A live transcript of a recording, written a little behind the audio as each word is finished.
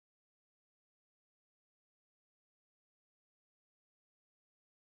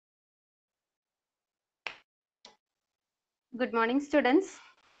Good morning, students.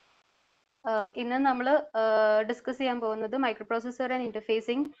 ഇന്ന് നമ്മൾ discuss ചെയ്യാൻ പോകുന്നത് മൈക്രോപ്രോസസർ ആൻഡ്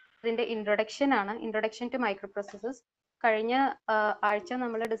ഇന്റർഫേസിംഗ് ഇതിന്റെ ഇൻട്രൊഡക്ഷൻ ടു മൈക്രോപ്രോസസേഴ്സ്. കഴിഞ്ഞ ആഴ്ച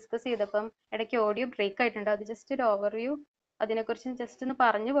നമ്മൾ ഡിസ്കസ് ചെയ്തപ്പം ഇടയ്ക്ക് ഓഡിയോ ബ്രേക്ക് ആയിട്ടുണ്ട്. അത് ജസ്റ്റ് ഒരു ഓവർവ്യൂ അതിനെക്കുറിച്ച് ജസ്റ്റ് ഒന്ന്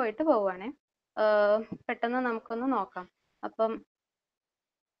പറഞ്ഞു പോയിട്ട് പോവുകയാണേ. പെട്ടെന്ന് നമുക്കൊന്ന് നോക്കാം. അപ്പം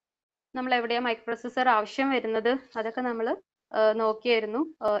നമ്മൾ എവിടെയാ മൈക്രോപ്രോസസർ ആവശ്യം വരുന്നത് അതൊക്കെ നമ്മൾ നോക്കിയായിരുന്നു.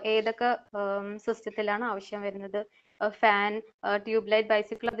 ഏതൊക്കെ സിസ്റ്റത്തിലാണ് ആവശ്യം വരുന്നത്. ഫാൻ, ട്യൂബ് ലൈറ്റ്,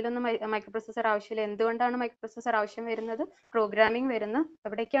 ബൈസിക്കിൾ, അതിലൊന്നും മൈക്രോപ്രോസസർ ആവശ്യമില്ല. എന്തുകൊണ്ടാണ് മൈക്രോപ്രോസസർ ആവശ്യം വരുന്നത്? പ്രോഗ്രാമിംഗ് വരുന്നത്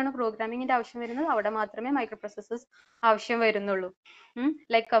എവിടേക്കാണ് പ്രോഗ്രാമിംഗിന്റെ ആവശ്യം വരുന്നത് അവിടെ മാത്രമേ മൈക്രോപ്രോസസേഴ്സ് ആവശ്യം വരുന്നുള്ളൂ.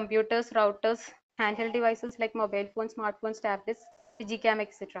 Like computers, routers, hand held devices like mobile phone, smart phones, tablets, ഡിജിക്യാം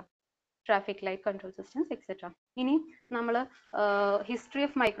etcetera, traffic light control systems etcetera. ഇനി നമ്മൾ ഹിസ്റ്ററി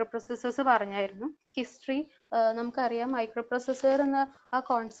ഓഫ് മൈക്രോപ്രോസസേഴ്സ് പറഞ്ഞായിരുന്നു. ഹിസ്റ്ററി നമുക്കറിയാം, മൈക്രോപ്രോസസർ എന്ന ആ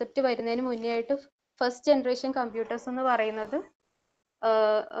കോൺസെപ്റ്റ് വരുന്നതിന് മുന്നേ ആയിട്ട് ഫസ്റ്റ് ജനറേഷൻ കമ്പ്യൂട്ടേഴ്സ് എന്ന് പറയുന്നത്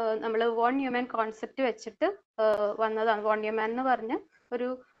നമ്മൾ വോൺ ന്യൂമാൻ കോൺസെപ്റ്റ് വെച്ചിട്ട് വന്നതാണ്. വോൺ ന്യൂമാൻ എന്ന് പറഞ്ഞ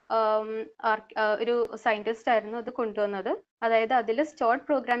ഒരു സയന്റിസ്റ്റ് ആയിരുന്നു അത് കൊണ്ടുവന്നത്. അതായത് അതിൽ സ്റ്റോർഡ്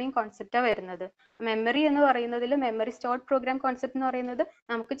പ്രോഗ്രാമിംഗ് കോൺസെപ്റ്റാണ് വരുന്നത്. മെമ്മറി എന്ന് പറയുന്നതിൽ മെമ്മറി സ്റ്റോർഡ് പ്രോഗ്രാം കോൺസെപ്റ്റ് എന്ന് പറയുന്നത്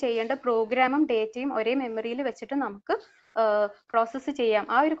നമുക്ക് ചെയ്യേണ്ട പ്രോഗ്രാമും ഡേറ്റയും ഒരേ മെമ്മറിയിൽ വെച്ചിട്ട് നമുക്ക് പ്രോസസ്സ് ചെയ്യാം.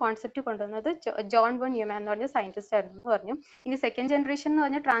 ആ ഒരു കോൺസെപ്റ്റ് കൊണ്ടുവന്നത് ജോൺ വോൺ ന്യൂമാൻ എന്ന് പറഞ്ഞ സയന്റിസ്റ്റ് ആയിരുന്നു എന്ന് പറഞ്ഞു. ഇനി സെക്കൻഡ് ജനറേഷൻ എന്ന്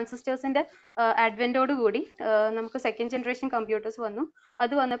പറഞ്ഞ ട്രാൻസിസ്റ്റേഴ്സിന്റെ അഡ്വെന്റോട് കൂടി നമുക്ക് സെക്കൻഡ് ജനറേഷൻ കമ്പ്യൂട്ടേഴ്സ് വന്നു.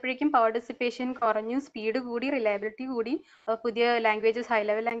 അത് വന്നപ്പോഴേക്കും പവർ ഡിസിപ്പേഷൻ കുറഞ്ഞു, സ്പീഡ് കൂടി, റിലയബിലിറ്റി കൂടി, പുതിയ languages, high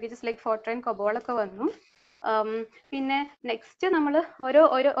level languages like Fortran, COBOL ഒക്കെ വന്നു. പിന്നെ നെക്സ്റ്റ് നമ്മൾ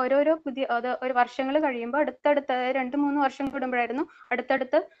ഓരോരോ പുതിയ ഒരു വർഷങ്ങൾ കഴിയുമ്പോൾ അടുത്തടുത്ത 2-3 വർഷം കൂടുമ്പോഴായിരുന്നു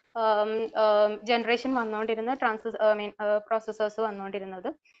അടുത്തടുത്ത് ജനറേഷൻ വന്നുകൊണ്ടിരുന്ന പ്രോസസ്സേഴ്സ് വന്നുകൊണ്ടിരുന്നത്.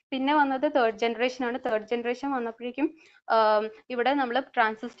 പിന്നെ വന്നത് തേർഡ് ജനറേഷൻ ആണ്. തേർഡ് ജനറേഷൻ വന്നപ്പോഴേക്കും ഇവിടെ നമ്മൾ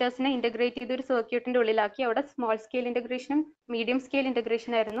ട്രാൻസിസ്റ്റേഴ്സിനെ ഇന്റഗ്രേറ്റ് ചെയ്ത് ഒരു സർക്യൂട്ടിന്റെ ഉള്ളിലാക്കി അവിടെ small scale ഇന്റഗ്രേഷനും medium scale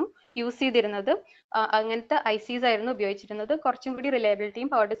integration ആയിരുന്നു യൂസ് ചെയ്തിരുന്നത്. അങ്ങനത്തെ ഐസീസ് ആയിരുന്നു ഉപയോഗിച്ചിരുന്നത്. കുറച്ചും കൂടി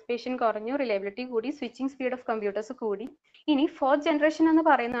റിലയബിലിറ്റിയും പവർ ഡിസിപ്പേഷൻ കുറഞ്ഞു, റിലയബിലിറ്റി കൂടി, സ്വിച്ചിങ് സ്പീഡ് ഓഫ് കമ്പ്യൂട്ടേഴ്സ് കൂടി. ഇനി ഫോർത്ത് ജനറേഷൻ എന്ന്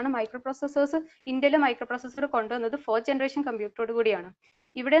പറയുന്നതാണ് മൈക്രോപ്രോസസേഴ്സ്. ഇന്ത്യയിൽ മൈക്രോപ്രോസസർ കൊണ്ടുവന്നത് ഫോർത്ത് ജനറേഷൻ കമ്പ്യൂട്ടറോട് കൂടിയാണ്.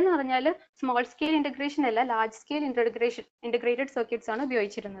 ഇവിടെ എന്ന് പറഞ്ഞാൽ സ്മോൾ സ്കെയിൽ ഇന്റഗ്രേഷൻ അല്ല, ലാർജ് സ്കെയിൽ ഇന്റഗ്രേറ്റഡ് സർക്യൂട്ട്സ് ആണ്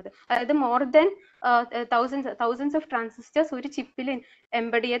ഉപയോഗിച്ചിരുന്നത്. അതായത് more than thousands of transistors ഒരു ചിപ്പിൽ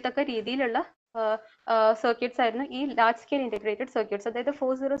എംബഡ് ചെയ്യത്തക്ക രീതിയിലുള്ള സർക്യൂട്ട്സ് ആയിരുന്നു ഈ ലാർജ് സ്കെയിൽ ഇന്റഗ്രേറ്റഡ് സർക്യൂട്ട്സ്. അതായത്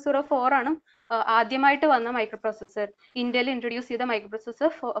 4004 ആണ് ആദ്യമായിട്ട് വന്ന മൈക്രോപ്രോസസർ. ഇന്ത്യയിൽ ഇൻട്രൊഡ്യൂസ് ചെയ്ത മൈക്രോപ്രോസസർ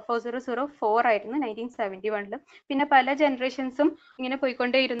 4004 ആയിരുന്നു 1971. പിന്നെ പല ജനറേഷൻസും ഇങ്ങനെ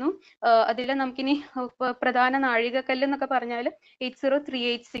പോയിക്കൊണ്ടേയിരുന്നു. അതിൽ നമുക്കിനി പ്രധാന നാഴികക്കല്ല് എന്നൊക്കെ പറഞ്ഞാൽ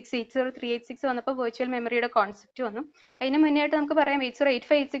 80386 വന്നപ്പോൾ വെർച്വൽ മെമ്മറിയുടെ കോൺസെപ്റ്റ് വന്നു. അതിന് മുന്നേ ആയിട്ട് നമുക്ക് പറയാം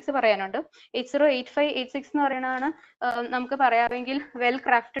 808586 പറയാനുണ്ട്. 808586 എന്ന് പറയുന്നതാണ് നമുക്ക് പറയാമെങ്കിൽ വെൽ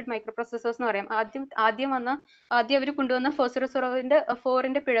ക്രാഫ്റ്റഡ് മൈക്രോപ്രോസസേഴ്സ് എന്ന് പറയാം. ആദ്യം അവർ കൊണ്ടുവന്ന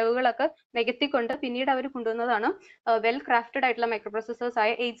 4004ന്റെ പിഴവുകളൊക്കെ നികത്തിക്കൊണ്ട് പിന്നീട് അവർ കൊണ്ടുവന്നതാണ് വെൽ ക്രാഫ്റ്റഡ് ആയിട്ടുള്ള മൈക്രോപ്രോസസേഴ്സ്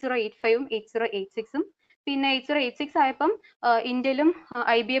ആയ 8085ഉം 8086ഉം. പിന്നെ 8086 ആയപ്പം ഇന്ത്യയിലും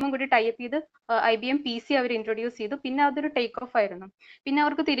IBM കൂടി ടൈപ്പ് ചെയ്ത് IBM PC അവർ ഇൻട്രൊഡ്യൂസ് ചെയ്തു. പിന്നെ അതൊരു ടേക്ക് ഓഫ് ആയിരുന്നു. പിന്നെ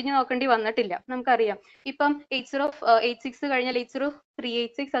അവർക്ക് തിരിഞ്ഞു നോക്കേണ്ടി വന്നിട്ടില്ല. നമുക്കറിയാം ഇപ്പം 8086 കഴിഞ്ഞാൽ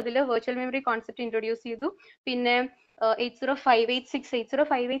 80386 അതിൽ വെർച്വൽ മെമ്മറി കോൺസെപ്റ്റ് ഇൻട്രൊഡ്യൂസ് ചെയ്തു. പിന്നെ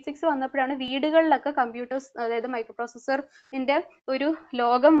 80586 വന്നപ്പോഴാണ് വീടുകളിലൊക്കെ കമ്പ്യൂട്ടേഴ്സ്, അതായത് മൈക്രോപ്രോസസറിന്റെ ഒരു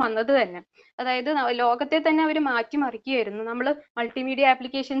ലോകം വന്നത് തന്നെ. അതായത് ലോകത്തെ തന്നെ അവർ മാറ്റിമറിക്കുകയായിരുന്നു. നമ്മൾ മൾട്ടിമീഡിയ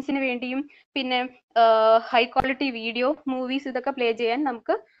ആപ്ലിക്കേഷൻസിന് വേണ്ടിയും പിന്നെ ഹൈ ക്വാളിറ്റി വീഡിയോ, മൂവീസ് ഇതൊക്കെ പ്ലേ ചെയ്യാൻ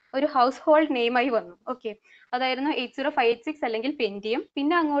നമുക്ക് ഒരു ഹൗസ് ഹോൾഡ് നെയിമായി വന്നു. ഓക്കെ, അതായിരുന്നു 8056 അല്ലെങ്കിൽ പെന്റിയം.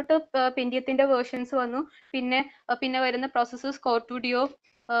 പിന്നെ അങ്ങോട്ട് പെന്റിയത്തിന്റെ വേർഷൻസ് വന്നു. പിന്നെ വരുന്ന പ്രോസസ്സേഴ്സ് കോർ 2 ഡിയോ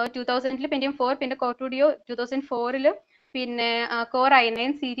 2000 പെന്റിയം 4, പിന്നെ കോർ 2 ഡിയോ 2004 പിന്നെ കോർ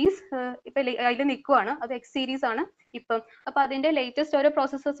i9 സീരീസ് ഇപ്പൊ അതിൽ നിൽക്കുവാണ്. അത് X സീരീസ് ആണ് ഇപ്പം. അപ്പൊ അതിന്റെ ലേറ്റസ്റ്റ് ഓരോ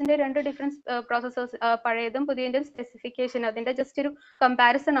പ്രോസസ്സേഴ്സിന്റെ 2 ഡിഫറൻസ് പ്രോസസ്സേഴ്സ്, പഴയതും പുതിയതിന്റെ സ്പെസിഫിക്കേഷൻ, അതിന്റെ ജസ്റ്റ് ഒരു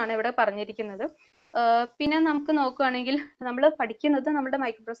കമ്പാരിസൺ ആണ് ഇവിടെ പറഞ്ഞിരിക്കുന്നത്. പിന്നെ നമുക്ക് നോക്കുകയാണെങ്കിൽ നമ്മൾ പഠിക്കുന്നത് നമ്മുടെ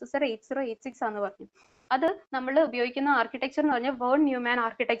മൈക്രോപ്രോസസർ 8086 ആണെന്ന് പറഞ്ഞു. അത് നമ്മൾ ഉപയോഗിക്കുന്ന ആർക്കിടെക്ചർ എന്ന് പറഞ്ഞാൽ വോൺ ന്യൂമാൻ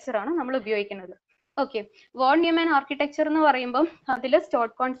ആർക്കിടെക്ചർ ആണ് നമ്മൾ ഉപയോഗിക്കുന്നത്. ഓക്കെ, വോൺ ന്യൂമാൻ ആർക്കിടെക്ചർ എന്ന് പറയുമ്പോൾ അതിൽ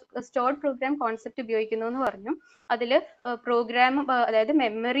സ്റ്റോർഡ് പ്രോഗ്രാം കോൺസെപ്റ്റ് ഉപയോഗിക്കുന്നു എന്ന് പറഞ്ഞു. അതിൽ പ്രോഗ്രാം, അതായത്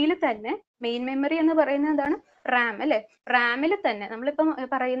മെമ്മറിയിൽ തന്നെ മെയിൻ മെമ്മറി എന്ന് പറയുന്നത് എന്താണ്? റാം അല്ലെ? റാമിൽ തന്നെ നമ്മളിപ്പം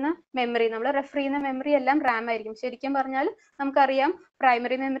പറയുന്ന മെമ്മറി, നമ്മൾ റെഫർ ചെയ്യുന്ന മെമ്മറി എല്ലാം റാം ആയിരിക്കും. ശരിക്കും പറഞ്ഞാൽ നമുക്കറിയാം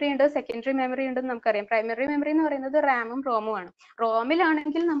പ്രൈമറി മെമ്മറി ഉണ്ട്, സെക്കൻഡറി മെമ്മറി ഉണ്ടെന്ന് നമുക്കറിയാം. പ്രൈമറി മെമ്മറി എന്ന് പറയുന്നത് റാമും റോമും ആണ്.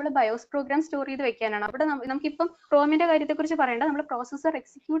 റോമിലാണെങ്കിൽ നമ്മൾ ബയോസ് പ്രോഗ്രാം സ്റ്റോർ ചെയ്ത് വെക്കാനാണ്. അവിടെ നമുക്കിപ്പം റോമിന്റെ കാര്യത്തെ കുറിച്ച് പറയേണ്ട, നമ്മൾ പ്രോസസ്സർ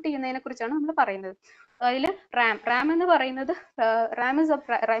എക്സിക്യൂട്ട് ചെയ്യുന്നതിനെ കുറിച്ചാണ് നമ്മൾ പറയുന്നത്. അതിൽ റാം എന്ന് പറയുന്നത് Ram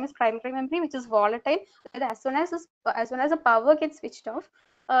is primary memory which is volatile. as soon as the power gets switched off,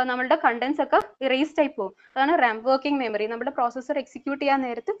 നമ്മളുടെ കണ്ടന്റ്സ് ഒക്കെ ഇറേസ്ഡ് ആയി പോകും. അതാണ് റാം വർക്കിംഗ് മെമ്മറി. നമ്മുടെ പ്രോസസ്സർ എക്സിക്യൂട്ട് ചെയ്യാൻ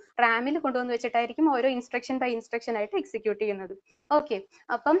നേരത്ത് റാമിൽ കൊണ്ടുവന്ന് വെച്ചിട്ടായിരിക്കും ഓരോ ഇൻസ്ട്രക്ഷൻ ബൈ ഇൻസ്ട്രക്ഷൻ ആയിട്ട് എക്സിക്യൂട്ട് ചെയ്യുന്നത്. ഓക്കെ,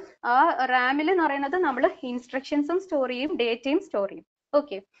 അപ്പം ആ റാമിൽ എന്ന് പറയുന്നത് നമ്മൾ ഇൻസ്ട്രക്ഷൻസും സ്റ്റോർ ചെയ്യും, ഡേറ്റയും സ്റ്റോർ ചെയ്യും.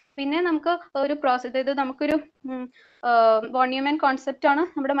 ഓക്കെ, പിന്നെ നമുക്ക് ഒരു പ്രോസസ്, ഇത് നമുക്കൊരു വോൺ ന്യൂമാൻ കോൺസെപ്റ്റ് ആണ്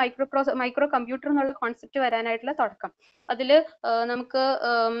നമ്മുടെ മൈക്രോ കമ്പ്യൂട്ടർ എന്നുള്ള കോൺസെപ്റ്റ് വരാനായിട്ടുള്ള തുടക്കം. അതിൽ നമുക്ക്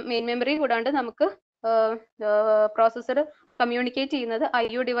മെയിൻ മെമ്മറി കൂടാണ്ട് നമുക്ക് പ്രോസസ്സർ കമ്മ്യൂണിക്കേറ്റ് ചെയ്യുന്നത്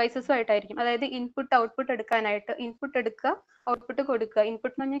IO ഡിവൈസസുമായിട്ടായിരിക്കും. അതായത് ഇൻപുട്ട് ഔട്ട്പുട്ട് എടുക്കാനായിട്ട്, ഇൻപുട്ട് എടുക്കുക, ഔട്ട്പുട്ട് കൊടുക്കുക.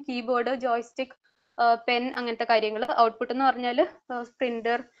 ഇൻപുട്ട് എന്ന് പറഞ്ഞാൽ കീബോർഡ്, ജോയ്സ്റ്റിക്, പെൻ, അങ്ങനത്തെ കാര്യങ്ങൾ. ഔട്ട്പുട്ട് എന്ന് പറഞ്ഞാൽ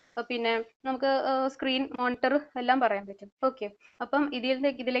പ്രിന്റർ, പിന്നെ നമുക്ക് സ്ക്രീൻ, മോണിറ്റർ എല്ലാം പറയാൻ പറ്റും. ഓക്കെ, അപ്പം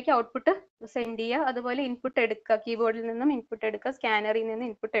ഇതിലേക്ക് ഔട്ട്പുട്ട് സെൻഡ് ചെയ്യുക, അതുപോലെ ഇൻപുട്ട് എടുക്കുക, കീബോർഡിൽ നിന്നും ഇൻപുട്ട് എടുക്കുക, സ്കാനറിൽ നിന്ന്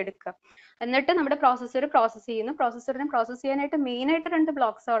ഇൻപുട്ട് എടുക്കുക. എന്നിട്ട് നമ്മുടെ പ്രോസസ്സർ പ്രോസസ് ചെയ്യുന്നു. പ്രോസസ്സറിനെ പ്രോസസ് ചെയ്യാനായിട്ട് മെയിൻ ആയിട്ട് 2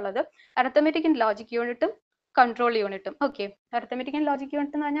 ബ്ലോക്സാണ് ഉള്ളത്, അരിത്തമെറ്റിക് ആൻഡ് ലോജിക് യൂണിറ്റും കൺട്രോൾ യൂണിറ്റും. Okay, arithmetic and logic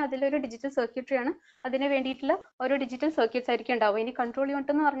unit എന്ന് പറഞ്ഞാൽ അതിലൊരു ഡിജിറ്റൽ സർക്യൂട്ടറി ആണ്, അതിന് വേണ്ടിയിട്ടുള്ള ഓരോ ഡിജിറ്റൽ സർക്യൂട്ട്സ് ആയിരിക്കും ഉണ്ടാവും. ഇനി കൺട്രോൾ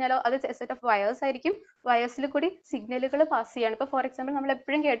യൂണിറ്റ് എന്ന് പറഞ്ഞാലോ അത് സെറ്റ് ഓഫ് വയേഴ്സ് ആയിരിക്കും, വയേഴ്സിൽ കൂടി സിഗ്നലുകൾ പാസ് ചെയ്യാണ്. ഇപ്പോൾ ഫോർ എക്സാമ്പിൾ നമ്മൾ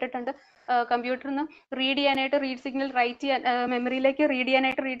എപ്പോഴും കേട്ടിട്ടുണ്ട് കമ്പ്യൂട്ടറിൽ നിന്ന് റീഡ് ചെയ്യാനായിട്ട് റീഡ് സിഗ്നൽ, റൈറ്റ് ചെയ്യാൻ മെമ്മറിയിലേക്ക് റീഡ്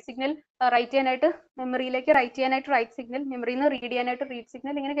ചെയ്യാനായിട്ട് റീഡ് സിഗ്നൽ, റൈറ്റ് ചെയ്യാനായിട്ട് മെമ്മറിയിലേക്ക് റൈറ്റ് ചെയ്യാനായിട്ട് റൈറ്റ് സിഗ്നൽ, മെമ്മറിയിൽ നിന്ന് റീഡ് ചെയ്യാനായിട്ട് റീഡ്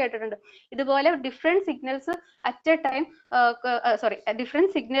സിഗ്നൽ, ഇങ്ങനെ കേട്ടിട്ടുണ്ട്. ഇതുപോലെ different signals at A time,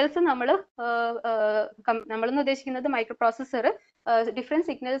 different signals നമ്മളെന്ന് ഉദ്ദേശിക്കുന്നത് micro processor different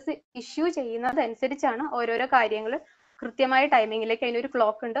signals issue ചെയ്യുന്നതനുസരിച്ചാണ് ഓരോരോ കാര്യങ്ങൾ കൃത്യമായ ടൈമിങ്ങിലേക്ക്, അതിനൊരു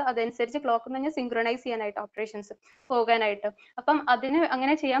ക്ലോക്ക് ഉണ്ട്, അതനുസരിച്ച് ക്ലോക്ക് എന്ന് പറഞ്ഞാൽ സിങ്ക്രണൈസ് ചെയ്യാനായിട്ട് ഓപ്പറേഷൻസ് പോകാനായിട്ട്. അപ്പം അതിന്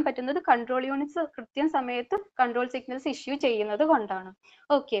അങ്ങനെ ചെയ്യാൻ പറ്റുന്നത് കൺട്രോൾ യൂണിറ്റ്സ് കൃത്യം സമയത്ത് കൺട്രോൾ സിഗ്നൽസ് ഇഷ്യൂ ചെയ്യുന്നത് കൊണ്ടാണ്.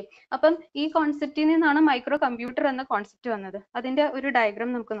 ഓക്കെ, അപ്പം ഈ കോൺസെപ്റ്റിൽ നിന്നാണ് മൈക്രോ കമ്പ്യൂട്ടർ എന്ന കോൺസെപ്റ്റ് വന്നത്. അതിന്റെ ഒരു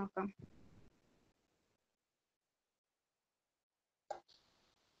ഡയഗ്രാം നമുക്ക് നോക്കാം.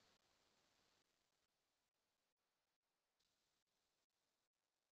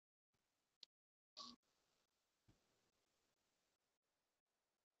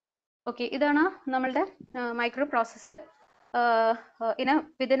 ഓക്കെ, ഇതാണ് നമ്മളുടെ micro processor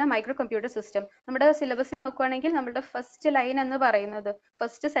within A micro computer system. നമ്മുടെ സിലബസ് നോക്കുകയാണെങ്കിൽ നമ്മുടെ ഫസ്റ്റ് ലൈൻ എന്ന് പറയുന്നത്,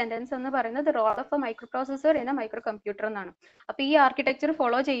 ഫസ്റ്റ് സെന്റൻസ് എന്ന് പറയുന്നത് role of A micro processor in A micro computer എന്നാണ്. അപ്പൊ ഈ ആർക്കിടെക്ചർ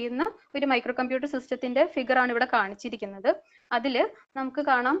ഫോളോ ചെയ്യുന്ന ഒരു മൈക്രോ കമ്പ്യൂട്ടർ സിസ്റ്റത്തിന്റെ ഫിഗർ ആണ് ഇവിടെ കാണിച്ചിരിക്കുന്നത്. അതിൽ നമുക്ക്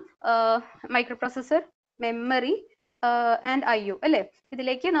കാണാം micro processor, memory and IO അല്ലെ.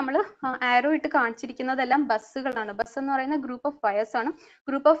 ഇതിലേക്ക് നമ്മൾ ആരോ ഇട്ട് കാണിച്ചിരിക്കുന്നതെല്ലാം ബസ്സുകളാണ്. ബസ് എന്ന് പറയുന്ന ഗ്രൂപ്പ് ഓഫ് വയേഴ്സ് ആണ്.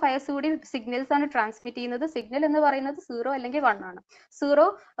 ഗ്രൂപ്പ് ഓഫ് വയേഴ്സ് കൂടി സിഗ്നൽസ് ആണ് ട്രാൻസ്മിറ്റ് ചെയ്യുന്നത്. സിഗ്നൽ എന്ന് പറയുന്നത് 0 അല്ലെങ്കിൽ 1 ആണ്. 0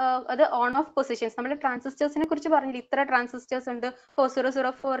 അത് ഓൺ ഓഫ് പൊസിഷൻസ്. നമ്മൾ ട്രാൻസിസ്റ്റേഴ്സിനെ കുറിച്ച് പറഞ്ഞില്ല, ഇത്ര ട്രാൻസിസ്റ്റേഴ്സ് ഉണ്ട്.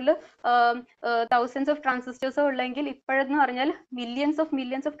 4004 തൗസൻഡ്സ് ഓഫ് ട്രാൻസിസ്റ്റേഴ്സ് ഉള്ളെങ്കിൽ ഇപ്പോഴെന്ന് പറഞ്ഞാൽ മില്യൺസ്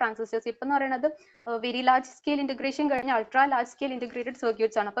ഓഫ് ട്രാൻസിസ്റ്റേഴ്സ്. ഇപ്പൊ എന്ന് പറയുന്നത് വെരി ലാർജ് സ്കെയിൽ ഇന്റഗ്രേഷൻ കഴിഞ്ഞ ultra large scale integrated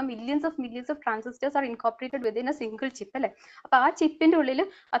circuits ആണ്. അപ്പൊ millions of transistors R incorporated within A single chip അല്ലെ. അപ്പൊ ആ ചിപ്പിന്റെ ഉള്ളിൽ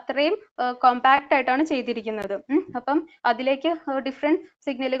അത്രയും കോമ്പാക്ട് ആയിട്ടാണ് ചെയ്തിരിക്കുന്നത്. അപ്പം അതിലേക്ക് ഡിഫറെന്റ്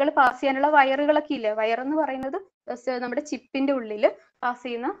സിഗ്നലുകൾ പാസ് ചെയ്യാനുള്ള വയറുകളൊക്കെ ഇല്ലേ. വയർ എന്ന് പറയുന്നത് നമ്മുടെ ചിപ്പിന്റെ ഉള്ളിൽ പാസ്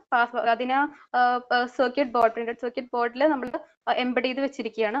ചെയ്യുന്ന അതിനെ സർക്യൂട്ട് ബോർഡ്, പ്രിന്റഡ് സർക്യൂട്ട് ബോർഡിൽ നമ്മൾ എംബഡ് ചെയ്ത്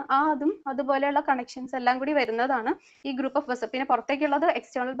വെച്ചിരിക്കുകയാണ്. അതും അതുപോലെയുള്ള കണക്ഷൻസ് എല്ലാം കൂടി വരുന്നതാണ് ഈ ഗ്രൂപ്പ് ഓഫ് ബസ്. പിന്നെ പുറത്തേക്കുള്ളത്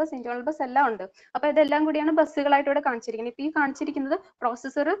എക്സ്റ്റേണൽ ബസ്, ഇന്റേണൽ ബസ് എല്ലാം ഉണ്ട്. അപ്പൊ ഇതെല്ലാം കൂടിയാണ് ബസ്സുകളായിട്ട് ഇവിടെ കാണിച്ചിരിക്കുന്നത്. ഇപ്പൊ ഈ കാണിച്ചിരിക്കുന്നത്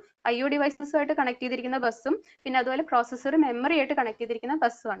പ്രോസസ്സർ IO ഡിവൈസസുമായിട്ട് കണക്ട് ചെയ്തിരിക്കുന്ന ബസ്സും, പിന്നെ അതുപോലെ പ്രോസസ്സർ മെമ്മറി ആയിട്ട് കണക്ട് ചെയ്തിരിക്കുന്ന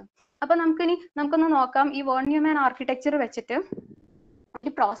ബസ്സുമാണ്. അപ്പൊ നമുക്കൊന്ന് നോക്കാം ഈ വോൺ ന്യൂമാൻ ആർക്കിടെക്ചർ വെച്ചിട്ട്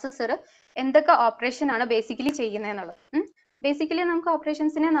ഒരു പ്രോസസ്സർ എന്തൊക്കെ ഓപ്പറേഷൻ ആണ് ബേസിക്കലി ചെയ്യുന്നതെന്നുള്ളത്. ബേസിക്കലി നമുക്ക്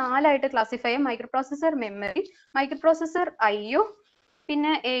ഓപ്പറേഷൻസിനെ 4 ആയിട്ട് ക്ലാസിഫൈ ചെയ്യാം. Micro processor memory, micro processor IO,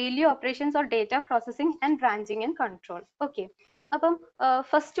 പിന്നെ ALU operations or data processing and branching and control. Okay, അപ്പം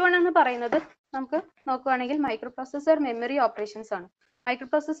ഫസ്റ്റ് വൺ എന്ന് പറയുന്നത് നമുക്ക് നോക്കുകയാണെങ്കിൽ മൈക്രോ പ്രോസസ്സർ മെമ്മറി ഓപ്പറേഷൻസ് ആണ്. മൈക്രോ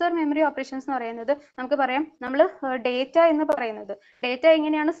പ്രോസസ്സർ മെമ്മറി ഓപ്പറേഷൻസ് എന്ന് പറയുന്നത് നമുക്ക് പറയാം, നമ്മൾ ഡേറ്റ എന്ന് പറയുന്നത്, ഡേറ്റ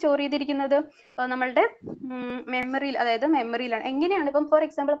എങ്ങനെയാണ് സ്റ്റോർ ചെയ്തിരിക്കുന്നത് നമ്മളുടെ മെമ്മറിയിൽ, അതായത് മെമ്മറിയിലാണ്. എങ്ങനെയാണ് ഇപ്പം ഫോർ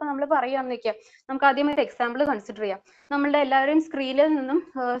എക്സാമ്പിൾ ഇപ്പൊ നമ്മൾ പറയാന്ന് വെക്കാം, നമുക്ക് ആദ്യം ഒരു എക്സാമ്പിൾ കൺസിഡർ ചെയ്യാം. നമ്മളുടെ എല്ലാവരും സ്ക്രീനിൽ നിന്നും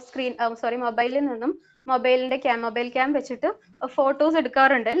മൊബൈലിൽ നിന്നും മൊബൈൽ ക്യാം വെച്ചിട്ട് ഫോട്ടോസ്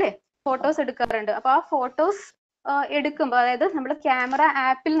എടുക്കാറുണ്ട് അല്ലെ. ഫോട്ടോസ് എടുക്കാറുണ്ട്. അപ്പൊ ആ ഫോട്ടോസ് എടുക്കുമ്പോൾ, അതായത് നമ്മൾ ക്യാമറ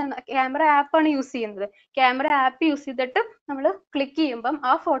ആപ്പാണ് യൂസ് ചെയ്യുന്നത്. ക്യാമറ ആപ്പ് യൂസ് ചെയ്തിട്ട് നമ്മൾ ക്ലിക്ക് ചെയ്യുമ്പം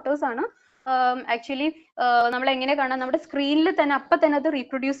ആ ഫോട്ടോസ് ആണ് ആക്ച്വലി നമ്മൾ എങ്ങനെ കാണാം, നമ്മുടെ സ്ക്രീനിൽ തന്നെ അപ്പൊ തന്നെ അത്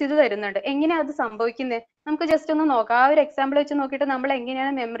റീപ്രൊഡ്യൂസ് ചെയ്ത് തരുന്നുണ്ട്. എങ്ങനെയാണ് അത് സംഭവിക്കുന്നത് നമുക്ക് ജസ്റ്റ് ഒന്ന് നോക്കാം. ആ ഒരു എക്സാമ്പിൾ വെച്ച് നോക്കിയിട്ട് നമ്മൾ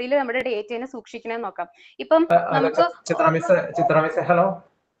എങ്ങനെയാണ് മെമ്മറിയിൽ നമ്മുടെ ഡേറ്റയെ സൂക്ഷിക്കണമെന്ന് നോക്കാം. ഇപ്പം നമുക്ക് ഹലോ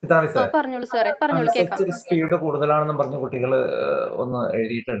പറഞ്ഞോളൂ സാറേ, പറഞ്ഞോളൂ, കേൾക്കാം. സ്പീഡ് കൂടുതലാണെന്ന് പറഞ്ഞ കുട്ടികൾ ഒന്ന്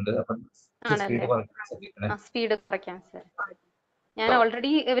എഴുതിയിട്ടുണ്ട്. സ്പീഡ് കുറയ്ക്കാം സാർ. ഞാൻ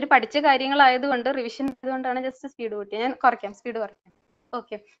ഓൾറെഡി ഇവർ പഠിച്ച കാര്യങ്ങളായതുകൊണ്ട് റിവിഷൻ ആയതുകൊണ്ടാണ് ജസ്റ്റ് സ്പീഡ് കൂട്ടിയത്. ഞാൻ കുറയ്ക്കാം, സ്പീഡ് കുറയ്ക്കാം.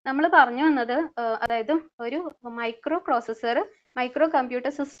 ഓക്കെ, നമ്മൾ പറഞ്ഞു വന്നത് അതായത് ഒരു micro processor micro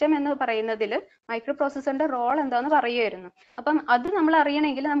computer system എന്ന് പറയുന്നതിൽ മൈക്രോ പ്രോസസ്സറിന്റെ റോൾ എന്താന്ന് പറയുമായിരുന്നു. അപ്പം അത് നമ്മൾ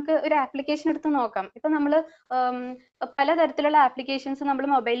അറിയണമെങ്കിൽ നമുക്ക് ഒരു ആപ്ലിക്കേഷൻ എടുത്ത് നോക്കാം. ഇപ്പൊ നമ്മൾ പലതരത്തിലുള്ള ആപ്ലിക്കേഷൻസ് നമ്മൾ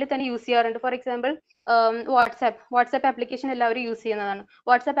മൊബൈലിൽ തന്നെ യൂസ് ചെയ്യാറുണ്ട്. ഫോർ എക്സാമ്പിൾ വാട്സാപ്പ് ആപ്ലിക്കേഷൻ എല്ലാവരും യൂസ് ചെയ്യുന്നതാണ്.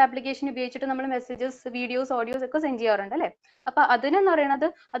 വാട്സാപ്പ് ആപ്ലിക്കേഷൻ ഉപയോഗിച്ചിട്ട് നമ്മൾ മെസ്സേജസ്, വീഡിയോസ്, ഓഡിയോസ് ഒക്കെ സെൻഡ് ചെയ്യാറുണ്ട് അല്ലെ. അപ്പൊ അതിനെന്ന് പറയുന്നത്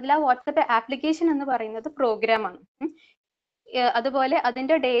അതിൽ ആ വാട്സാപ്പ് ആപ്ലിക്കേഷൻ എന്ന് പറയുന്നത് പ്രോഗ്രാം ആണ്. അതുപോലെ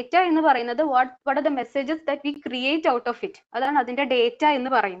അതിന്റെ ഡേറ്റ എന്ന് പറയുന്നത് what are the messages that we create out of it, അതാണ് അതിന്റെ ഡേറ്റ എന്ന്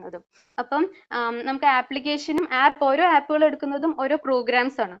പറയുന്നത്. അപ്പം നമുക്ക് ആപ്ലിക്കേഷനും ഓരോ ആപ്പുകൾ എടുക്കുന്നതും ഓരോ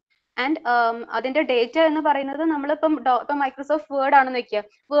പ്രോഗ്രാംസ് ആണ്. ആൻഡ് അതിന്റെ ഡേറ്റ എന്ന് പറയുന്നത് നമ്മളിപ്പം ഇപ്പം മൈക്രോസോഫ്റ്റ് വേർഡ് ആണെന്ന് വെക്കുക,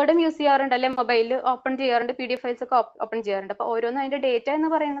 വേർഡും യൂസ് ചെയ്യാറുണ്ട് അല്ലെ, മൊബൈലിൽ ഓപ്പൺ ചെയ്യാറുണ്ട്, PDF ഫയൽസ് ഒക്കെ ഓപ്പൺ ചെയ്യാറുണ്ട്. അപ്പൊ ഓരോന്നും അതിന്റെ ഡേറ്റ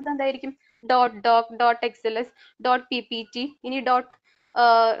എന്ന് പറയുന്നത് എന്തായിരിക്കും? .doc, .xls, .ppt, ഇനി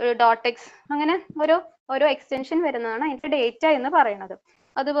 .x, അങ്ങനെ ഓരോ എക്സ്റ്റൻഷൻ വരുന്നതാണ് അതിന്റെ ഡേറ്റ എന്ന് പറയുന്നത്.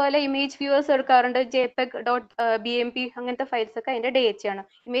 അതുപോലെ ഇമേജ് വ്യൂവേഴ്സ് എടുക്കാറുണ്ട്, JPEG.bmp അങ്ങനത്തെ ഫയൽസ് ഒക്കെ അതിന്റെ ഡേറ്റയാണ്.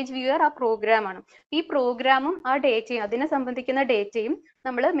 ഇമേജ് വ്യൂവർ ആ പ്രോഗ്രാം ആണ്. ഈ പ്രോഗ്രാമും ആ ഡേറ്റയും അതിനെ സംബന്ധിക്കുന്ന ഡേറ്റയും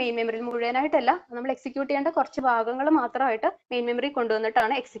നമ്മൾ മെയിൻ മെമ്മറിയിൽ മുഴുവനായിട്ടല്ല, നമ്മൾ എക്സിക്യൂട്ട് ചെയ്യേണ്ട കുറച്ച് ഭാഗങ്ങൾ മാത്രമായിട്ട് മെയിൻ മെമ്മറി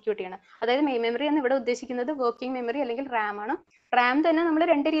കൊണ്ടുവന്നിട്ടാണ് എക്സിക്യൂട്ട് ചെയ്യുന്നത്. അതായത് മെയിൻ മെമ്മറി എന്ന് ഇവിടെ ഉദ്ദേശിക്കുന്നത് വർക്കിംഗ് മെമ്മറി അല്ലെങ്കിൽ റാം ആണ്. റാം തന്നെ നമ്മൾ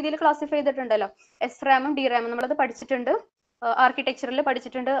രണ്ട് രീതിയിൽ ക്ലാസിഫൈ ചെയ്തിട്ടുണ്ടല്ലോ, SRAM-ഉം DRAM-ഉം. നമ്മളത് പഠിച്ചിട്ടുണ്ട്, ആർക്കിടെക്ചറിൽ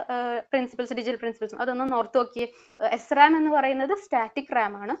പഠിച്ചിട്ടുണ്ട്, പ്രിൻസിപ്പിൾസ്, ഡിജിറ്റൽ പ്രിൻസിപ്പിൾസ്. അതൊന്നും ഓർത്ത് നോക്കിയേ. SRAM എന്ന് പറയുന്നത് സ്റ്റാറ്റിക്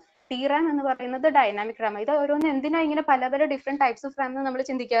റാം ആണ്, DRAM എന്ന് പറയുന്നത് ഡൈനാമിക് റാം. ഇത് ഓരോന്ന് എന്തിനാ ഇങ്ങനെ പല പല ഡിഫറെന്റ് ടൈപ്സ് ഓഫ് റാം എന്ന് നമ്മൾ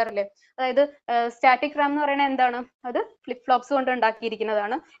ചിന്തിക്കാറില്ലേ? അതായത് സ്റ്റാറ്റിക് റാം എന്ന് പറയുന്നത് എന്താണ്? അത് ഫ്ലിപ്പ് ഫ്ലോപ്സ് കൊണ്ട്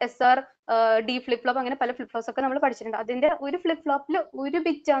ഉണ്ടാക്കിയിരിക്കുന്നതാണ്. SR, D ഫ്ലിപ്പ് ഫ്ലോപ്പ്, അങ്ങനെ പല ഫ്ലിപ്പ് ഫ്ലോപ്സ് ഒക്കെ നമ്മൾ പഠിച്ചിട്ടുണ്ട്. അതിന്റെ ഒരു ഫ്ലിപ്പ് ഫ്ലോപ്പിൽ ഒരു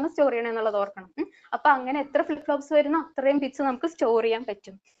ബിറ്റ് ആണ് സ്റ്റോർ ചെയ്യണത് എന്നുള്ളത് ഓർക്കണം. അപ്പൊ അങ്ങനെ എത്ര ഫ്ലിപ്പ് ഫ്ലോപ്സ് വരുന്നോ അത്രയും ബിറ്റ്സ് നമുക്ക് സ്റ്റോർ ചെയ്യാൻ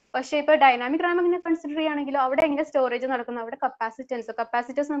പറ്റും. പക്ഷെ ഇപ്പൊ ഡൈനാമിക് റാം ഇങ്ങനെ കൺസിഡർ ചെയ്യുകയാണെങ്കിൽ അവിടെ എങ്ങനെ സ്റ്റോറേജ് നടക്കുന്നത്? അവിടെ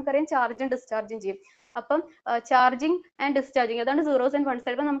കപ്പാസിറ്റേഴ്സ് നമുക്കറിയാം ചാർജും ഡിസ്ചാർജും ചെയ്യും. അപ്പം ചാർജിങ് ആൻഡ് ഡിസ്ചാർജിങ്, അതാണ് സീറോസ് ആൻഡ് വൺസ്.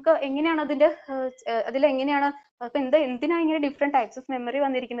 അപ്പൊ നമുക്ക് എങ്ങനെയാണ് അതിലെങ്ങനെയാണ് അപ്പൊ എന്തിനാ ഇങ്ങനെ ഡിഫറെന്റ് ടൈപ്സ് ഓഫ് മെമ്മറി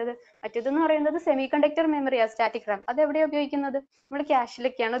വന്നിരിക്കുന്നത്? മറ്റേതെന്ന് പറയുന്നത് സെമി കണ്ടക്ടർ മെമ്മറിയാ, സ്റ്റാറ്റിക് റാം. അത് എവിടെയാണ് ഉപയോഗിക്കുന്നത്? നമ്മൾ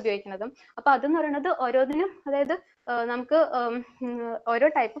ക്യാഷിലൊക്കെയാണ് ഉപയോഗിക്കുന്നത്. അപ്പൊ അതെന്ന് പറയുന്നത് ഓരോന്നിനും, അതായത് നമുക്ക് ഓരോ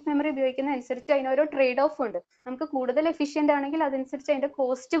ടൈപ്പ് ഓഫ് മെമ്മറി ഉപയോഗിക്കുന്ന അനുസരിച്ച് അതിനോരോ ട്രേഡ് ഓഫ് ഉണ്ട്. നമുക്ക് കൂടുതൽ എഫിഷ്യന്റ് ആണെങ്കിൽ അതനുസരിച്ച് അതിന്റെ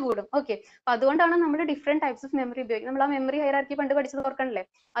കോസ്റ്റ് കൂടും. ഓക്കെ, അപ്പൊ അതുകൊണ്ടാണ് നമ്മൾ ഡിഫറെന്റ് ടൈപ്സ് ഓഫ് മെമ്മറി ഉപയോഗിക്കുന്നത്. നമ്മൾ ആ മെമ്മറി ഹൈറാർക്കി പണ്ട് പഠിച്ചത് ഓർക്കണല്ലേ?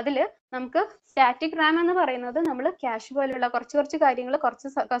 അതില് നമുക്ക് സ്റ്റാറ്റിക് റാം എന്ന് പറയുന്നത് നമ്മൾ ക്യാഷ് പോലുള്ള കുറച്ച് കാര്യങ്ങൾ കുറച്ച്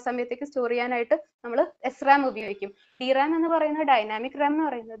സമയത്തേക്ക് സ്റ്റോർ ചെയ്യാനായിട്ട് നമ്മൾ SRAM ഉപയോഗിക്കും. DRAM എന്ന് പറയുന്നത് ഡൈനാമിക് റാം എന്ന്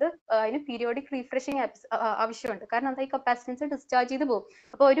പറയുന്നത് അതിന് പീരിയോഡിക് റീഫ്രഷിങ് ആവശ്യമുണ്ട്. കാരണം എന്താ, ഈ കപ്പാസിറ്റൻസ് ഡിസ്ചാർജ് ചെയ്ത് പോകും.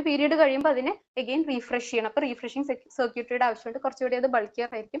 അപ്പോൾ ഒരു പീരീഡ് കഴിയുമ്പോൾ അതിനെ എഗെയിൻ റീഫ്രഷ് ചെയ്യണം. അപ്പോൾ റീഫ്രഷിങ് സർക്യൂട്ടറിയുടെ ആവശ്യമുണ്ട്. കുറച്ചുകൂടി അത് ബൾക്കിയർ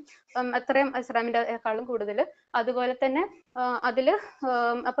ആയിരിക്കും, അത്രയും SRAM-ന്റെ കൂടുതൽ. അതുപോലെ തന്നെ അതില്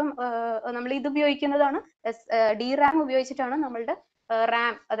അപ്പം നമ്മൾ ഇത് ഉപയോഗിക്കുന്നതാണ്, DRAM ഉപയോഗിച്ചിട്ടാണ് നമ്മളുടെ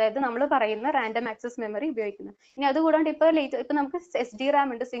റാം, അതായത് നമ്മൾ പറയുന്ന റാൻഡം ആക്സസ് മെമ്മറി ഉപയോഗിക്കുന്നത്. ഇനി അതുകൂടാണ്ട് ഇപ്പൊ നമുക്ക് SDRAM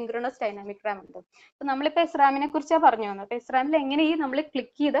ഉണ്ട്, സിങ്ക്രണസ് ഡൈനാമിക് റാം ഉണ്ട്. അപ്പൊ നമ്മളിപ്പോ SRAM-നെ കുറിച്ചാണ് പറഞ്ഞു വന്നത്. അപ്പൊ SRAM-ൽ എങ്ങനെ ഈ നമ്മൾ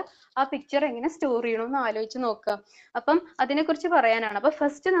ക്ലിക്ക് ചെയ്ത് ആ പിക്ചർ എങ്ങനെ സ്റ്റോർ ചെയ്യണമെന്ന് ആലോചിച്ച് നോക്കുക. അപ്പം അതിനെ കുറിച്ച് പറയാനാണ്. അപ്പൊ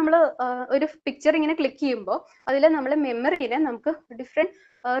ഫസ്റ്റ് നമ്മൾ ഒരു പിക്ചർ ഇങ്ങനെ ക്ലിക്ക് ചെയ്യുമ്പോൾ അതിൽ നമ്മൾ മെമ്മറിനെ നമുക്ക് ഡിഫറെന്റ്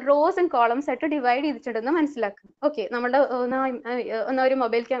റോസ് ആൻഡ് കോളംസ് ആയിട്ട് ഡിവൈഡ് ചെയ്തിട്ടുണ്ടെന്ന് മനസ്സിലാക്കുക. ഓക്കെ, നമ്മുടെ ഒരു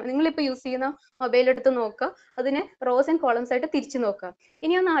മൊബൈൽ നിങ്ങളിപ്പോ യൂസ് ചെയ്യുന്ന മൊബൈൽ എടുത്ത് നോക്കുക, അതിനെ റോസ് ആൻഡ് കോളംസ് ആയിട്ട് തിരിച്ചു നോക്കുക.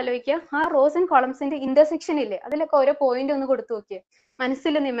 ഇനി ഒന്ന് ആലോചിക്കുക, ആ റോസ് ആൻഡ് കോളംസിന്റെ ഇന്റർസെക്ഷൻ ഇല്ലേ, അതിലൊക്കെ ഓരോ പോയിന്റ് ഒന്ന് കൊടുത്തു നോക്കിയേ,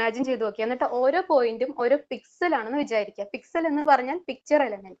 മനസ്സിലൊന്ന് ഇമാജിൻ ചെയ്ത് നോക്കിയേ. എന്നിട്ട് ഓരോ പോയിന്റും ഓരോ പിക്സൽ ആണെന്ന് വിചാരിക്കുക. പിക്സൽ എന്ന് പറഞ്ഞാൽ പിക്ചർ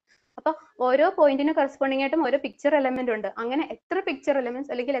എലമെന്റ്. അപ്പൊ ഓരോ പോയിന്റിന് കറസ്പോണ്ടിങ് ആയിട്ടും ഓരോ പിക്ചർ എലമെന്റ് ഉണ്ട്. അങ്ങനെ എത്ര പിക്ചർ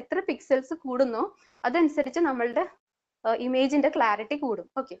എലമെന്റ്സ് അല്ലെങ്കിൽ എത്ര പിക്സൽസ് കൂടുന്നോ അതനുസരിച്ച് നമ്മളുടെ ഇമേജിന്റെ ക്ലാരിറ്റി കൂടും.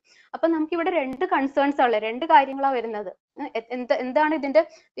 ഓക്കെ, അപ്പൊ നമുക്ക് ഇവിടെ രണ്ട് കൺസേൺസ് ഉള്ളത്, രണ്ട് കാര്യങ്ങളാണ് വരുന്നത്. എന്താണ് ഇതിന്റെ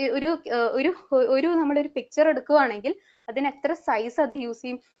ഒരു നമ്മളൊരു പിക്ചർ എടുക്കുകയാണെങ്കിൽ അതിന് എത്ര സൈസ് അത് യൂസ്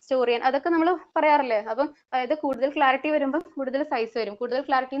ചെയ്യും സ്റ്റോർ ചെയ്യാൻ, അതൊക്കെ നമ്മൾ പറയാറില്ലേ? അപ്പം അതായത് കൂടുതൽ ക്ലാരിറ്റി വരുമ്പോൾ കൂടുതൽ സൈസ് വരും. കൂടുതൽ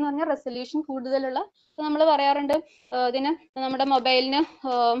ക്ലാരിറ്റി എന്ന് പറഞ്ഞാൽ റെസൊല്യൂഷൻ കൂടുതലുള്ള, നമ്മൾ പറയാറുണ്ട് ഇതിന് നമ്മുടെ മൊബൈലിന്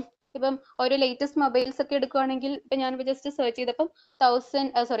ഇപ്പം ഒരു ലേറ്റസ്റ്റ് മൊബൈൽസ് ഒക്കെ എടുക്കുകയാണെങ്കിൽ ഇപ്പൊ ഞാൻ ജസ്റ്റ് സെർച്ച് ചെയ്തപ്പം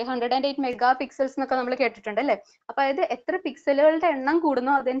 108 മെഗാ പിക്സൽസ് എന്നൊക്കെ നമ്മൾ കേട്ടിട്ടുണ്ട് അല്ലേ? അപ്പൊ അതായത് എത്ര പിക്സലുകളുടെ എണ്ണം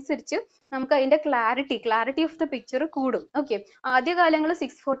കൂടുന്നോ അതനുസരിച്ച് നമുക്ക് അതിന്റെ ക്ലാരിറ്റി ഓഫ് ദ പിക്ചർ കൂടും. ഓക്കെ, ആദ്യകാലങ്ങളിൽ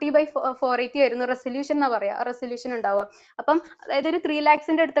 640x480 ആയിരുന്നു റെസൊല്യൂഷൻ എന്നാ പറയാ, റെസൊല്യൂഷൻ ഉണ്ടാവുക. അപ്പം അതായത് ഒരു 3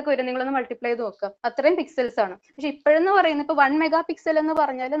 lakhs-ന്റെ അടുത്തൊക്കെ വരും. നിങ്ങളൊന്ന് മൾട്ടിപ്ലൈ ചെയ്ത് നോക്കുക, അത്രയും പിക്സൽസ് ആണ്. പക്ഷെ ഇപ്പോഴെന്ന് പറയുന്നത് ഇപ്പൊ 1 മെഗാ പിക്സൽ എന്ന്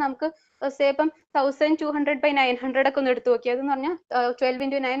പറഞ്ഞാൽ നമുക്ക് ഇപ്പം 1200x900 ഒക്കെ ഒന്ന് എടുത്തു നോക്കിയത് എന്ന് പറഞ്ഞാൽ 12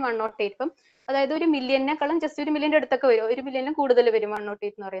 × 9 108. ഇപ്പം അതായത് ഒരു മില്യനേക്കാളും ജസ്റ്റ് ഒരു മില്യന്റെ അടുത്തൊക്കെ വരും, ഒരു മില്യനും കൂടുതൽ വരും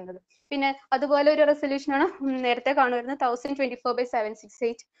 108 എന്ന് പറയുന്നത്. പിന്നെ അതുപോലെ ഒരു റെസൊല്യൂഷൻ ആണ് നേരത്തെ കാണുമായിരുന്നത്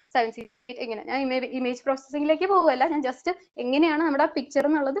 1024x768 ഇങ്ങനെ. ഞാൻ ഇമേജ് പ്രോസസ്സിംഗിലേക്ക് പോകുമല്ല, ഞാൻ ജസ്റ്റ് എങ്ങനെയാണ് നമ്മുടെ പിക്ചർ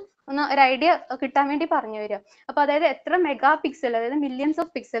എന്നുള്ളത് ഒന്ന് ഒരു ഐഡിയ കിട്ടാൻ വേണ്ടി പറഞ്ഞു തരിക. അപ്പൊ അതായത് എത്ര മെഗാ പിക്സൽ, അതായത് millions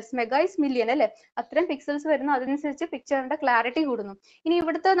of pixels, mega is million അല്ലെ, അത്രയും പിക്സൽസ് വരുന്നു, അതനുസരിച്ച് പിക്ചറിന്റെ ക്ലാരിറ്റി കൂടുന്നു. ഇനി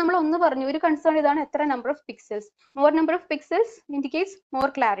ഇവിടുത്തെ നമ്മൾ ഒന്ന് പറഞ്ഞു ഒരു കൺസേൺ ഇതാണ്, എത്ര number of pixels, more number of pixels indicates more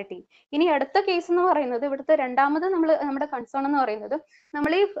clarity. ഇനി അടുത്ത കേസ് എന്ന് പറയുന്നത്, ഇവിടുത്തെ രണ്ടാമത് നമ്മുടെ കൺസേൺ എന്ന് പറയുന്നത്,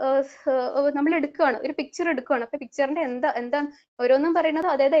 നമ്മൾ എടുക്കുകയാണ്, ഒരു പിക്ചർ എടുക്കുകയാണ്. അപ്പൊ പിക്ചറിന്റെ എന്താ ഓരോന്നും പറയുന്നത്,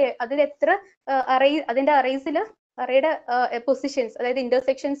 അതായത് അതിൽ എത്ര അതിന്റെ അറേയുടെ പൊസിഷൻസ്, അതായത്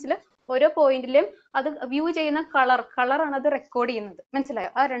ഇന്റർസെക്ഷൻസിൽ ഓരോ പോയിന്റിലും അത് വ്യൂ ചെയ്യുന്ന കളറാണ് അത് റെക്കോർഡ് ചെയ്യുന്നത്.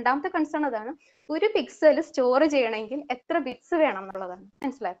 മനസ്സിലായോ? ആ രണ്ടാമത്തെ കൺസേൺ അതാണ്. ഒരു പിക്സൽ സ്റ്റോർ ചെയ്യണമെങ്കിൽ എത്ര ബിറ്റ്സ് വേണം എന്നുള്ളതാണ്.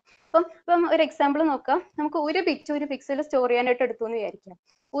 മനസ്സിലായോ? ഇപ്പം ഒരു എക്സാമ്പിൾ നോക്കാം. നമുക്ക് ഒരു ബിറ്റ് ഒരു പിക്സൽ സ്റ്റോർ ചെയ്യാനായിട്ട് എടുത്തു എന്ന് വിചാരിക്കാം.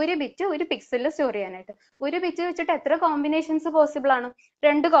 ഒരു ബിറ്റ് ഒരു പിക്സലിൽ സ്റ്റോർ ചെയ്യാനായിട്ട്. ഒരു ബിറ്റ് വെച്ചിട്ട് എത്ര കോമ്പിനേഷൻസ് പോസിബിൾ ആണ്?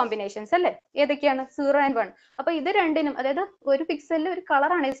 2 കോമ്പിനേഷൻസ് അല്ലേ? ഏതൊക്കെയാണ്? 0 and 1. അപ്പൊ ഇത് രണ്ടിനും, അതായത് ഒരു പിക്സലിൽ ഒരു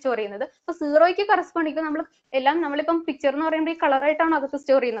കളറാണ് സ്റ്റോർ ചെയ്യുന്നത്. അപ്പൊ 0ക്ക് കറസ്പോണ്ടിങ് നമ്മളിപ്പം പിക്ചർ എന്ന് പറയുമ്പോൾ ഈ കളറായിട്ടാണ് അകത്ത്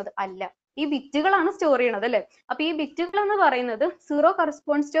സ്റ്റോർ ചെയ്യുന്നത്? അല്ല, ഈ ബിറ്റുകളാണ് സ്റ്റോർ ചെയ്യുന്നത് അല്ലെ? അപ്പൊ ഈ ബിറ്റുകൾ എന്ന് പറയുന്നത് 0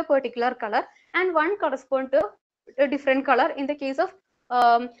 corresponds to particular colour and 1 correspond to different colour in the case of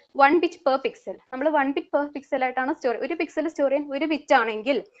 1 bit per pixel. നമ്മൾ 1 bit per pixel ആയിട്ടാണ് ഒരു പിക്സൽ സ്റ്റോർ ചെയ്യാൻ ഒരു ബിറ്റ്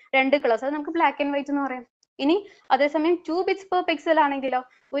ആണെങ്കിൽ 2 കളേഴ്സ്, അത് നമുക്ക് ബ്ലാക്ക് ആൻഡ് വൈറ്റ് എന്ന് പറയാം. ഇനി അതേസമയം 2 bits per pixel ആണെങ്കിലോ,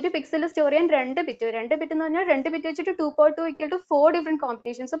 ഒരു പിക്സൽ സ്റ്റോർ ചെയ്യാൻ 2 ബിറ്റ് എന്ന് പറഞ്ഞാൽ 2 ബിറ്റ് വെച്ചിട്ട് 2 = 2 4 ഡിഫറെന്റ്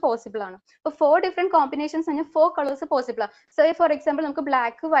കോമ്പിനേഷൻസ് പോസിബിൾ ആണ്. അപ്പൊ 4 ഡിഫറെന്റ് കോമ്പിനേഷൻസ് പറഞ്ഞാൽ 4 കളേഴ്സ് പോസിബിൾ ആണ്. സോ ഫോർ എക്സാമ്പിൾ നമുക്ക്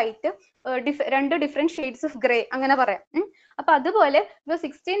black, white, 2 different shades of grey അങ്ങനെ പറയാം. അപ്പൊ അതുപോലെ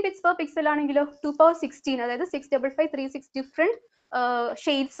 16 bits per pixel ആണെങ്കിലോ 2^16, അതായത് 65536 ഡിഫറെന്റ്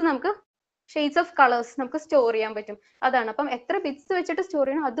ഷെയ്ഡ്സ് ഓഫ് കളേഴ്സ് നമുക്ക് സ്റ്റോർ ചെയ്യാൻ പറ്റും. അതാണ്. അപ്പം എത്ര ബിറ്റ്സ് വെച്ചിട്ട് സ്റ്റോർ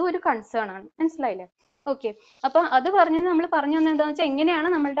ചെയ്യണം അതും ഒരു കൺസേൺ ആണ്. മനസ്സിലായില്ലേ? ഓക്കെ. അപ്പൊ അത് നമ്മൾ പറഞ്ഞു തന്നെ എന്താണെന്ന് വെച്ചാൽ എങ്ങനെയാണ്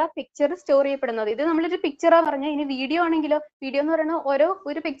നമ്മളുടെ ആ പിക്ചർ സ്റ്റോർ ചെയ്യപ്പെടുന്നത്. ഇത് നമ്മളൊരു പിക്ചറാ പറഞ്ഞ. ഇനി വീഡിയോ ആണെങ്കിലോ, വീഡിയോ എന്ന് പറയുന്നത്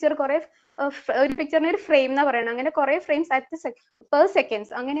ഒരു പിക്ചർ ഒരു പിക്ചറിന് ഒരു ഫ്രെയിം എന്നാ പറയുന്നത്. അങ്ങനെ കുറെ ഫ്രെയിംസ് പെർ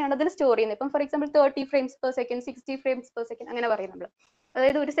സെക്കൻഡ്സ് അങ്ങനെയാണ് അതിൽ സ്റ്റോർ ചെയ്യുന്നത്. ഇപ്പം for example 30 frames per second, 60 frames per second അങ്ങനെ പറയും നമ്മൾ.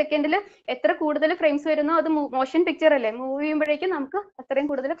 അതായത് ഒരു സെക്കൻഡിൽ എത്ര കൂടുതൽ ഫ്രെയിംസ് വരുന്നോ അത് മോഷൻ പിക്ചർ അല്ലേ, മൂവ് ചെയ്യുമ്പോഴേക്കും നമുക്ക് അത്രയും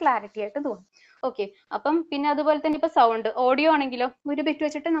കൂടുതൽ ക്ലാരിറ്റി ആയിട്ട് തോന്നും. ഓക്കെ. അപ്പം പിന്നെ അതുപോലെ തന്നെ ഇപ്പൊ സൗണ്ട്, ഓഡിയോ ആണെങ്കിലോ ഒരു ബിറ്റ്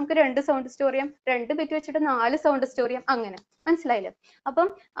വെച്ചിട്ട് നമുക്ക് 2 സൗണ്ട് സ്റ്റോർ ചെയ്യാം, 2 ബിറ്റ് വെച്ചിട്ട് 4 സൗണ്ട് സ്റ്റോർ ചെയ്യാം, അങ്ങനെ. മനസ്സിലായില്ലേ? അപ്പം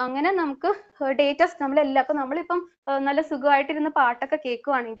അങ്ങനെ നമുക്ക് ഡേറ്റാസ് അപ്പൊ നമ്മളിപ്പം നല്ല സുഖമായിട്ടിരുന്ന് പാട്ടൊക്കെ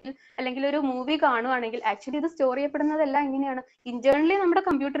കേൾക്കുവാണെങ്കിൽ അല്ലെങ്കിൽ ഒരു മൂവി കാണുവാണെങ്കിൽ ആക്ച്വലി ഇത് സ്റ്റോർ ചെയ്യപ്പെടുന്നതെല്ലാം ഇങ്ങനെയാണ്. ഇന്റേണലി നമ്മുടെ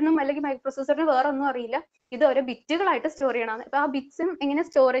കമ്പ്യൂട്ടറിനും അല്ലെങ്കിൽ മൈക്രോപ്രൊസസറിനും വേറെ ഒന്നും അറിയില്ല, ഇത് ഓരോ ബിറ്റുകളായിട്ട് സ്റ്റോർ ചെയ്യണം. അപ്പൊ ആ ബിറ്റ്സും എങ്ങനെ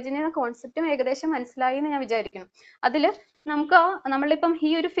സ്റ്റോറേജിന്റെ കോൺസെപ്റ്റും ഏകദേശം മനസ്സിലായി എന്ന് ഞാൻ വിചാരിക്കുന്നു. അതില് നമുക്ക് നമ്മളിപ്പം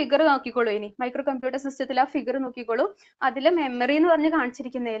ഈ ഒരു ഫിഗർ നോക്കിക്കോളൂ. ഇനി മൈക്രോ കമ്പ്യൂട്ടർ സിസ്റ്റത്തിൽ ആ ഫിഗർ നോക്കിക്കോളൂ. അതില് മെമ്മറി എന്ന് പറഞ്ഞ്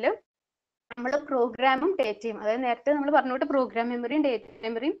കാണിച്ചിരിക്കുന്നതിൽ നമ്മൾ പ്രോഗ്രാമും ഡേറ്റയും, അതായത് നേരത്തെ നമ്മൾ പറഞ്ഞോട്ട് പ്രോഗ്രാം മെമ്മറിയും ഡേറ്റ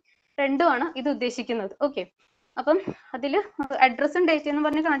മെമ്മറിയും രണ്ടുമാണ് ഇത് ഉദ്ദേശിക്കുന്നത്. ഓക്കെ. അപ്പം അതിൽ അഡ്രസ്സും ഡേറ്റ എന്ന്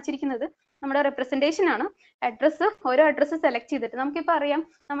പറഞ്ഞ് കാണിച്ചിരിക്കുന്നത് നമ്മുടെ റെപ്രസെന്റേഷൻ ആണ്. ഓരോ അഡ്രസ്സ് സെലക്ട് ചെയ്തിട്ട് നമുക്കിപ്പോൾ അറിയാം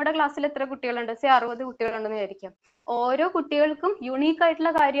നമ്മുടെ ക്ലാസ്സിൽ എത്ര കുട്ടികളുണ്ട്, 60 കുട്ടികളുണ്ടെന്ന് വിചാരിക്കാം. ഓരോ കുട്ടികൾക്കും യൂണീക്ക്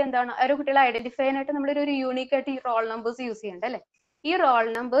ആയിട്ടുള്ള കാര്യം എന്താണ്, ഓരോ കുട്ടികളെ ഐഡന്റിഫൈ ചെയ്യാനായിട്ട് നമ്മളൊരു യൂണീക്ക് ആയിട്ട് ഈ റോൾ നമ്പേഴ്സ് യൂസ് ചെയ്യണ്ട അല്ലെ? ഈ റോൾ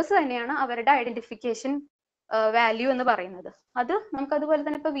നമ്പേഴ്സ് തന്നെയാണ് അവരുടെ ഐഡന്റിഫിക്കേഷൻ വാല്യൂ എന്ന് പറയുന്നത്. അത് നമുക്ക് അതുപോലെ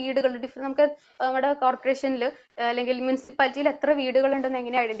തന്നെ ഇപ്പൊ വീടുകൾ നമുക്ക് നമ്മുടെ കോർപ്പറേഷനിൽ അല്ലെങ്കിൽ മുനിസിപ്പാലിറ്റിയിൽ എത്ര വീടുകൾ ഉണ്ടെന്ന്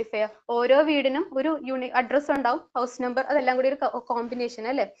എങ്ങനെ ഐഡന്റിഫൈ ചെയ്യാം? ഓരോ വീടിനും ഒരു അഡ്രസ് ഉണ്ടാവും, ഹൗസ് നമ്പർ, അതെല്ലാം കൂടി ഒരു കോമ്പിനേഷൻ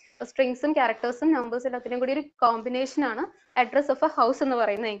അല്ലെ? സ്ട്രിങ്സും ക്യാരക്ടേഴ്സും നമ്പേഴ്സ് എല്ലാത്തിനും കൂടി ഒരു കോമ്പിനേഷൻ ആണ് അഡ്രസ് ഓഫ് എ ഹൗസ് എന്ന്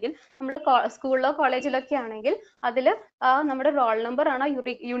പറയുന്നതെങ്കിൽ, നമ്മുടെ സ്കൂളിലോ കോളേജിലൊക്കെ ആണെങ്കിൽ അതിൽ നമ്മുടെ റോൾ നമ്പർ ആണ്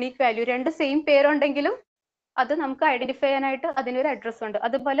യുണീക്ക് വാല്യൂ. 2 സെയിം പേരുണ്ടെങ്കിലും അത് നമുക്ക് ഐഡന്റിഫൈ ചെയ്യാനായിട്ട് അതിനൊരു അഡ്രസ് ഉണ്ട്.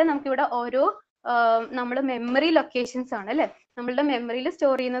 അതുപോലെ നമുക്കിവിടെ ഓരോ നമ്മൾ മെമ്മറി ലൊക്കേഷൻസ് ആണ് അല്ലെ? നമ്മളുടെ മെമ്മറിയിൽ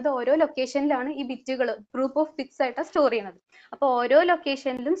സ്റ്റോർ ചെയ്യുന്നത് ഓരോ ലൊക്കേഷനിലാണ് ഈ ബിറ്റുകൾ ഗ്രൂപ്പ് ഓഫ് ബിറ്റ്സ് ആയിട്ടാണ് സ്റ്റോർ ചെയ്യുന്നത്. അപ്പൊ ഓരോ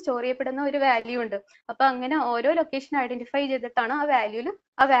ലൊക്കേഷനിലും സ്റ്റോർ ചെയ്യപ്പെടുന്ന ഒരു വാല്യൂ ഉണ്ട്. അപ്പൊ അങ്ങനെ ഓരോ ലൊക്കേഷൻ ഐഡന്റിഫൈ ചെയ്തിട്ടാണ് ആ വാല്യൂ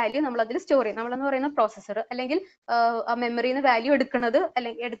നമ്മൾ അതിൽ സ്റ്റോർ ചെയ്യുന്നത്. നമ്മളെന്ന് പറയുന്ന പ്രോസസ്സർ അല്ലെങ്കിൽ ആ മെമ്മറിയിൽ നിന്ന് വാല്യൂ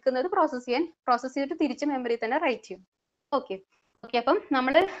എടുക്കുന്നത് പ്രോസസ് ചെയ്തിട്ട് തിരിച്ച് മെമ്മറി തന്നെ റൈറ്റ് ചെയ്യും. ഓക്കെ. അപ്പം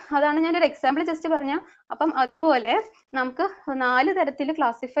അതാണ് ഞാനൊരു എക്സാമ്പിൾ ജസ്റ്റ് പറഞ്ഞ. അപ്പം അതുപോലെ നമുക്ക് 4 തരത്തിൽ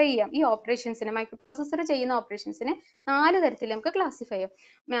ക്ലാസിഫൈ ചെയ്യാം ഈ ഓപ്പറേഷൻസിനെ. മൈക്രോപ്രൊസസർ ചെയ്യുന്ന ഓപ്പറേഷൻസിനെ 4 തരത്തിൽ നമുക്ക് ക്ലാസിഫൈ ചെയ്യാം.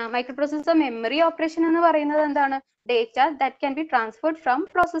 മൈക്രോപ്രൊസസർ മെമ്മറി ഓപ്പറേഷൻ എന്ന് പറയുന്നത് എന്താണ്? Data that can be transferred from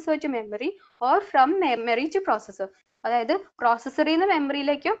processor to memory or from memory to processor. അതായത് പ്രോസസറിൽ നിന്ന്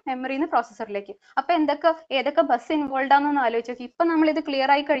മെമ്മറിയിലേക്കും മെമ്മറിയിൽ നിന്ന് പ്രോസസറിലേക്ക്. അപ്പൊ ഏതൊക്കെ ബസ് ഇൻവോൾവ് ആണെന്ന് ആലോചിച്ച് നോക്കി. ഇപ്പൊ നമ്മൾ ഇത് ക്ലിയർ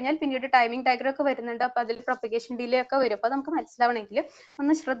ആയി കഴിഞ്ഞാൽ പിന്നീട് ടൈമിംഗ് ഡയഗ്രം ഒക്കെ വരുന്നുണ്ട്. അപ്പൊ അതിൽ പ്രൊപ്പഗേഷൻ ഡിലേ ഒക്കെ വരും. അപ്പൊ നമുക്ക് മനസ്സിലാവണമെങ്കിൽ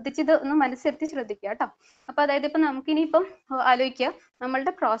ഒന്ന് മനസ്സിരുത്തി ശ്രദ്ധിക്കുക കേട്ടോ. അപ്പൊ അതായത് ഇപ്പൊ നമുക്ക് ഇനിയിപ്പം ആലോചിക്കുക,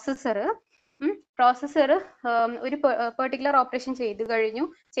 നമ്മളുടെ പ്രോസസ്സർ പ്രോസസ്സർ ഒരു പെർട്ടിക്കുലർ ഓപ്പറേഷൻ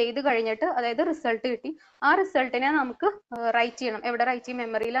ചെയ്ത് കഴിഞ്ഞിട്ട് അതായത് റിസൾട്ട് കിട്ടി. ആ റിസൾട്ടിനെ നമുക്ക് റൈറ്റ് ചെയ്യണം. എവിടെ റൈറ്റ് ചെയ്യും?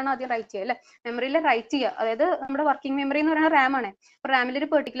 മെമ്മറിയിലാണ് ആദ്യം റൈറ്റ് ചെയ്യുക അല്ലെ. മെമ്മറിയിൽ റൈറ്റ് ചെയ്യുക, അതായത് നമ്മുടെ വർക്കിംഗ് മെമ്മറി എന്ന് പറയുന്നത് റാം ആണ്. അപ്പൊ റാമിൽ ഒരു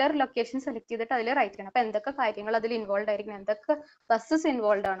പെർട്ടിക്കുലർ ലൊക്കേഷൻ സെലക്ട് ചെയ്തിട്ട് അതിൽ റൈറ്റ് ചെയ്യണം. അപ്പൊ എന്തൊക്കെ കാര്യങ്ങൾ അതിൽ ഇൻവോൾവ് ആയിരിക്കും, എന്തൊക്കെ ബസ്സസ്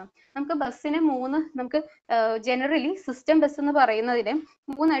ഇൻവോൾവ് ആണ്? നമുക്ക് ബസ്സിനെ നമുക്ക് ജനറലി സിസ്റ്റം ബസ് എന്ന് പറയുന്നതിനെ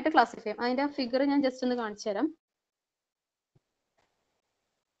 3 ആയിട്ട് ക്ലാസിഫൈ ചെയ്യാം. അതിന്റെ ഫിഗർ ഞാൻ ജസ്റ്റ് ഒന്ന് കാണിച്ചു തരാം.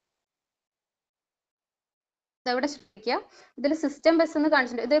 ഇവിടെ ശ്രദ്ധിക്കുക, ഇതിൽ സിസ്റ്റം ബസ് എന്ന്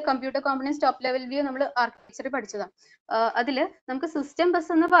കാണിച്ചിട്ടുണ്ട്. ഇത് computer components top level view നമ്മൾ ആർക്കിടെക്ചർ പഠിച്ചതാണ്. അതില് നമുക്ക് സിസ്റ്റം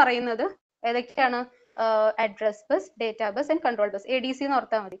ബസ് എന്ന് പറയുന്നത് ഏതൊക്കെയാണ്? Address bus, data bus and control bus, ADC എന്ന്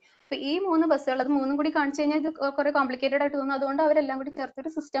ഓർത്താൽ മതി. അപ്പൊ ഈ 3 ബസ്സുകൾ, അത് 3 കൂടി കാണിച്ചു കഴിഞ്ഞാൽ ഇത് കുറെ കോംപ്ലിക്കേറ്റഡ് ആയിട്ട് തോന്നും. അതുകൊണ്ട് അവരെല്ലാം കൂടി ചേർത്തൊരു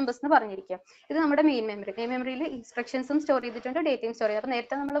സിസ്റ്റം ബസ് എന്ന് പറഞ്ഞിരിക്കുക. ഇത് നമ്മുടെ മെയിൻ മെമ്മറിയിൽ ഇൻസ്ട്രക്ഷൻസും സ്റ്റോർ ചെയ്തിട്ടുണ്ട്, ഡേറ്റയും സ്റ്റോർ ചെയ്യും. അപ്പൊ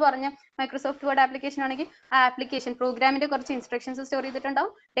നേരത്തെ നമ്മൾ പറഞ്ഞ മൈക്രോസോഫ്റ്റ് വേർഡ് ആപ്ലിക്കേഷൻ ആണെങ്കിൽ ആ ആപ്ലിക്കേഷൻ പ്രോഗ്രാമിന്റെ കുറച്ച് ഇൻസ്ട്രക്ഷൻസ് സ്റ്റോർ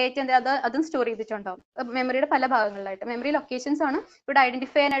ചെയ്തിട്ടുണ്ടാവും, ഡേറ്റ അതും സ്റ്റോർ ചെയ്തിട്ടുണ്ടാവും മെമ്മറിയുടെ പല ഭാഗങ്ങളിലായിട്ട്. മെമ്മറി ലൊക്കേഷൻസ് ആണ് ഇവിടെ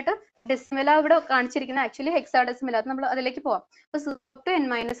ഐഡന്റിഫൈ ചെയ്യാനായിട്ട് ഡെസിമല ഇവിടെ കാണിച്ചിരിക്കുന്നത്. ആക്ച്വലി ഹെക്സാഡെസിമൽ, അത് നമ്മൾ അതിലേക്ക് പോവാം. അപ്പൊ 0 to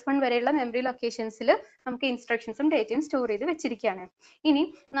n-1 വരെയുള്ള മെമ്മറി ലൊക്കേഷൻസിൽ നമുക്ക് ഇൻസ്ട്രക്ഷൻസും ഡേറ്റയും സ്റ്റോർ ചെയ്ത് വെച്ചിരിക്കുകയാണ്. ഇനി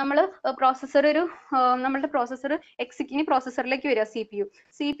നമ്മൾ നമ്മുടെ പ്രോസസ്സർ ഇനി പ്രോസസ്സറിലേക്ക് വരിക.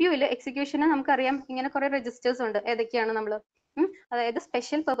 CPU-ൽ എക്സിക്യൂഷന് നമുക്കറിയാം ഇങ്ങനെ കുറെ രജിസ്റ്റേഴ്സ് ഉണ്ട്. ഏതൊക്കെയാണ് നമ്മൾ അതായത്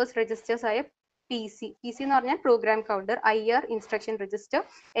സ്പെഷ്യൽ പർപ്പസ് രജിസ്റ്റേഴ്സ് ആയ PC എന്ന് പറഞ്ഞാൽ program counter, IR instruction register,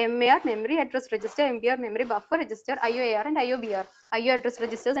 MAR memory address register, MBR memory buffer register, IOAR and IOBR IO address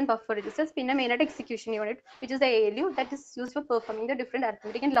registers and buffer registers. പിന്നെ മെയിൻ ആയിട്ട് execution unit which is the ALU that is used for performing the different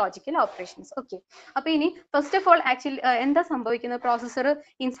arithmetic and logical operations. Okay, അപ്പൊ ഇനി first of all actually എന്താ സംഭവിക്കുന്നത്? Processor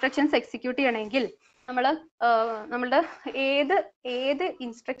instructions execute ചെയ്യണമെങ്കിൽ നമ്മളുടെ ഏത്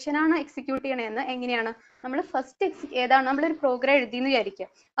instruction ആണ് എക്സിക്യൂട്ട് ചെയ്യണമെന്ന് എങ്ങനെയാണ് നമ്മൾ ഫസ്റ്റ് ഏതാണ് നമ്മളൊരു പ്രോഗ്രാം എഴുതിയെന്ന് വിചാരിക്കുക.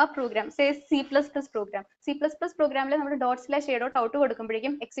 ആ പ്രോഗ്രാം C++ പ്രോഗ്രാമിൽ നമ്മൾ ./a.out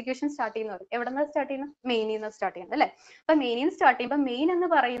കൊടുക്കുമ്പോഴേക്കും എക്സിക്യൂഷൻ സ്റ്റാർട്ട് ചെയ്യുന്ന പറയും. എവിടെ നിന്നാണ് സ്റ്റാർട്ട് ചെയ്യുന്നത്? മെയിനിൽ നിന്ന് സ്റ്റാർട്ട് ചെയ്യുന്നത് അല്ലേ. അപ്പൊ മെയിനിൽ നിന്ന് സ്റ്റാർട്ട് ചെയ്യുമ്പോൾ മെയിൻ എന്ന്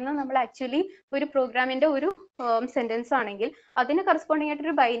പറയുന്നത് നമ്മൾ ആക്ച്വലി ഒരു പ്രോഗ്രാമിന്റെ ഒരു സെന്റൻസ് ആണെങ്കിൽ അതിന് കറസ്പോണ്ടിങ് ആയിട്ട്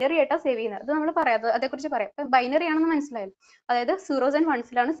ഒരു ബൈനറി ആയിട്ടാണ് സേവ് ചെയ്യുന്നത്. അത് നമ്മൾ പറയാം, അതേക്കുറിച്ച് പറയാം. ബൈനറി ആണെന്ന് മനസ്സിലായല്ലോ, അതായത് 0s and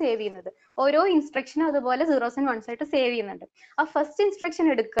 1s സേവ് ചെയ്യുന്നത്. ഓരോ ഇൻസ്ട്രക്ഷനും അതുപോലെ 0s and 1s ആയിട്ട് സേവ് ചെയ്യുന്നുണ്ട്. ആ ഫസ്റ്റ് ഇൻസ്ട്രക്ഷൻ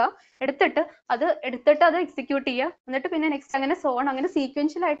എടുത്തിട്ട് അത് എക്സിക്യൂട്ട് ചെയ്യുക, എന്നിട്ട് പിന്നെ നെക്സ്റ്റ് അങ്ങനെ അങ്ങനെ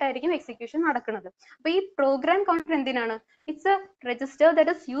സീക്വൻഷ്യൽ ആയിട്ടായിരിക്കും എക്സിക്യൂഷൻ നടക്കുന്നത്. അപ്പൊ ഈ പ്രോഗ്രാം കൗണ്ടർ എന്തിനാണ്? It's A register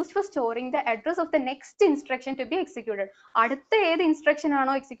that is used for storing the address of the next instruction to be executed. അടുത്ത ഏത് ഇൻസ്ട്രക്ഷൻ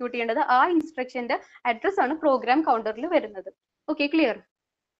ആണോ എക്സിക്യൂട്ട് ചെയ്യേണ്ടത് ആ ഇൻസ്ട്രക്ഷന്റെ അഡ്രസ് ആണ് പ്രോഗ്രാം കൗണ്ടറിൽ വരുന്നത്. Okay, clear?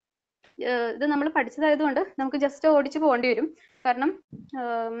 ഇത് നമ്മൾ പഠിച്ചതായതുകൊണ്ട് നമുക്ക് ജസ്റ്റ് ഓടിച്ചു പോകേണ്ടി വരും, കാരണം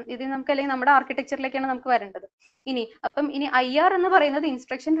ഇത് നമുക്ക് അല്ലെങ്കിൽ നമ്മുടെ ആർക്കിടെക്ചറിലേക്കാണ് നമുക്ക് വരേണ്ടത്. ഇനി IR എന്ന് പറയുന്നത്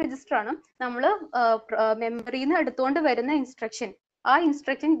ഇൻസ്ട്രക്ഷൻ രജിസ്റ്റർ ആണ്. നമ്മൾ മെമ്മറിയിൽ നിന്ന് എടുത്തുകൊണ്ട് വരുന്ന ഇൻസ്ട്രക്ഷൻ, ആ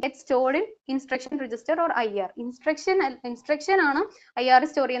instruction get stored in instruction register or IR. Instruction ആണ് IR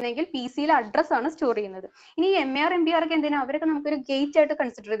സ്റ്റോർ ചെയ്യുന്നതെങ്കിൽ PC-യിലെ അഡ്രസ് ആണ് സ്റ്റോർ ചെയ്യുന്നത്. ഇനി MAR MBR ഒക്കെ എന്തിനാ? അവരൊക്കെ നമുക്കൊരു ഗേറ്റ് ആയിട്ട്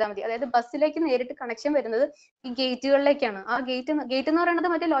കൺസിഡർ ചെയ്താൽ മതി. അതായത് ബസ്സിലേക്ക് നേരിട്ട് കണക്ഷൻ വരുന്നത് ഈ ഗേറ്റുകളിലേക്കാണ്. ആ ഗേറ്റ് എന്ന് പറയുന്നത്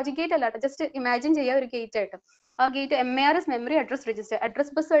മറ്റേ ലോജിക് ഗേറ്റ് അല്ല, ജസ്റ്റ് ഇമാജിൻ ചെയ്യുക ഒരു ഗേറ്റ് ആയിട്ട്. ആ gate MAR is memory address register.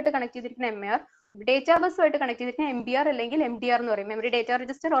 Address ബസ്സുമായിട്ട് connect ചെയ്തിരിക്കുന്ന MAR, ഡേറ്റാ ബസ്സുമായിട്ട് കണക്ട് ചെയ്തിരിക്കുന്ന MBR അല്ലെങ്കിൽ MDR എന്ന് പറയും, memory data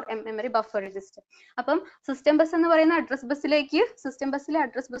register or memory buffer register. അപ്പം സിസ്റ്റം ബസ് എന്ന് പറയുന്ന അഡ്രസ് ബസ്സിലേക്ക്, സിസ്റ്റം ബസ്സിലെ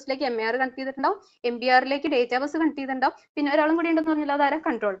അഡ്രസ് ബസ്സിലേക്ക് MAR കണക്ട് ചെയ്തിട്ടുണ്ടാവും, MBR-ലേക്ക് ഡേറ്റാ ബസ് കണക്ട് ചെയ്തിട്ടുണ്ടാവും. പിന്നെ ഒരാളും കൂടി ഉണ്ടെന്ന് പറഞ്ഞാൽ അതാരാ?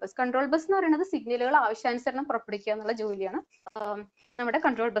 Control bus. കൺട്രോൾ ബസ് എന്ന് പറയുന്നത് സിഗ്നലുകൾ ആവശ്യാനുസരണം പുറപ്പെടുവിക്കുക എന്നുള്ള ജോലിയാണ് നമ്മുടെ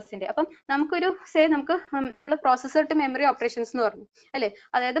കൺട്രോൾ ബസ്സിന്റെ. അപ്പം നമുക്കൊരു നമുക്ക് പ്രോസസർ ടു മെമ്മറി ഓപ്പറേഷൻസ് എന്ന് പറഞ്ഞു അല്ലെ.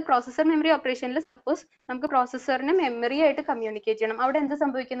 അതായത് പ്രോസസർ മെമ്മറി ഓപ്പറേഷനിൽ സപ്പോസ് നമുക്ക് പ്രോസസറിന് മെമ്മറി ആയിട്ട് കമ്മ്യൂണിക്കേറ്റ് ചെയ്യണം. അവിടെ എന്ത്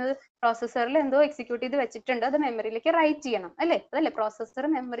സംഭവിക്കുന്നത്? പ്രോസസറിൽ എന്തോ എക്സിക്യൂട്ട് ചെയ്ത് വെച്ചിട്ടുണ്ട്, അത് മെമ്മറിയിലേക്ക് റൈറ്റ് ചെയ്യണം അല്ലെ. അതല്ലേ പ്രോസസർ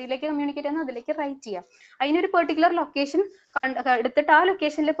മെമ്മറിയിലേക്ക് കമ്മ്യൂണിക്കേറ്റ് ചെയ്യുന്നത്, അതിലേക്ക് റൈറ്റ് ചെയ്യാം. അതിനൊരു പെർട്ടിക്കുലർ ലൊക്കേഷൻ എടുത്തിട്ട് ആ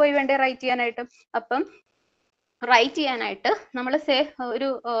ലൊക്കേഷനിൽ പോയി വേണ്ടേ റൈറ്റ് ചെയ്യാനായിട്ട്. അപ്പം റൈറ്റ് ചെയ്യാനായിട്ട് നമ്മൾ ഒരു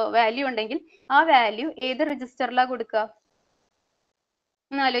വാല്യൂ ഉണ്ടെങ്കിൽ ആ വാല്യൂ ഏത് രജിസ്റ്ററിലാണ് കൊടുക്കുക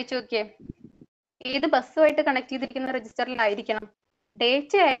ഒന്ന് ആലോചിച്ച് നോക്കിയേ. ഏത് ബസ്സുമായിട്ട് കണക്ട് ചെയ്തിരിക്കുന്ന രജിസ്റ്ററിലായിരിക്കണം?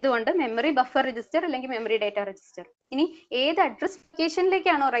 ഡേറ്റ ആയതുകൊണ്ട് മെമ്മറി ബഫർ രജിസ്റ്റർ അല്ലെങ്കിൽ മെമ്മറി ഡേറ്റ രജിസ്റ്റർ. ഇനി ഏത് അഡ്രസ്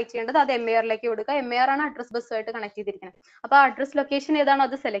ലൊക്കേഷനിലേക്കാണോ റൈറ്റ് ചെയ്യേണ്ടത് അത് MAR-ലേക്ക് കൊടുക്കുക. MAR ആണ് അഡ്രസ് ബസ്സുമായിട്ട് കണക്ട് ചെയ്തിരിക്കുന്നത്. അപ്പൊ ആ അഡ്രസ് ലൊക്കേഷൻ ഏതാണോ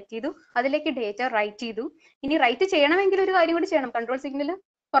അത് സെലക്ട് ചെയ്തു, അതിലേക്ക് ഡേറ്റ റൈറ്റ് ചെയ്തു. ഇനി റൈറ്റ് ചെയ്യണമെങ്കിൽ ഒരു കാര്യം കൂടി ചെയ്യണം, കൺട്രോൾ സിഗ്നൽ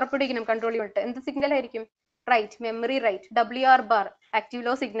പുറപ്പെടുവിക്കണം. കൺട്രോൾ യൂണിറ്റ് എന്ത് സിഗ്നൽ ആയിരിക്കും? Right, memory right, WR bar active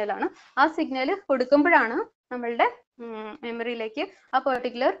law signal ആണ്. ആ സിഗ്നൽ കൊടുക്കുമ്പോഴാണ് നമ്മളുടെ മെമ്മറിയിലേക്ക് ആ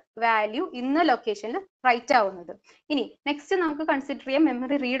പെർട്ടിക്കുലർ വാല്യൂ ഇന്ന ലൊക്കേഷനിൽ റൈറ്റ് ആവുന്നത്. ഇനി നെക്സ്റ്റ് നമുക്ക് കൺസിഡർ ചെയ്യാം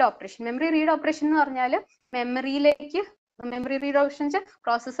memory read operation. Memory read operation എന്ന് പറഞ്ഞാൽ മെമ്മറി റീഡ് ഓപ്പറേഷൻ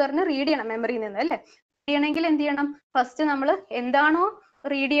പ്രോസസറിന് റീഡ് ചെയ്യണം മെമ്മറിയിൽ നിന്ന് അല്ലെ. റീഡ് ചെയ്യണമെങ്കിൽ എന്ത് ചെയ്യണം? ഫസ്റ്റ് നമ്മൾ എന്താണോ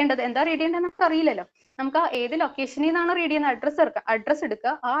റീഡ് ചെയ്യേണ്ടത്, എന്താ റീഡ് ചെയ്യേണ്ടത് നമുക്ക് അറിയില്ലല്ലോ. നമുക്ക് ആ ഏത് ലൊക്കേഷനിൽ നിന്നാണോ റീഡ് ചെയ്യുന്ന അഡ്രസ്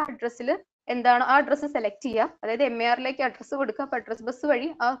എടുക്കുക. ആ അഡ്രസ്സിൽ എന്താണ് ആ അഡ്രസ്സ് സെലക്ട് ചെയ്യുക, അതായത് MARലേക്ക് അഡ്രസ്സ് കൊടുക്കുക. അപ്പോൾ അഡ്രസ് ബസ് വഴി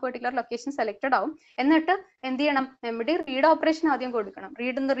ആ പെർട്ടിക്കുലർ ലൊക്കേഷൻ സെലക്ടഡ് ആവും. എന്നിട്ട് എന്ത് ചെയ്യണം, മെമ്മറി റീഡ് ഓപ്പറേഷൻ ആദ്യം കൊടുക്കണം.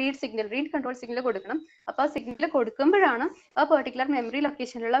 റീഡ് കൺട്രോൾ സിഗ്നൽ കൊടുക്കണം. അപ്പോൾ ആ സിഗ്നൽ കൊടുക്കുമ്പോഴാണ് ആ പെർട്ടിക്കുലർ മെമ്മറി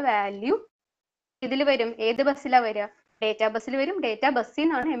ലൊക്കേഷനിലുള്ള വാല്യൂ ഇതിൽ വരും. ഏത് ബസ്സിലാണ് വരിക? ഡേറ്റാ ബസ്സിൽ വരും. ഡേറ്റാ ബസ്സിൽ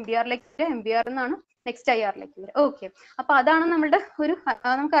നിന്നാണ് MBRലേക്ക് വരിക. MBR നിന്നാണ് നെക്സ്റ്റ് IRലേക്ക് വരിക. ഓക്കെ, അപ്പൊ അതാണ് നമ്മളുടെ ഒരു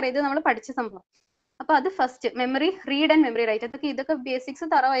നമുക്കറിയാം, ഇത് നമ്മൾ പഠിച്ച സംഭവം. അപ്പൊ അത് first memory read and memory right. ഇതൊക്കെ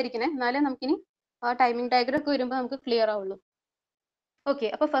ബേസിക്സ് തറവായിരിക്കണേ, എന്നാലേ നമുക്കിനി ടൈമിംഗ് ഡയഗ്രം ഒക്കെ വരുമ്പോൾ നമുക്ക് ക്ലിയർ ആവുള്ളൂ. ഓക്കെ,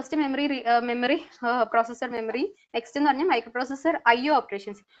 അപ്പൊ first memory processor memory. Next എന്ന് പറഞ്ഞാൽ micro processor IO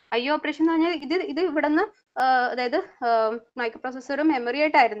operations. IO operation എന്ന് പറഞ്ഞാൽ ഇത് ഇവിടെ നിന്ന് അതായത് മൈക്രോ പ്രോസസറും മെമ്മറി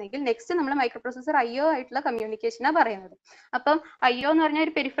ആയിട്ടായിരുന്നെങ്കിൽ നെക്സ്റ്റ് നമ്മൾ മൈക്രോ പ്രോസസർ IO ആയിട്ടുള്ള കമ്മ്യൂണിക്കേഷനാണ് പറയുന്നത്. അപ്പം IO എന്ന് പറഞ്ഞാൽ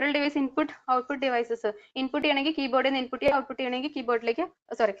ഒരു peripheral device, input output devices. Input ചെയ്യണമെങ്കിൽ കീബോർഡിൽ നിന്ന് ഇൻപുട്ട് ചെയ്യുക, ഔട്ട്പുട്ട് ചെയ്യണമെങ്കിൽ കീബോർഡിലേക്ക്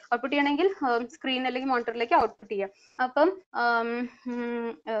ഔട്ട്പുട്ട് ചെയ്യണമെങ്കിൽ സ്ക്രീൻ അല്ലെങ്കിൽ മോണിറ്ററിലേക്ക് ഔട്ട്പുട്ട് ചെയ്യുക. അപ്പം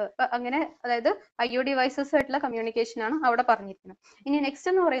അങ്ങനെ അതായത് IO ഡിവൈസസ് ആയിട്ടുള്ള കമ്മ്യൂണിക്കേഷൻ ആണ് അവിടെ പറഞ്ഞിരിക്കുന്നത്. ഇനി നെക്സ്റ്റ്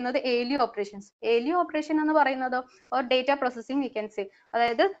എന്ന് പറയുന്നത് ALU ഓപ്പറേഷൻസ്. ALU ഓപ്പറേഷൻ എന്ന് പറയുന്നത് or data processing we can say.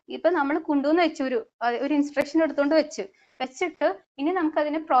 അതായത് ഇപ്പൊ നമ്മൾ കൊണ്ടുവന്ന് വെച്ചു ഒരു ഇൻസ്ട്രക്ഷൻ എടുത്തുകൊണ്ട് വെച്ചിട്ട് ഇനി നമുക്ക്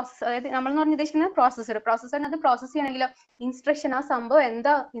അതിനെ അതായത് നമ്മൾ പറഞ്ഞ ഉദ്ദേശിക്കുന്നത് പ്രോസസറിന് അത് പ്രോസസ് ചെയ്യണമെങ്കിലോ ഇൻസ്ട്രക്ഷൻ ആ സംഭവം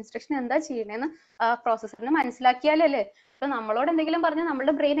എന്താ, ഇൻസ്ട്രക്ഷൻ എന്താ ചെയ്യണേന്ന് പ്രോസസറിന് മനസ്സിലാക്കിയാലല്ലേ. ഇപ്പൊ നമ്മളോട് എന്തെങ്കിലും പറഞ്ഞാൽ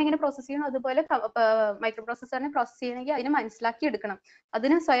നമ്മുടെ ബ്രെയിൻ എങ്ങനെ പ്രോസസ് ചെയ്യണം, അതുപോലെ മൈക്രോ പ്രോസസറിനെ പ്രോസസ് ചെയ്യണമെങ്കിൽ അതിനെ മനസ്സിലാക്കി എടുക്കണം.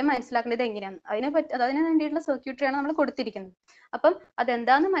 അതിന് സ്വയം മനസ്സിലാക്കേണ്ടത് എങ്ങനെയാണ്, അതിന് വേണ്ടിയിട്ടുള്ള സർക്യൂട്ടറിയാണ് നമ്മൾ കൊടുത്തിരിക്കുന്നത്. അപ്പം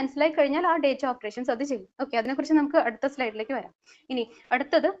അതെന്താന്ന് മനസ്സിലാക്കി കഴിഞ്ഞാൽ ആ ഡേറ്റ ഓപ്പറേഷൻസ് അത് ചെയ്യും. ഓക്കെ, അതിനെക്കുറിച്ച് നമുക്ക് അടുത്ത സ്ലൈഡിലേക്ക് വരാം. ഇനി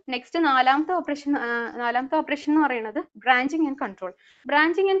അടുത്തത് നെക്സ്റ്റ് നാലാമത്തെ ഓപ്പറേഷൻ എന്ന് പറയുന്നത് branching and control.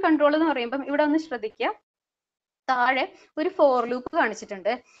 Branching and control എന്ന് പറയുമ്പോൾ ഇവിടെ ഒന്ന് ശ്രദ്ധിക്കുക, താഴെ ഒരു ഫോർ ലൂപ്പ്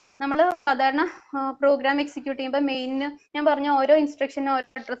കാണിച്ചിട്ടുണ്ട്. നമ്മൾ സാധാരണ പ്രോഗ്രാം എക്സിക്യൂട്ട് ചെയ്യുമ്പോൾ മെയിന് ഞാൻ പറഞ്ഞ ഓരോ ഇൻസ്ട്രക്ഷനും ഓരോ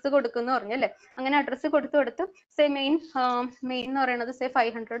അഡ്രസ്സ് കൊടുക്കുന്നു പറഞ്ഞു അല്ലേ. അങ്ങനെ അഡ്രസ്സ് കൊടുത്ത് സേ മെയിൻ എന്ന് പറയുന്നത് സേ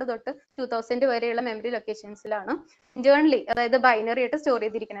 500 തൊട്ട് 2000 വരെയുള്ള മെമ്മറി ലൊക്കേഷൻസിലാണ് ഇന്റേണലി, അതായത് ബൈനറി ആയിട്ട് സ്റ്റോർ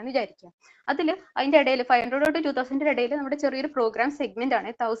ചെയ്തിരിക്കണമെന്ന് വിചാരിക്കുക. അതിന്റെ ഇടയിൽ 500 തൊട്ട് 2000 ഇടയിൽ നമ്മുടെ ചെറിയൊരു പ്രോഗ്രാം സെഗ്മെന്റ്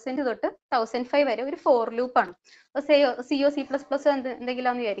ആണ് 1000 തൊട്ട് 1005 വരെ ഒരു ഫോർ ലൂപ്പ് ആണ്. CO C++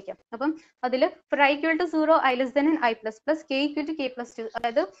 എന്തെങ്കിലും വിചാരിക്കാം. അപ്പം അതിൽ for i equal to 0 i less than n i plus plus k equal to k plus 2,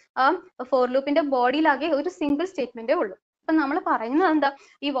 അതായത് ആ ഫോർ ലൂപ്പിന്റെ ബോഡിയിലാകെ ഒരു സിംഗിൾ സ്റ്റേറ്റ്മെന്റേ ഉള്ളൂ. അപ്പൊ നമ്മൾ പറയുന്നത് എന്താ,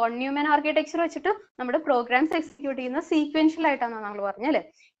 ഈ വൺ ന്യൂമൻ ആർക്കിടെക്ചർ വെച്ചിട്ട് നമ്മുടെ പ്രോഗ്രാംസ് എക്സിക്യൂട്ട് ചെയ്യുന്ന സീക്വൻഷ്യൽ ആയിട്ടാണ് നമ്മൾ പറഞ്ഞല്ലേ.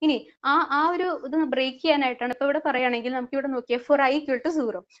 ഇനി ആ ഒരു ഇത് ബ്രേക്ക് ചെയ്യാനായിട്ടാണ് ഇപ്പൊ ഇവിടെ പറയുകയാണെങ്കിൽ നമുക്ക് ഇവിടെ നോക്കിയാൽ for i equal to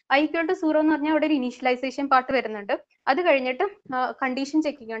 0 എന്ന് പറഞ്ഞാൽ ഇവിടെ ഒരു ഇനീഷ്യലൈസേഷൻ പാർട്ട് വരുന്നുണ്ട്. അത് കഴിഞ്ഞിട്ട് കണ്ടീഷൻ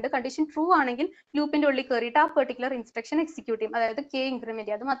ചെക്കിംഗ് ഉണ്ട്. കണ്ടീഷൻ ട്രൂ ആണെങ്കിൽ ലൂപ്പിന്റെ ഉള്ളിൽ കയറിയിട്ട് ആ പെർട്ടിക്കുലർ ഇൻസ്ട്രക്ഷൻ എക്സിക്യൂട്ട് ചെയ്യും, അതായത് k ഇൻക്രിമെന്റ്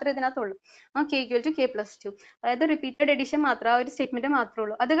ചെയ്യും. അത് മാത്രമേ ഇതിനകത്തുള്ളൂ. k equal to k plus 2, അതായത് റിപ്പീറ്റഡ് എഡിഷൻ മാത്രം, ആ ഒരു സ്റ്റേറ്റ്മെന്റ് മാത്രമേ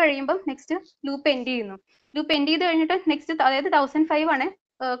ഉള്ളൂ. അത് കഴിയുമ്പോൾ നെക്സ്റ്റ് ലൂപ്പ് എൻഡ് ചെയ്യുന്നു. ലൂപ്പ് എൻഡ് ചെയ്ത് കഴിഞ്ഞിട്ട് നെക്സ്റ്റ് അതായത് 1005 ആണ്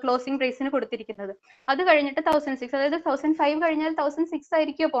ക്ലോസിംഗ് പ്രൈസിന് കൊടുത്തിരിക്കുന്നത്. അത് കഴിഞ്ഞിട്ട് 1006, അതായത് 1005 കഴിഞ്ഞാൽ 1006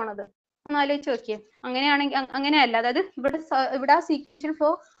 ആയിരിക്കുമോ പോണത്, ഒന്ന് ആലോചിച്ച് നോക്കിയേ. അങ്ങനെയാണെങ്കിൽ അങ്ങനെയല്ല, അതായത് ഇവിടെ ആ സീക്വൻഷ്യൽ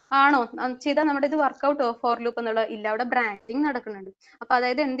ഫ്ലോ ആണോ ചെയ്താൽ നമ്മുടെ ഇത് വർക്ക്ഔട്ടോ ഫോർ ലൂപ്പ് എന്നുള്ള ഇല്ല, അവിടെ ബ്രാഞ്ചിങ് നടക്കുന്നുണ്ട്. അപ്പൊ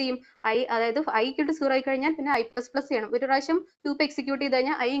അതായത് എന്ത് ചെയ്യും, അതായത് i equal to 0 ആയി കഴിഞ്ഞാൽ പിന്നെ i++ ചെയ്യണം. ഒരു പ്രാവശ്യം ലൂപ്പ് എക്സിക്യൂട്ട് ചെയ്ത്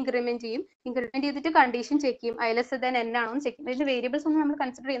കഴിഞ്ഞാൽ i ഇൻക്രിമെന്റ് ചെയ്തിട്ട് കണ്ടീഷൻ ചെക്ക് ചെയ്യും, i less than n ആണോ എന്ന് ചെക്ക് ചെയ്യും. ഇതിന്റെ വേരിയബിൾസ് ഒന്നും നമ്മൾ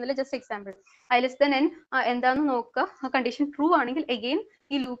കൺസിഡർ ചെയ്യുന്നില്ല, just example. i less than n എന്താണെന്ന് നോക്കുക. ആ കണ്ടീഷൻ ട്രൂ ആണെങ്കിൽ അഗെയിൻ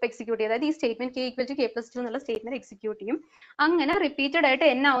ഈ ലൂപ്പ് എക്സിക്യൂട്ട് ചെയ്യും, അതായത് ഈ statement k equal to k plus 2 എന്നുള്ള സ്റ്റേറ്റ്മെന്റ് എക്സിക്യൂട്ട് ചെയ്യും. അങ്ങനെ റിപ്പീറ്റഡ് ആയിട്ട്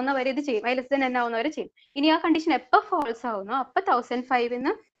n ആവുന്നവരെ ഇത് ചെയ്യും, i less than n ആവുന്നവരെ ചെയ്യും. ഇനി ആ കണ്ടീഷൻ എപ്പോൾ ഫോൾസ് ആവുന്നോ അപ്പൊ 1005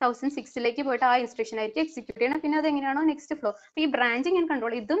 ന്ന് 1006 പോയിട്ട് ആ ഇൻസ്ട്രക്ഷൻ ആയിരിക്കും എക്സിക്യൂട്ട് ചെയ്യണം. പിന്നെ അത് എങ്ങനെയാണോ നെക്സ്റ്റ് ഫ്ലോ. ഈ ബ്രാഞ്ചിങ് ആൻഡ്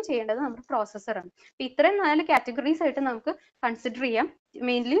കൺട്രോൾ ഇതും ചെയ്യേണ്ടത് നമ്മുടെ പ്രോസസ്സറാണ്. അപ്പൊ ഇത്രയും 4 കാറ്റഗറീസ് ആയിട്ട് നമുക്ക് കൺസിഡർ ചെയ്യാം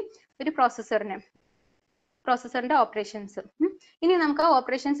മെയിൻലി ഒരു പ്രോസസ്സറിന്റെ ഓപ്പറേഷൻസ്. ഇനി നമുക്ക് ആ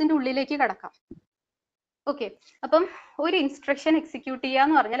ഓപ്പറേഷൻസിന്റെ ഉള്ളിലേക്ക് കടക്കാം. ഓക്കെ, അപ്പം ഒരു ഇൻസ്ട്രക്ഷൻ എക്സിക്യൂട്ട് ചെയ്യുക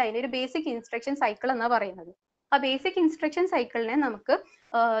എന്ന് പറഞ്ഞാൽ അതിന്റെ ഒരു ബേസിക് ഇൻസ്ട്രക്ഷൻ സൈക്കിൾ എന്നാ പറയുന്നത്. ആ ബേസിക് ഇൻസ്ട്രക്ഷൻ സൈക്കിളിനെ നമുക്ക്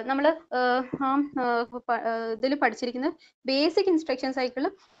നമ്മൾ ഇതിൽ പഠിച്ചിരിക്കുന്ന ബേസിക് ഇൻസ്ട്രക്ഷൻ സൈക്കിൾ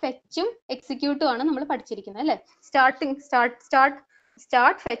ഫെച്ചും എക്സിക്യൂട്ടും ആണ് നമ്മൾ പഠിച്ചിരിക്കുന്നത് അല്ലെ.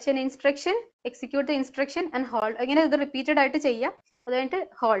 Start fetch an instruction, execute the instruction and hold. ഇങ്ങനെ ഇത് റിപ്പീറ്റഡ് ആയിട്ട് ചെയ്യാം. അത് കഴിഞ്ഞിട്ട്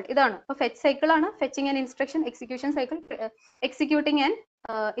ഹോൾഡ്. ഇതാണ് അപ്പൊ ഫെച്ച് സൈക്കിൾ ആണ്, fetching and instruction, execution cycle, executing and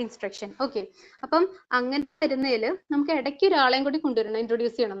instruction. Okay, അപ്പം അങ്ങനെ വരുന്നതിൽ നമുക്ക് ഇടയ്ക്ക് ഒരാളെയും കൂടി കൊണ്ടുവരണം,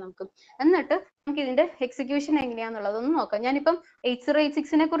 ഇൻട്രൊഡ്യൂസ് ചെയ്യണം നമുക്ക്. എന്നിട്ട് നമുക്ക് ഇതിന്റെ എക്സിക്യൂഷൻ എങ്ങനെയാന്നുള്ളതൊന്ന് നോക്കാം. ഞാനിപ്പം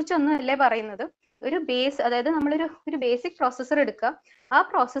 8086 കുറിച്ചൊന്നും അല്ലേ പറയുന്നത്, ഒരു ബേസ്, അതായത് നമ്മളൊരു ബേസിക് പ്രോസസ്സർ എടുക്കുക, ആ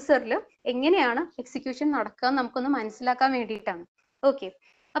പ്രോസസ്സറിൽ എങ്ങനെയാണ് എക്സിക്യൂഷൻ നടക്കുക നമുക്കൊന്ന് മനസ്സിലാക്കാൻ വേണ്ടിയിട്ടാണ്. ഓക്കെ,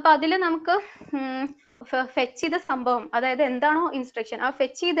 അപ്പൊ അതിൽ നമുക്ക് ഫെച്ച് ചെയ്ത സംഭവം, അതായത് എന്താണോ ഇൻസ്ട്രക്ഷൻ, ആ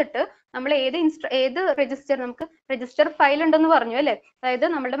ഫെച്ച് ചെയ്തിട്ട് നമ്മൾ ഏത് രജിസ്റ്റർ, നമുക്ക് രജിസ്റ്റർ ഫയൽ ഉണ്ടെന്ന് പറഞ്ഞു അല്ലേ. അതായത്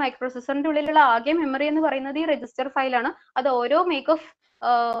നമ്മുടെ മൈക്രോപ്രൊസസറിന്റെ ഉള്ളിലുള്ള ആകെ മെമ്മറി എന്ന് പറയുന്നത് ഈ രജിസ്റ്റർ ഫയലാണ്. അത് ഓരോ മേക്ക് ഓഫ്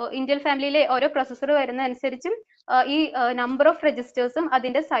ഇന്റൽ ഫാമിലിയിലെ ഓരോ പ്രൊസസർ വരുന്ന അനുസരിച്ചും ഈ നമ്പർ ഓഫ് രജിസ്റ്റേഴ്സും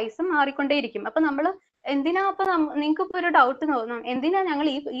അതിന്റെ സൈസും മാറിക്കൊണ്ടേയിരിക്കും. അപ്പൊ നമ്മൾ എന്തിനാ, അപ്പൊ നിങ്ങൾക്ക് ഇപ്പൊ ഒരു ഡൗട്ട് തോന്നും, എന്തിനാ ഞങ്ങൾ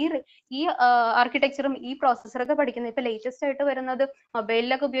ഈ ആർക്കിടെക്ചറും ഈ പ്രൊസസറൊക്കെ പഠിക്കുന്നത്? ഇപ്പൊ ലേറ്റസ്റ്റ് ആയിട്ട് വരുന്നത്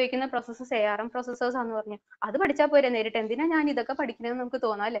മൊബൈലിലൊക്കെ ഉപയോഗിക്കുന്ന പ്രോസസ്സസ് ARM പ്രോസസ്സേഴ്സ് ആണെന്ന് പറഞ്ഞു. അത് പഠിച്ചാൽ പോരെ നേരിട്ട്, എന്തിനാ ഞാൻ ഇതൊക്കെ പഠിക്കണമെന്ന് നമുക്ക്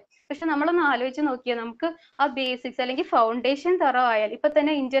തോന്നാം അല്ലേ. പക്ഷെ നമ്മളൊന്ന് ആലോചിച്ച് നോക്കിയാൽ നമുക്ക് ആ ബേസിക്സ് അല്ലെങ്കിൽ ഫൗണ്ടേഷൻ തറോ ആയാൽ, ഇപ്പൊ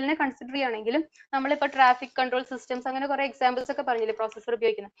തന്നെ ഇന്റലിനെ കൺസിഡർ ചെയ്യുകയാണെങ്കിലും നമ്മളിപ്പോ ട്രാഫിക് കൺട്രോൾ സിസ്റ്റംസ് അങ്ങനെ കുറെ എക്സാമ്പിൾസ് ഒക്കെ പറഞ്ഞില്ലേ പ്രോസസർ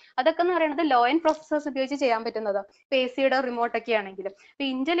ഉപയോഗിക്കുന്നത്, അതൊക്കെ എന്ന് പറയുന്നത് ലോ ആൻഡ് പ്രോസസ്സേഴ്സ് ഉപയോഗിച്ച് ചെയ്യാൻ പറ്റുന്നതാണ്. പേസിയുടെ റിമോട്ട് ഒക്കെ ആണെങ്കിലും. ഇപ്പൊ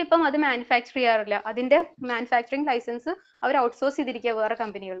ഇന്റൽ ഇപ്പം അത് മാനുഫാക്ചർ ചെയ്യാറില്ല, അതിന്റെ മാനുഫാക്ചറിങ് ലൈസൻസ് അവർ ഔട്ട്സോഴ്സ് ചെയ്തിരിക്കുക വേറെ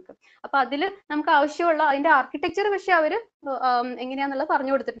കമ്പനികൾക്ക്. അപ്പൊ അതിൽ നമുക്ക് ആവശ്യമുള്ള അതിന്റെ ആർക്കിടെക്ചർ പക്ഷെ അവര് എങ്ങനെയാന്നുള്ളത്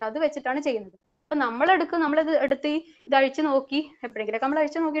പറഞ്ഞു കൊടുത്തിട്ടുണ്ട്, അത് വെച്ചിട്ടാണ് ചെയ്യുന്നത്. അപ്പൊ നമ്മളിത് എടുത്ത് ഇത് അഴിച്ചു നോക്കി, എപ്പോഴെങ്കിലൊക്കെ നമ്മൾ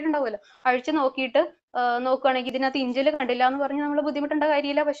അഴിച്ചു നോക്കിയിട്ടുണ്ടാവുമല്ലോ, അഴിച്ചു നോക്കിയിട്ട് നോക്കുകയാണെങ്കിൽ ഇതിനകത്ത് ഇന്റൽ കണ്ടില്ല എന്ന് പറഞ്ഞ് നമ്മൾ ബുദ്ധിമുട്ടേണ്ട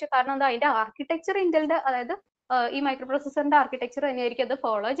കാര്യമില്ല. പക്ഷെ കാരണം എന്താ, അതിന്റെ ആർക്കിടെക്ചർ ഇന്റലിന്റെ, അതായത് ഈ മൈക്രോ പ്രൊസസറിന്റെ ആർക്കിടെക്ചർ തന്നെയായിരിക്കും അത്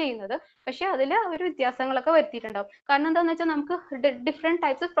ഫോളോ ചെയ്യുന്നത്. പക്ഷെ അതിൽ അവർ വ്യത്യാസങ്ങളൊക്കെ വരുത്തിയിട്ടുണ്ടാവും. കാരണം എന്താണെന്ന് വെച്ചാൽ നമുക്ക് ഡിഫറെന്റ്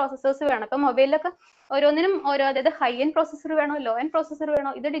ടൈപ്സ് ഓഫ് പ്രോസസേഴ്സ് വേണം. ഇപ്പൊ മൊബൈലിലൊക്കെ ഓരോന്നിനും ഓരോ, അതായത് ഹൈ എൻഡ് പ്രോസസർ വേണോ ലോ എൻഡ് പ്രോസസർ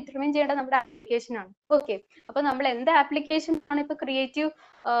വേണോ, ഇത് ഡിറ്റർമിൻ ചെയ്യേണ്ട നമ്മുടെ ആപ്ലിക്കേഷൻ ആണ്. ഓക്കെ, അപ്പൊ നമ്മൾ എന്ത് ആപ്ലിക്കേഷൻ ആണ്, ഇപ്പൊ ക്രിയേറ്റീവ്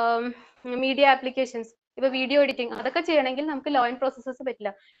മീഡിയ ആപ്ലിക്കേഷൻസ്, ഇപ്പൊ വീഡിയോ എഡിറ്റിംഗ് അതൊക്കെ ചെയ്യണമെങ്കിൽ നമുക്ക് ലോ എൻഡ് പ്രോസസേഴ്സ് പറ്റില്ല.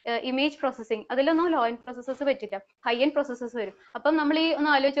 ഇമേജ് പ്രോസസിങ് അതിലൊന്നും ലോ എൻഡ് പ്രോസസേഴ്സ് പറ്റില്ല, ഹൈ എൻഡ് പ്രോസസേഴ്സ് വരും. അപ്പം നമ്മൾ ഈ ഒന്ന്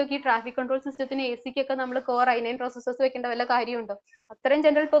ആലോചിച്ച് നോക്കി, ട്രാഫിക് കൺട്രോൾ സിസ്റ്റത്തിന് AC ഒക്കെ നമ്മൾ കോർ i9 പ്രോസസേഴ്സ് വെക്കേണ്ട വല്ല കാര്യമുണ്ടോ? അത്രയും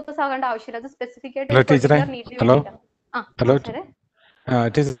ജനറൽ പർപ്പസ് ആകേണ്ട ആവശ്യമില്ല, അത് സ്പെസിഫിക് ആയിട്ട് ഒരു പെർട്ടിക്കുലർ നീഡിന് വേണ്ടിയിട്ടാണ്. ഹലോ സാറേ,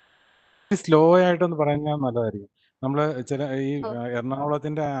 സ്ലോ ആയിട്ടൊന്ന് പറഞ്ഞാൽ നല്ലതായിരിക്കും. നമ്മള് ചില ഈ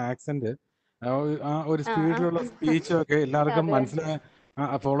എറണാകുളത്തിന്റെ ആക്സെന്റ്, ആ ഒരു സ്പീഡിലുള്ള സ്പീച്ചും ഒക്കെ എല്ലാവർക്കും അതെ, മനസ്സിലായി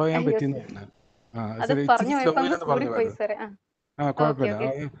ഫോളോ ചെയ്യാൻ അയ്യോ പറ്റുന്നില്ല. അത് ഇച്ചിരി പറഞ്ഞു പോയപ്പോ അങ്ങ് സ്ലോയിലൊന്ന് പറഞ്ഞു കൂടിപ്പോയി പോയത്. സാറേ. ഓക്കെ കുഴപ്പമില്ല. ഓക്കെ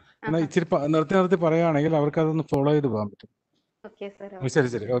എന്നാൽ ഇച്ചിരി നിർത്തി പറയുകയാണെങ്കിൽ അവർക്ക് അതൊന്ന് ഫോളോ ചെയ്ത് പോകാൻ പറ്റും. Okay sir.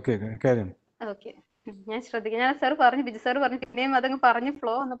 ശരി ഓക്കെ കാര്യം. ഓക്കെ, ഞാൻ ശ്രദ്ധിക്കാം. ഞാൻ സാർ പറഞ്ഞു, ബിജു സാർ പറഞ്ഞു, പിന്നെയും അതങ്ങ് പറഞ്ഞ്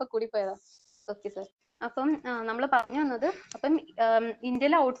ഫ്ലോ വന്നപ്പോ കൂടി പോയതാ. Okay sir. അപ്പം നമ്മൾ പറഞ്ഞു വന്നത്, അപ്പം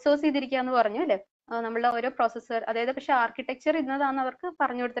ഇന്ത്യയിൽ ഔട്ട്സോഴ്സ് ചെയ്തിരിക്കാന്ന് പറഞ്ഞു അല്ലേ, നമ്മളുടെ ഓരോ പ്രോസസ്സർ, അതായത് പക്ഷെ ആർക്കിടെക്ചർ ഇന്നതാന്ന് അവർക്ക്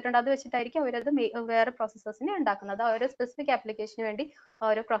പറഞ്ഞു കൊടുത്തിട്ടുണ്ട്. അത് വെച്ചിട്ടായിരിക്കും അവരത് വേറെ പ്രോസസ്സേഴ്സിനെ ഉണ്ടാക്കുന്നത്, ഓരോ സ്പെസിഫിക് ആപ്ലിക്കേഷന് വേണ്ടി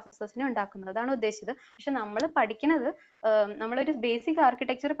ഓരോ പ്രോസസ്സേഴ്സിനെ ഉണ്ടാക്കുന്നത്, അതാണ് ഉദ്ദേശിച്ചത്. പക്ഷെ നമ്മൾ പഠിക്കുന്നത്, നമ്മളൊരു ബേസിക്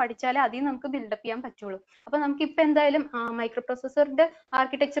ആർക്കിടെക്ചർ പഠിച്ചാലേ അതിൽ നമുക്ക് ബിൽഡപ്പ് ചെയ്യാൻ പറ്റുള്ളൂ. അപ്പൊ നമുക്ക് ഇപ്പൊ എന്തായാലും മൈക്രോ പ്രോസസറിന്റെ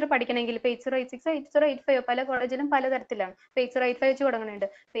ആർക്കിടെക്ചർ പഠിക്കണമെങ്കിൽ ഇപ്പൊ 8086 8085 പല കോളേജിലും പലതരത്തിലാണ്. 8085 വെച്ച് തുടങ്ങുന്നുണ്ട്.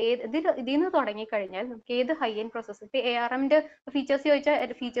 ഇതിൽ നിന്ന് തുടങ്ങിക്കഴിഞ്ഞാൽ നമുക്ക് ഏത് ഹൈ എൻഡ് പ്രോസസർ, ഇപ്പൊ ARMന്റെ ഫീച്ചേഴ്സ്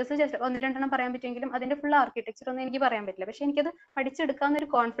ചോദിച്ചാൽ ഫീച്ചേഴ്സ് ഒന്ന് രണ്ടെണ്ണം പറയാൻ പറ്റുമെങ്കിലും അതിന്റെ ഫുൾ ആർക്കിടെക്ചർ ഒന്നും എനിക്ക് പറയാൻ പറ്റില്ല. പക്ഷെ എനിക്കത് പഠിച്ചെടുക്കാവുന്ന ഒരു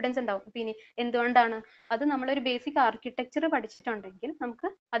കോൺഫിഡൻസ് ഉണ്ടാവും. പിന്നെ എന്തുകൊണ്ടാണ് അത്, നമ്മളൊരു ബേസിക് ആർക്കിടെക്ചർ പഠിച്ചിട്ടുണ്ടെങ്കിൽ നമുക്ക്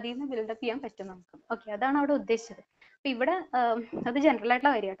അതിൽ നിന്ന് ബിൽഡപ്പ് ചെയ്യാൻ പറ്റും നമുക്ക്. ഓക്കെ, അതാണ് അവിടെ ഉദ്ദേശിച്ചത്. അപ്പൊ ഇവിടെ അത് ജനറൽ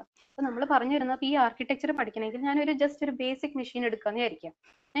ആയിട്ടുള്ള കാര്യം കേട്ടോ. അപ്പൊ നമ്മൾ പറഞ്ഞു വരുന്നത്, അപ്പൊ ഈ ആർക്കിടെക്ചർ പഠിക്കണമെങ്കിൽ ഞാനൊരു ജസ്റ്റ് ഒരു ബേസിക് മെഷീൻ എടുക്കാന്ന് വിചാരിക്കാം.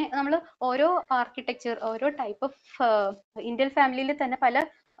 നമ്മൾ ഓരോ ആർക്കിടെക്ചർ, ഓരോ ടൈപ്പ് ഓഫ് ഇന്റൽ ഫാമിലിയിൽ തന്നെ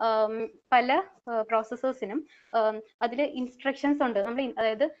പല പ്രോസസ്സേഴ്സിനും അതിൽ ഇൻസ്ട്രക്ഷൻസ് ഉണ്ട്.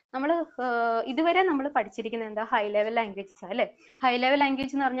 അതായത് നമ്മൾ ഇതുവരെ നമ്മൾ പഠിച്ചിരിക്കുന്നത് എന്താ, ഹൈ ലെവൽ ലാംഗ്വേജസ് അല്ലെ. ഹൈ ലെവൽ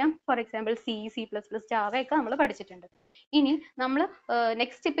ലാംഗ്വേജ് എന്ന് പറഞ്ഞാൽ ഫോർ എക്സാമ്പിൾ C++, ജാവ ഒക്കെ നമ്മൾ പഠിച്ചിട്ടുണ്ട്. ഇനി നമ്മൾ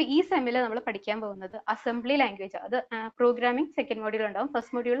നെക്സ്റ്റ് ഇപ്പൊ ഈ സെമ്മിൽ നമ്മൾ പഠിക്കാൻ പോകുന്നത് അസംബ്ലി ലാംഗ്വേജ്. അത് പ്രോഗ്രാമിംഗ് സെക്കൻഡ് മോഡ്യൂൾ ഉണ്ടാവും,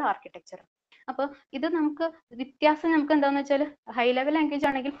 ഫസ്റ്റ് മോഡ്യൂൾ ആർക്കിടെക്ചർ. അപ്പൊ ഇത് നമുക്ക് വ്യത്യാസം നമുക്ക് എന്താന്ന് വെച്ചാൽ, ഹൈ ലെവൽ ലാംഗ്വേജ്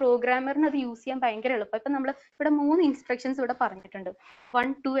ആണെങ്കിൽ പ്രോഗ്രാമറിന് അത് യൂസ് ചെയ്യാൻ ഭയങ്കര എളുപ്പം. ഇപ്പൊ നമ്മൾ ഇവിടെ 3 ഇൻസ്ട്രക്ഷൻസ് ഇവിടെ പറഞ്ഞിട്ടുണ്ട്,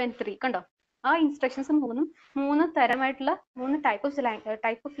 1, 2 and 3 കണ്ടോ. ആ ഇൻസ്ട്രക്ഷൻസ് മൂന്ന് തരമായിട്ടുള്ള 3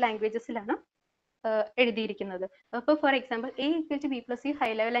 ടൈപ്പ് ഓഫ് ലാംഗ്വേജസിലാണ് എഴുതിയിരിക്കുന്നത്. അപ്പോൾ for example A=B+C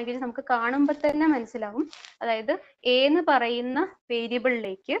high level language നമുക്ക് കാണുമ്പോൾ തന്നെ മനസ്സിലാവും. അതായത് A എന്ന് പറയുന്ന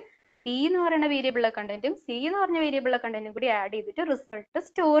വേരിയബിളിലേക്ക് D എന്ന് പറയുന്ന വേരിയബിളിലെ കണ്ടന്റും C എന്ന് പറഞ്ഞ വേരിയബിളിലെ കണ്ടന്റും കൂടി ആഡ് ചെയ്തിട്ട് റിസൾട്ട്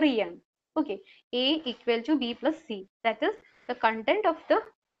സ്റ്റോർ ചെയ്യാണ്. Okay, A=B+C, that is the content of the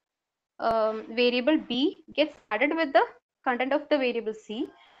variable B gets added with the content of the variable C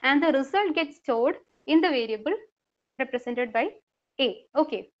and the result gets stored in the variable represented by A.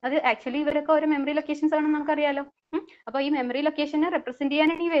 Okay, അത് actually ഇവരൊക്കെ ഓരോ memory locations ആണെന്ന് നമുക്കറിയാലോ. അപ്പൊ ഈ memory ലൊക്കേഷനെ represent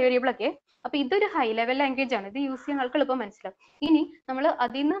ചെയ്യാനാണ് ഈ variable ഒക്കെ. അപ്പൊ ഇതൊരു ഹൈ ലെവൽ ലാംഗ്വേജ് ആണ്, ഇത് യൂസ് ചെയ്യാൻ ആൾക്ക് എളുപ്പം മനസ്സിലാവും. ഇനി നമ്മൾ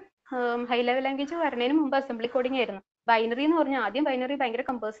അതിൽ നിന്ന് ഹൈ ലെവൽ ലാംഗ്വേജ് വരുന്നതിന് മുമ്പ് അസംബ്ലി കോഡിംഗ് ആയിരുന്നു. ബൈനറി എന്ന് പറഞ്ഞാൽ ആദ്യം ബൈനറി ഭയങ്കര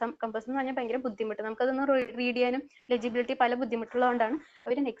കമ്പേഴ്സ് എന്ന് പറഞ്ഞാൽ ഭയങ്കര ബുദ്ധിമുട്ട്, നമുക്കതൊന്ന് റീഡ് ചെയ്യാനും ലെജിബിലിറ്റി പല ബുദ്ധിമുട്ടുള്ളതുകൊണ്ടാണ്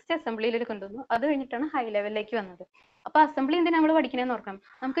അവർ നെക്സ്റ്റ് അസംബ്ലിയിൽ കൊണ്ടുവന്നു. അത് കഴിഞ്ഞിട്ടാണ് ഹൈ ലെവലിലേക്ക് വന്നത്. അപ്പൊ അസംബ്ലി എന്തിനാ നമ്മൾ പഠിക്കണമെന്ന് ഓർക്കണം.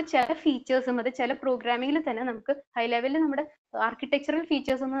 നമുക്ക് ചില ഫീച്ചേഴ്സും അത് ചില പ്രോഗ്രാമിംഗിൽ തന്നെ നമുക്ക് ഹൈ ലെവലിൽ നമ്മുടെ ആർക്കിടെക്ചറൽ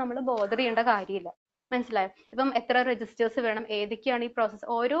ഫീച്ചേഴ്സ് ഒന്നും നമ്മൾ ബോദർ ചെയ്യേണ്ട കാര്യമില്ല. മനസ്സിലായോ? ഇപ്പം എത്ര രജിസ്റ്റേഴ്സ് വേണം, ഏതൊക്കെയാണ് ഈ പ്രോസസ്സ്,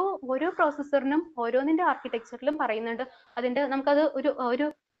 ഓരോ പ്രോസസ്സറിനും ഓരോന്നിന്റെ ആർക്കിടെക്ചറിലും പറയുന്നുണ്ട്. അതിന്റെ നമുക്കത് ഒരു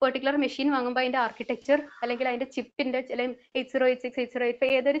പെർട്ടിക്കുലർ മെഷീൻ വാങ്ങുമ്പോൾ അതിന്റെ ആർക്കിടെക്ചർ അല്ലെങ്കിൽ അതിന്റെ ചിപ്പിന്റെ 8086 8085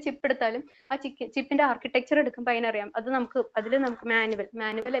 ഏതൊരു ചിപ്പ് എടുത്താലും ആ ചിപ്പിന്റെ ആർക്കിടെക്ചർ എടുക്കുമ്പോൾ അതിനറിയാം. അത് നമുക്ക്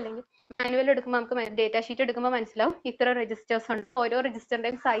മാനുവൽ അല്ലെങ്കിൽ മാനുവൽ എടുക്കുമ്പോൾ നമുക്ക് ഡേറ്റ ഷീറ്റ് എടുക്കുമ്പോൾ മനസ്സിലാവും ഇത്ര രജിസ്റ്റേഴ്സ് ഉണ്ട്, ഓരോ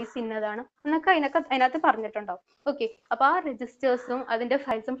രജിസ്റ്ററിന്റെയും സൈസ് ഇന്നതാണ് എന്നൊക്കെ അതിനകത്ത് പറഞ്ഞിട്ടുണ്ടാവും. ഓക്കെ, അപ്പൊ ആ രജിസ്റ്റേഴ്സും അതിന്റെ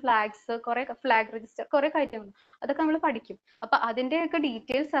ഫയൽസും ഫ്ലാഗ്സ്, കുറെ ഫ്ലാഗ് രജിസ്റ്റർ, കുറെ കാര്യങ്ങളുണ്ട്, അതൊക്കെ നമ്മൾ പഠിക്കും. അപ്പൊ അതിന്റെയൊക്കെ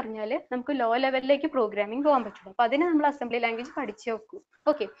ഡീറ്റെയിൽസ് അറിഞ്ഞാൽ നമുക്ക് ലോ ലെവലിലേക്ക് പ്രോഗ്രാമിംഗ് പോകാൻ പറ്റും. അപ്പൊ അതിന് നമ്മൾ അസംബ്ലി ലാംഗ്വേജ് പഠിച്ചു വെക്കും.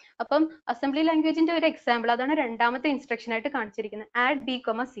 ഓക്കെ, അപ്പം അസംബ്ലി ലാംഗ്വേജിന്റെ ഒരു എക്സാമ്പിൾ അതാണ് രണ്ടാമത്തെ ഇൻസ്ട്രക്ഷൻ ആയിട്ട് കാണിച്ചിരിക്കുന്നത്, ആഡ് ബി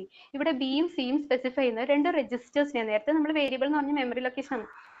കൊമ സി. ഇവിടെ ബിയും സിയും സ്പെസിഫൈ ചെയ്യുന്ന രണ്ട് രജിസ്റ്റേഴ്സിനെ, നേരത്തെ നമ്മൾ വേരിയബിൾ എന്ന് പറഞ്ഞ മെമ്മറി ലൊക്കേഷൻ ആണ്,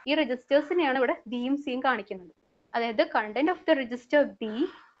 ഈ രജിസ്റ്റേഴ്സിനെയാണ് ഇവിടെ ബിയും സിയും കാണിക്കുന്നത്. അതായത് content of the register B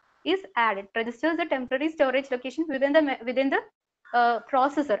is added. Register is a temporary storage location within the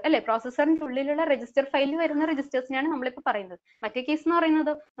processor അല്ലെ, പ്രോസസറിന്റെ ഉള്ളിലുള്ള രജിസ്റ്റർ ഫയലിൽ വരുന്ന രജിസ്റ്റേഴ്സിനെയാണ് നമ്മളിപ്പോൾ പറയുന്നത്. മറ്റേ കേസ് എന്ന്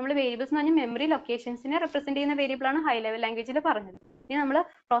പറയുന്നത് നമ്മൾ വേരിയബിൾസ് എന്ന് പറഞ്ഞാൽ മെമ്മറി ലൊക്കേഷൻസിനെ റെപ്രസെന്റ് ചെയ്യുന്ന വേരിയബിൾ ആണ് ഹൈ ലെവൽ ലാംഗ്വേജിൽ പറഞ്ഞത്. ഇനി നമ്മൾ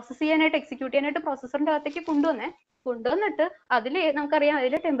പ്രോസസ് ചെയ്യാനായിട്ട് എക്സിക്യൂട്ട് ചെയ്യാനായിട്ട് പ്രോസസറിന്റെ അകത്തേക്ക് കൊണ്ടുവന്നിട്ട് അതിൽ നമുക്കറിയാം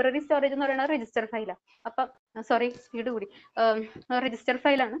അതിൽ ടെമ്പററി സ്റ്റോറേജ് എന്ന് പറയുന്നത് രജിസ്റ്റർ ഫയലാണ്. അപ്പൊ സോറി സ്പീഡ് കൂടി, രജിസ്റ്റർ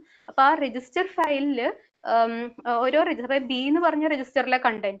ഫയലാണ്. അപ്പൊ ആ രജിസ്റ്റർ ഫയലില് ഓരോ രജിസ്റ്റർ ബി എന്ന് പറഞ്ഞ രജിസ്റ്ററിലെ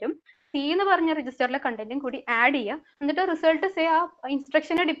കണ്ടന്റും സി എന്ന് പറഞ്ഞ രജിസ്റ്ററിലെ കണ്ടന്റും കൂടി ആഡ് ചെയ്യുക. എന്നിട്ട് റിസൾട്ട് സേ ആ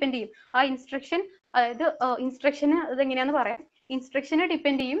ഇൻസ്ട്രക്ഷനെ ഡിപ്പെൻഡ് ചെയ്യും. ആ ഇൻസ്ട്രക്ഷൻ, അതായത് ഇൻസ്ട്രക്ഷന് അതെങ്ങനെയാന്ന് പറയാം, ഇൻസ്ട്രക്ഷനെ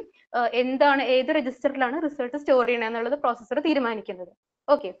ഡിപ്പെൻഡ് ചെയ്യും എന്താണ്, ഏത് രജിസ്റ്ററിലാണ് റിസൾട്ട് സ്റ്റോർ ചെയ്യണത് എന്നുള്ളത് പ്രോസസർ തീരുമാനിക്കുന്നത്.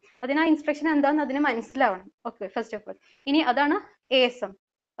 ഓക്കെ, അതിന് ആ ഇൻസ്ട്രക്ഷൻ എന്താണെന്ന് അതിന് മനസ്സിലാവണം. ഓക്കെ, ഫസ്റ്റ് ഓഫ് ഓൾ ഇനി അതാണ് ASM.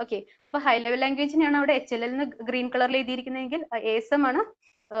 ഓക്കെ, അപ്പൊ ഹൈ ലെവൽ ലാംഗ്വേജിനെയാണ് അവിടെ HLL എന്ന് ഗ്രീൻ കളറിൽ എഴുതിയിരിക്കുന്നതെങ്കിൽ ASM ആണ്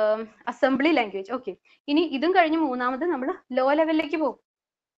അസംബ്ലി ലാംഗ്വേജ്. ഓക്കെ, ഇനി ഇതും കഴിഞ്ഞ് മൂന്നാമത് നമ്മൾ ലോ ലെവലിലേക്ക്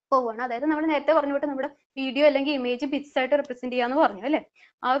പോവുകയാണ്. അതായത് നമ്മൾ നേരത്തെ പറഞ്ഞുകൊണ്ട് നമ്മുടെ വീഡിയോ അല്ലെങ്കിൽ ഇമേജ് ബിറ്റ്സ് ആയിട്ട് റെപ്രസെന്റ് ചെയ്യാന്ന് പറഞ്ഞു അല്ലെ.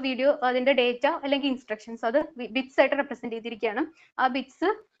 ആ വീഡിയോ അതിന്റെ ഡേറ്റ അല്ലെങ്കിൽ ഇൻസ്ട്രക്ഷൻസ് അത് ബിറ്റ്സ് ആയിട്ട് റെപ്രസെന്റ് ചെയ്തിരിക്കുകയാണ്. ആ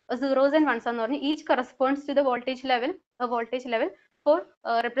ബിറ്റ്സ് zeros and ones എന്ന് പറഞ്ഞു. Each corresponds to the voltage level four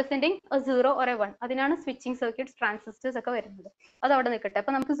representing A 0 or a 1. അതിനാണ് സ്വിച്ചിങ് സർക്യൂട്ട്സ്, ട്രാൻസിസ്റ്റേഴ്സ് ഒക്കെ വരുന്നത്. അത് അവിടെ നിൽക്കട്ടെ.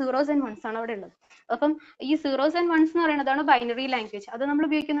 അപ്പൊ നമുക്ക് zeros and ones ആണ് അവിടെ ഉള്ളത്. അപ്പം ഈ zeros and ones എന്ന് പറയുന്നതാണ് ബൈനറി ലാംഗ്വേജ്. അത് നമ്മൾ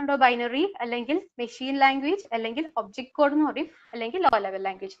ഉപയോഗിക്കുന്നുണ്ടോ? ബൈനറി അല്ലെങ്കിൽ മെഷീൻ ലാംഗ്വേജ് അല്ലെങ്കിൽ ഒബ്ജക്ട് കോഡ് എന്ന് പറയും, അല്ലെങ്കിൽ ലോ ലെവൽ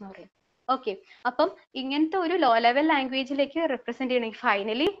ലാംഗ്വേജ് എന്ന് പറയും. ഓക്കെ, അപ്പം ഇങ്ങനത്തെ ഒരു ലോ ലെവൽ ലാംഗ്വേജിലേക്ക് റെപ്രസെന്റ് ചെയ്യണമെങ്കിൽ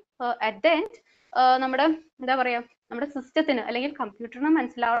ഫൈനലി അറ്റ് ദ എൻഡ് നമ്മുടെ എന്താ പറയാ, നമ്മുടെ സിസ്റ്റത്തിന് അല്ലെങ്കിൽ കമ്പ്യൂട്ടറിന്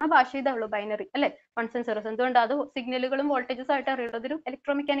മനസ്സിലാവുന്ന ഭാഷ ഇതേ ഉള്ളൂ, ബൈനറി അല്ലെ, വൺസ് ആൻഡ് സീറോസ്. എന്തുകൊണ്ട്? അത് സിഗ്നലുകളും വോൾട്ടേജസ് ആയിട്ട് അറിയുള്ളത് ഒരു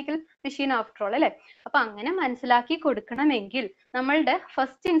ഇലക്ട്രോമെക്കാനിക്കൽ മെഷീൻ ആഫ്റ്റർ ഓൾ അല്ലെ. അപ്പൊ അങ്ങനെ മനസ്സിലാക്കി കൊടുക്കണമെങ്കിൽ നമ്മളുടെ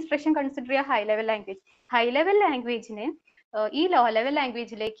ഫസ്റ്റ് ഇൻസ്ട്രക്ഷൻ കൺസിഡർ ചെയ്യുക high level language. High level ലാംഗ്വേജിനെ ഈ ലോ ലെവൽ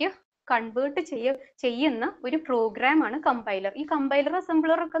ലാംഗ്വേജിലേക്ക് കൺവേർട്ട് ചെയ്യുന്ന ഒരു പ്രോഗ്രാം ആണ് കമ്പൈലർ. ഈ കമ്പൈലർ,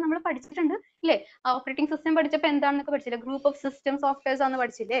 അസംബ്ലർ ഒക്കെ നമ്മൾ പഠിച്ചിട്ടുണ്ട് ഇല്ലേ? ഓപ്പറേറ്റിംഗ് സിസ്റ്റം പഠിച്ചപ്പോൾ എന്താണെന്നൊക്കെ പഠിച്ചില്ലേ? ഗ്രൂപ്പ് ഓഫ് സിസ്റ്റം സോഫ്റ്റ്വെയർസ് ആണ്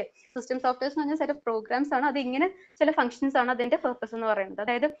പഠിച്ചില്ലേ? സിസ്റ്റം സോഫ്റ്റ്വെയർസ് എന്ന് പറഞ്ഞാൽ സെറ്റ് ഓഫ് പ്രോഗ്രാംസ് ആണ്. അത് ഇങ്ങനെ ചില ഫംഗ്ഷൻസ് ആണ് അതിന്റെ പർപ്പസ് എന്ന് പറയുന്നത്.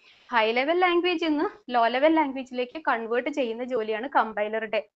 അതായത് ഹൈ ലെവൽ ലാംഗ്വേജിൽ നിന്ന് ലോ ലെവൽ ലാംഗ്വേജിലേക്ക് കൺവേർട്ട് ചെയ്യുന്ന ജോലിയാണ്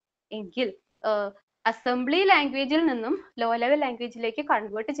കമ്പൈലറുടെ എങ്കിൽ അസംബ്ലി ലാംഗ്വേജിൽ നിന്നും ലോ ലെവൽ ലാംഗ്വേജിലേക്ക്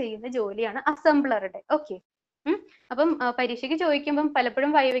കൺവേർട്ട് ചെയ്യുന്ന ജോലിയാണ് അസംബ്ലറുടെ. ഓക്കെ, അപ്പം പരീക്ഷയ്ക്ക് ചോദിക്കുമ്പം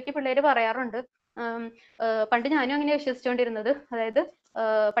പലപ്പോഴും വൈവയ്ക്ക് പിള്ളേര് പറയാറുണ്ട്, പണ്ട് ഞാനും അങ്ങനെ വിശ്വസിച്ചുകൊണ്ടിരുന്നത്, അതായത്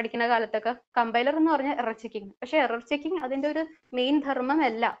പഠിക്കുന്ന കാലത്തൊക്കെ കമ്പൈലർ എന്ന് പറഞ്ഞാൽ എറർ ചെക്കിങ്. പക്ഷെ എറർ ചെക്കിങ് അതിന്റെ ഒരു മെയിൻ ധർമ്മം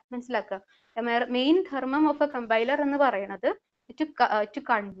അല്ല, മനസ്സിലാക്കുക. മെയിൻ ധർമ്മം ഓഫ് എ കമ്പൈലർ എന്ന് പറയുന്നത് to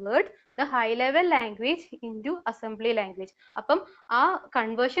convert the high level language into assembly language. അപ്പം ആ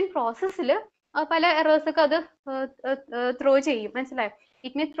കൺവേർഷൻ പ്രോസസ്സിൽ പല എറേഴ്സ് ഒക്കെ അത് ത്രോ ചെയ്യും, മനസ്സിലായോ?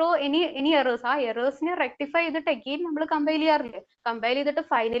 It may throw any errors. ആ എറേഴ്സിനെ റെക്ടിഫൈ ചെയ്തിട്ട് അഗെയിൻ നമ്മൾ കമ്പൈൽ ചെയ്യാറില്ലേ? കമ്പൈൽ ചെയ്തിട്ട്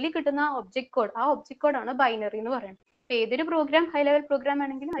ഫൈനലി കിട്ടുന്ന ഒബ്ജക്ട് കോഡ്, ആ ഒബ്ജക്ട് കോഡ് ആണ് ബൈനറി എന്ന് പറയുന്നത്. അപ്പൊ ഏതൊരു പ്രോഗ്രാം ഹൈ ലെവൽ പ്രോഗ്രാം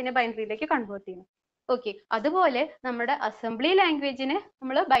ആണെങ്കിലും അതിനെ ബൈനറിയിലേക്ക് കൺവേർട്ട് ചെയ്യണം. ഓക്കെ, അതുപോലെ നമ്മുടെ അസംബ്ലി ലാംഗ്വേജിനെ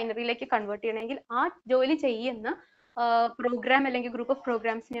നമ്മൾ ബൈനറിയിലേക്ക് കൺവേർട്ട് ചെയ്യണമെങ്കിൽ ആ ജോലി ചെയ്യുന്ന പ്രോഗ്രാം അല്ലെങ്കിൽ ഗ്രൂപ്പ് ഓഫ്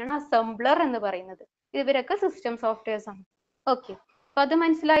പ്രോഗ്രാംസിനെയാണ് അസംബ്ലർ എന്ന് പറയുന്നത്. ഇവരൊക്കെ സിസ്റ്റം സോഫ്റ്റ്വെയർസ് ആണ്. ഓക്കെ, അപ്പൊ അത്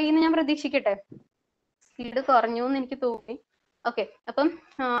മനസ്സിലായി എന്ന് ഞാൻ പ്രതീക്ഷിക്കട്ടെ. സ്പീഡ് കുറഞ്ഞു എന്ന് എനിക്ക് തോന്നി. ഓക്കെ,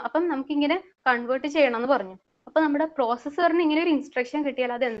 അപ്പം നമുക്ക് ഇങ്ങനെ കൺവേർട്ട് ചെയ്യണം എന്ന് പറഞ്ഞു. അപ്പൊ നമ്മുടെ പ്രോസസ്സറിന് ഇങ്ങനെ ഒരു ഇൻസ്ട്രക്ഷൻ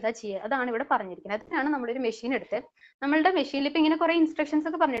കിട്ടിയാൽ അത് എന്താ ചെയ്യുക? അതാണ് ഇവിടെ പറഞ്ഞിരിക്കുന്നത്. അതിനാണ് നമ്മളൊരു മെഷീൻ എടുത്ത് നമ്മളുടെ മെഷീനിൽ ഇപ്പൊ ഇങ്ങനെ കുറെ ഇൻസ്ട്രക്ഷൻസ്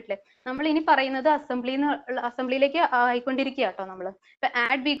ഒക്കെ പറഞ്ഞിട്ടില്ലേ? നമ്മൾ ഇനി പറയുന്നത് അസംബ്ലിയിലേക്ക് ആയിക്കൊണ്ടിരിക്കുക കേട്ടോ. നമ്മള് ഇപ്പൊ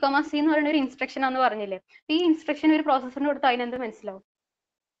ആഡ് ബി കോമ സി എന്ന് പറയുന്ന ഒരു ഇൻസ്ട്രക്ഷൻ ആണെന്ന് പറഞ്ഞില്ലേ? ഈ ഇൻസ്ട്രക്ഷൻ ഒരു പ്രോസസ്സറിന് കൊടുത്താൽ അതിനെന്ത് മനസ്സിലാവും?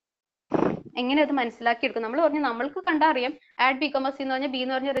 എങ്ങനെ അത് മനസ്സിലാക്കി എടുക്കും? നമ്മൾ പറഞ്ഞു നമ്മൾക്ക് കണ്ടറിയാം ആഡ് ബി കോമ സി എന്ന് പറഞ്ഞാൽ ബി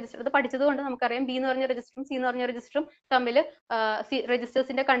എന്ന് പറഞ്ഞ രജിസ്റ്റർ, അത് പഠിച്ചത് കൊണ്ട് നമുക്കറിയാം ബി എന്ന് പറഞ്ഞ രജിസ്റ്ററും സി എന്ന് പറഞ്ഞ രജിസ്റ്ററും തമ്മിൽ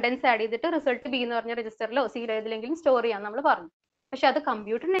രജിസ്റ്റേഴ്സിന്റെ കണ്ടന്റ്സ് ആഡ് ചെയ്തിട്ട് റിസൾട്ട് ബി എന്ന് പറഞ്ഞ രജിസ്റ്ററിലോ സിയിലോ ഏതിലെങ്കിലും സ്റ്റോർ ചെയ്യാൻ നമ്മൾ പറഞ്ഞു. പക്ഷെ അത്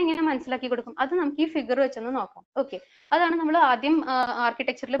കമ്പ്യൂട്ടറിനെ എങ്ങനെ മനസ്സിലാക്കി കൊടുക്കും, അത് നമുക്ക് ഈ ഫിഗർ വെച്ചൊന്ന് നോക്കാം. ഓക്കെ, അതാണ് നമ്മൾ ആദ്യം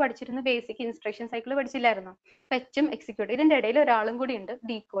ആർക്കിടെക്ചറിൽ പഠിച്ചിരുന്ന ബേസിക് ഇൻസ്ട്രക്ഷൻ സൈക്കിൾ പഠിച്ചില്ലായിരുന്നു, ഫെച്ചും എക്സിക്യൂട്ട്. ഇതിന്റെ ഇടയിൽ ഒരാളും കൂടി ഉണ്ട്,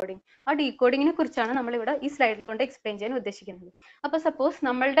 ഡീകോഡിംഗ്. ആ ഡീകോഡിങ്ങിനെ കുറിച്ചാണ് നമ്മൾ ഇവിടെ ഈ സ്ലൈഡിൽ കൊണ്ട് എക്സ്പ്ലെയിൻ ചെയ്യാൻ ഉദ്ദേശിക്കുന്നത്. അപ്പൊ സപ്പോസ്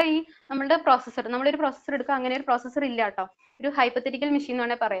നമ്മളുടെ പ്രോസസ്സർ, നമ്മളൊരു പ്രോസസ്സർ എടുക്കുക, അങ്ങനെ ഒരു പ്രോസസ്സർ ഇല്ല കേട്ടോ, ഒരു ഹൈപ്പത്തറ്റിക്കൽ മെഷീൻ എന്ന്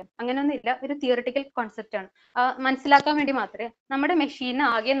വേണമെങ്കിൽ പറയാം. അങ്ങനെയൊന്നും ഇല്ല, ഒരു തിയറിറ്റിക്കൽ കോൺസെപ്റ്റ് ആണ്. മനസ്സിലാക്കാൻ വേണ്ടി മാത്രമേ. നമ്മുടെ മെഷീന്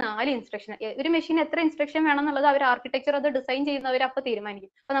ആകെ 4 ഇൻസ്ട്രക്ഷൻ. ഒരു മെഷീൻ എത്ര ഇൻസ്ട്രക്ഷൻ വേണം എന്നുള്ളത് അവർ ആർക്കിടെക്ചർ അത് ഡിസൈൻ ചെയ്യുന്നവർ അപ്പോൾ തീരുമാനിക്കും.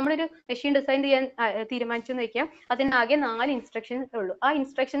 അപ്പൊ നമ്മളൊരു മെഷീൻ ഡിസൈൻ ചെയ്യാൻ തീരുമാനിച്ചു എന്ന് വെക്കാം, അതിനാകെ 4 ഇൻസ്ട്രക്ഷൻസ് ഉള്ളൂ. ആ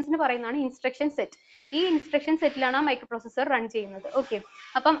ഇൻസ്ട്രക്ഷൻസിന് പറയുന്നതാണ് ഇൻസ്ട്രക്ഷൻ സെറ്റ്. ഈ ഇൻസ്ട്രക്ഷൻ സെറ്റിലാണ് ആ മൈക്രോ പ്രോസസ്സർ റൺ ചെയ്യുന്നത്. ഓക്കെ,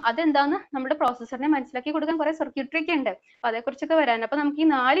 അപ്പം അതെന്താന്ന് നമ്മുടെ പ്രോസസ്സറിനെ മനസ്സിലാക്കി കൊടുക്കാൻ കുറെ സർക്യൂട്ടറി ഒക്കെ ഉണ്ട്, അപ്പൊ അതേക്കുറിച്ചൊക്കെ വരാൻ. അപ്പൊ നമുക്ക് ഈ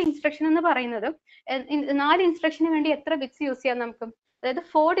 4 ഇൻസ്ട്രക്ഷൻ എന്ന് പറയുന്നത്, 4 ഇൻസ്ട്രക്ഷന് വേണ്ടി എത്ര ബിറ്റ്സ് യൂസ് ചെയ്യാം നമുക്ക്? അതായത്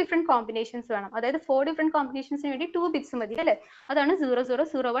 4 ഡിഫറെന്റ് കോമ്പിനേഷൻസ് വേണം. അതായത് 4 ഡിഫറെന്റ് കോമ്പിനേഷൻസിന് വേണ്ടി 2 ബിറ്റ്സ് മതി അല്ലെ? അതാണ് 00,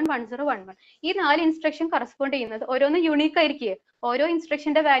 01, 10, 11. ഈ 4 ഇൻസ്ട്രക്ഷൻ കറസ്പോണ്ട് ചെയ്യുന്നത് ഓരോന്ന് യൂണീക്ക് ആയിരിക്കും. ഓരോ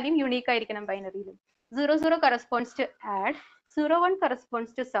ഇൻസ്ട്രക്ഷന്റെ വാല്യൂം യൂണീക്ക് ആയിരിക്കണം ബൈനറിയിലും. 00 corresponds to add, 01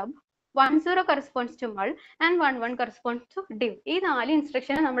 corresponds to sub, 10 corresponds to mul, and 11 corresponds to div. ഈ 4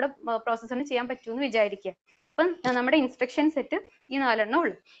 ഇൻസ്ട്രക്ഷൻ നമ്മുടെ പ്രോസസ്സറിന് ചെയ്യാൻ പറ്റുമെന്ന് വിചാരിക്കുക. അപ്പം നമ്മുടെ ഇൻസ്ട്രക്ഷൻ സെറ്റ് ഈ 4 എണ്ണം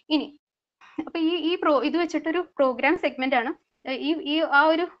ഉള്ളു. ഇനി അപ്പൊ ഇത് വെച്ചിട്ടൊരു പ്രോഗ്രാം സെഗ്മെന്റ് ആണ്. ഈ ആ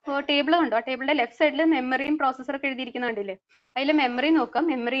ഒരു ടേബിൾ കണ്ടോ, ആ ടേബിളിന്റെ ലെഫ്റ്റ് സൈഡിൽ മെമ്മറിയും പ്രോസസ്സറൊക്കെ എഴുതിയിരിക്കുന്നുണ്ടല്ലേ? അതിൽ മെമ്മറി നോക്കാം.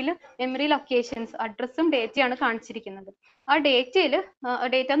 മെമ്മറി ലൊക്കേഷൻസ്, അഡ്രസ്സും ഡേറ്റയാണ് കാണിച്ചിരിക്കുന്നത്. ആ ഡേറ്റയിൽ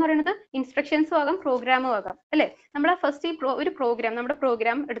ഡേറ്റ എന്ന് പറയുന്നത് ഇൻസ്ട്രക്ഷൻസും ആകാം പ്രോഗ്രാമും ആകാം അല്ലെ? നമ്മൾ ഫസ്റ്റ് ഒരു പ്രോഗ്രാം, നമ്മുടെ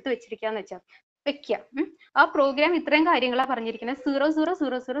പ്രോഗ്രാം എടുത്ത് വെച്ചിരിക്കാന്ന് വെക്കുക. ആ പ്രോഗ്രാം ഇത്രയും കാര്യങ്ങളാണ് പറഞ്ഞിരിക്കുന്നത്,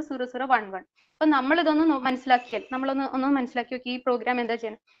 00000011. അപ്പൊ നമ്മൾ ഇതൊന്ന് മനസ്സിലാക്കിയാൽ, നമ്മളൊന്ന് മനസ്സിലാക്കി നോക്കി ഈ പ്രോഗ്രാം എന്താ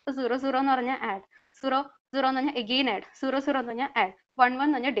ചെയ്യുന്നത്. 00 എന്ന് പറഞ്ഞാൽ ആഡ്, 00 എന്ന് പറഞ്ഞാൽ എഗെയിൻ ആഡ്, 00 എന്ന് പറഞ്ഞാൽ ആഡ്, 11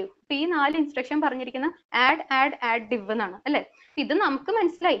 എന്ന് പറഞ്ഞാൽ ഡിവ്. അപ്പൊ ഈ 4 ഇൻസ്ട്രക്ഷൻ പറഞ്ഞിരിക്കുന്ന ആഡ് ഡിവ് എന്നാണ് അല്ലെ? ഇത് നമുക്ക്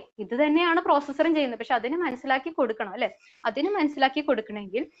മനസ്സിലായി, ഇത് തന്നെയാണ് പ്രോസസ്സറും ചെയ്യുന്നത്. പക്ഷെ അതിന് മനസ്സിലാക്കി കൊടുക്കണം അല്ലെ? അതിന് മനസ്സിലാക്കി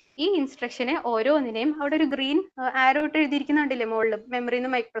കൊടുക്കണമെങ്കിൽ ഈ ഇൻസ്ട്രക്ഷനെ ഓരോന്നിനെയും അവിടെ ഒരു ഗ്രീൻ ആരോ ഇട്ട് എഴുതിയിരിക്കുന്നുണ്ടല്ലേ മുകളിൽ,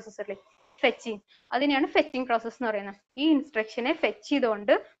 മെമ്മറിന്ന് മൈക്രോ പ്രോസസ്സറിൽ ഫെച്ചിങ്. അതിനെയാണ് ഫെച്ചിങ് പ്രോസസ് എന്ന് പറയുന്നത്. ഈ ഇൻസ്ട്രക്ഷനെ ഫെച്ച്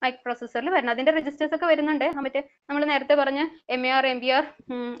ചെയ്തുകൊണ്ട് മൈക്രോ പ്രോസസ്സറിൽ വരുന്നത്. അതിന്റെ രജിസ്റ്റേഴ്സ് ഒക്കെ വരുന്നുണ്ട്, മറ്റേ നമ്മൾ നേരത്തെ പറഞ്ഞ MAR, MBR,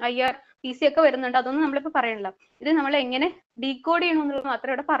 IR, PC ഒക്കെ വരുന്നുണ്ട്. അതൊന്നും നമ്മളിപ്പോ പറയണില്ല. ഇത് നമ്മൾ എങ്ങനെ ഡീകോഡ് ചെയ്യണമെന്നുള്ളത്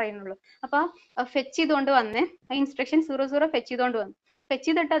മാത്രമേ ഇവിടെ പറയുന്നുള്ളൂ. അപ്പൊ ഫെച്ച് ചെയ്തുകൊണ്ട് വന്നേ, ആ ഇൻസ്ട്രക്ഷൻ 00 ഫെച്ച് ചെയ്തുകൊണ്ട് വന്നു. ഫെച്ച്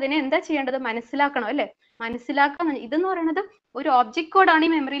ചെയ്തിട്ട് അതിനെ എന്താ ചെയ്യേണ്ടത് മനസ്സിലാക്കണം അല്ലെ? മനസ്സിലാക്കാൻ ഇതെന്ന് പറയുന്നത് ഒരു ഒബ്ജക്ട് കോഡാണ് ഈ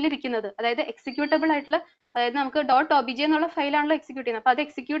മെമ്മറിയിൽ ഇരിക്കുന്നത്. അതായത് എക്സിക്യൂട്ടബിൾ ആയിട്ടുള്ള, അതായത് നമുക്ക് .obj എന്നുള്ള ഫയലാണല്ലോ എക്സിക്യൂട്ട് ചെയ്യുന്നത്. അപ്പൊ അത്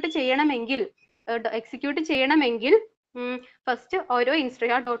എക്സിക്യൂട്ട് ചെയ്യണമെങ്കിൽ ഫസ്റ്റ് ഓരോ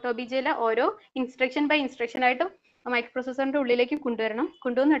 .obj ഓരോ ഇൻസ്ട്രക്ഷൻ ബൈ ഇൻസ്ട്രക്ഷൻ ആയിട്ട് മൈക്രോ പ്രോസസ്സറിന്റെ ഉള്ളിലേക്ക്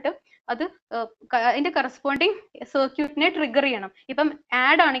കൊണ്ടുവന്നിട്ട് അത് അതിന്റെ കറസ്പോണ്ടിങ് സർക്യൂട്ടിനെ ട്രിഗർ ചെയ്യണം. ഇപ്പം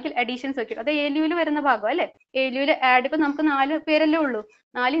ആഡ് ആണെങ്കിൽ അഡീഷൻ സർക്യൂട്ട്, അത് ALU വരുന്ന ഭാഗം അല്ലെ? ALU ആഡ് ഇപ്പൊ നമുക്ക് 4 പേരല്ലേ ഉള്ളൂ,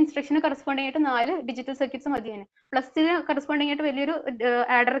 4 ഇൻസ്ട്രക്ഷന് കറസ്പോണ്ടിങ് ആയിട്ട് 4 ഡിജിറ്റൽ സർക്യൂട്ട്സ് മതി. പ്ലസിന് കറസ്പോണ്ടിങ് ആയിട്ട് വലിയൊരു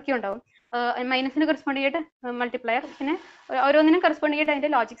ആഡർ ഒക്കെ ഉണ്ടാവും, മൈനസിന് കറസ്പോണ്ടിങ് ആയിട്ട് മൾട്ടിപ്ലയർ, പിന്നെ ഓരോന്നിനും കറസ്പോണ്ടിങ് ആയിട്ട്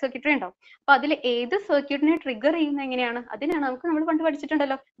അതിന്റെ ലോജിക് സർക്യൂട്ടറി ഉണ്ടാവും. അപ്പൊ അതിൽ ഏത് സർക്യൂട്ടിനെ ട്രിഗർ ചെയ്യുന്നത് എങ്ങനെയാണ്, അതിനാണ് നമ്മൾ പണ്ട്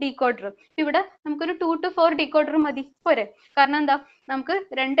പഠിച്ചിട്ടുണ്ടല്ലോ ഡീകോഡർ. ഇവിടെ നമുക്കൊരു 2 to 4 ഡീകോഡർ മതി പോരെ? കാരണം എന്താ, നമുക്ക്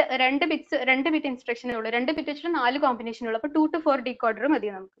രണ്ട് ബിറ്റ് ഇൻസ്ട്രക്ഷനേ ഉള്ളൂ, 2 ബിറ്റ് വെച്ചിട്ട് 4 കോമ്പിനേഷൻ ഉള്ളൂ. അപ്പൊ 2 to 4 ഡീകോഡർ മതി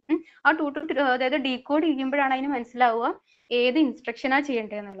നമുക്ക്. ആ 2 to അതായത് ഡീകോഡ് ചെയ്യുമ്പോഴാണ് അതിന് മനസ്സിലാവുക ഏത് ഇൻസ്ട്രക്ഷനാ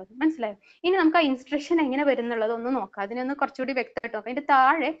ചെയ്യേണ്ടതെന്നുള്ളത്. മനസ്സിലായോ? ഇനി നമുക്ക് ആ ഇൻസ്ട്രക്ഷൻ എങ്ങനെ വരുന്നുള്ളത് ഒന്ന് നോക്കാം. അതിനൊന്ന് കുറച്ചുകൂടി വ്യക്തമായിട്ട് നോക്കാം. അതിന്റെ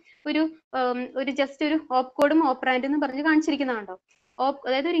താഴെ ഒരു ജസ്റ്റ് ഒരു ഓപ്പ് കോഡും ഓപ്പറാൻഡ് എന്ന് പറഞ്ഞ് കാണിച്ചിരിക്കുന്നുണ്ടോ?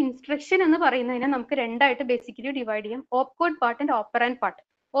 അതായത് ഒരു ഇൻസ്ട്രക്ഷൻ എന്ന് പറയുന്നതിനെ നമുക്ക് രണ്ടായിട്ട് ബേസിക്കലി ഡിവൈഡ് ചെയ്യാം, ഓപ്പ് code part and operand part.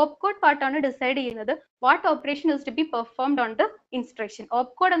 Op code part ആണ് ഡിസൈഡ് ചെയ്യുന്നത് what operation is to B performed on the instruction.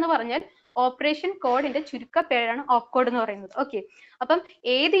 Op code എന്ന് പറഞ്ഞാൽ ഓപ്പറേഷൻ കോഡിന്റെ ചുരുക്ക പേരാണ് ഓപ്പ് കോഡ് എന്ന് പറയുന്നത്. ഓക്കെ, അപ്പം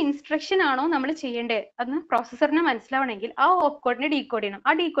ഏത് ഇൻസ്ട്രക്ഷൻ ആണോ നമ്മൾ ചെയ്യേണ്ടത് അന്ന് പ്രോസസ്സറിന് മനസ്സിലാവണമെങ്കിൽ ആ ഓപ്പ് കോഡിനെ ഡീകോഡ് ചെയ്യണം.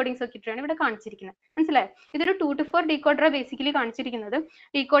 ആ ഡീകോഡിംഗ് സർക്യൂട്ടറിയാണ് ഇവിടെ കാണിച്ചിരിക്കുന്നത്. മനസ്സിലായോ? ഇതൊരു 2 to 4 ഡീകോഡറാണ് ബേസിക്കലി കാണിച്ചിരിക്കുന്നത്.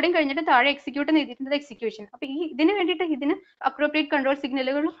 ഡീകോഡിംഗ് കഴിഞ്ഞിട്ട് താഴെ എക്സിക്യൂട്ട് ചെയ്തിട്ടുണ്ട് എക്സിക്യൂഷൻ. അപ്പൊ ഇതിന് വേണ്ടിയിട്ട് ഇതിന് അപ്രോപ്രിയേറ്റ് കൺട്രോൾ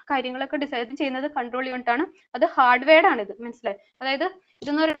സിഗ്നലുകളും കാര്യങ്ങളൊക്കെ ഡിസൈഡ് ചെയ്യുന്നത് കൺട്രോൾ യൂണിറ്റ് ആണ്. അത് ഹാർഡ്വെയർ ആണ് ഇത്. മനസ്സിലായി? അതായത്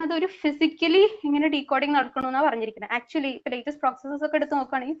ഇതെന്ന് പറയുന്നത് ഒരു ഫിസിക്കലി ഇങ്ങനെ ഡീകോഡിംഗ് നടക്കണമെന്നാണ് പറഞ്ഞിരിക്കുന്നത്. ആക്ച്വലി ഇപ്പൊ ലേറ്റസ്റ്റ് പ്രോസസ്സസ് ഒക്കെ എടുത്ത്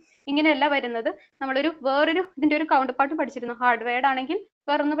നോക്കുകയാണെങ്കിൽ ഇങ്ങനെയല്ല വരുന്നത്. വേറൊരു ഇതിന്റെ ഒരു കൗണ്ടർ പാർട്ട് പഠിച്ചിരുന്നു, ഹാർഡ്വെയർ ആണെങ്കിൽ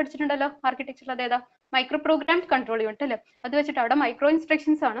വേറൊന്ന് പഠിച്ചിട്ടുണ്ടല്ലോ ആർക്കിടെക്ചർ, അതേതാ? മൈക്രോ പ്രോഗ്രാം കൺട്രോൾ യൂണിറ്റ് അല്ലെ? അത് വെച്ചിട്ട് അവിടെ മൈക്രോ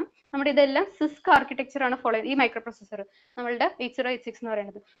ഇൻസ്ട്രക്ഷൻസ് ആണ്. നമ്മുടെ ഇതെല്ലാം സിസ്ക് ആർക്കിടെക്ചർ ആണ് ഫോളോ ചെയ്യുന്നത്. ഈ മൈക്രോ പ്രോസസ്സർ നമ്മളുടെ 8086 എന്ന്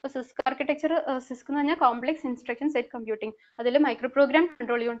പറയുന്നത്. അപ്പൊ സിസ്ക് ആർക്കിടെക്ചർ, സിസ്ക് എന്ന് പറഞ്ഞാൽ കോംപ്ലക്സ് ഇൻസ്ട്രക്ഷൻ സെറ്റ് കമ്പ്യൂട്ടിംഗ്. അതിൽ മൈക്രോ പ്രോഗ്രാം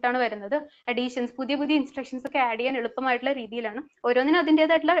കൺട്രോൾ യൂണിറ്റ് ആണ് വരുന്നത്. അഡീഷൻസ്, പുതിയ ഇൻസ്ട്രക്ഷൻസ് ഒക്കെ ആഡ് ചെയ്യാൻ എളുപ്പമായിട്ടുള്ള രീതിയിലാണ്. ഓരോന്നിനും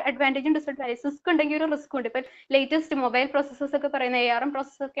അതിൻ്റെതായിട്ടുള്ള അഡ്വാൻറ്റേജും ഡിസഡ്വാൻറ്റേജ്. സിസ്ക് ഉണ്ടെങ്കിൽ ഒരു റിസ്ക് ഉണ്ട്. ഇപ്പൊ ലേറ്റസ്റ്റ് മൊബൈൽ പ്രോസസ്സേഴ്സ് ഒക്കെ പറയുന്ന ARM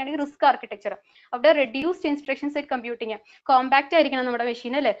പ്രോസസ്സർ ഒക്കെ ആണെങ്കിൽ റിസ്ക് ആർക്കിടെക്ചർ. അവിടെ reduced instruction set computing, compact ആയിരിക്കണം നമ്മുടെ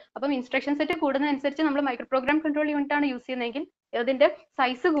മെഷീൻ അല്ലേ. അപ്പം ഇൻസ്ട്രക്ഷൻ സെറ്റ് കൂടുന്നതനുസരിച്ച് നമ്മൾ മൈക്രോ പ്രോഗ്രാം കൺട്രോൾ യൂണിറ്റ് ആണ് യൂസ് ചെയ്യുന്നതെങ്കിൽ അതിന്റെ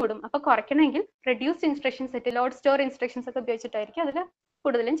സൈസ് കൂടും. അപ്പൊ കുറയ്ക്കണമെങ്കിൽ reduced instruction set, load store instructions ഒക്കെ ഉപയോഗിച്ചിട്ടായിരിക്കും അതിൽ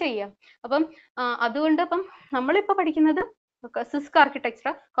കൂടുതലും ചെയ്യാം. അപ്പം അതുകൊണ്ട് അപ്പം നമ്മളിപ്പോൾ പഠിക്കുന്നത് CISC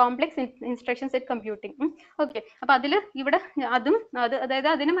architecture, complex instruction set computing. Okay, അപ്പൊ അതിൽ ഇവിടെ അതായത്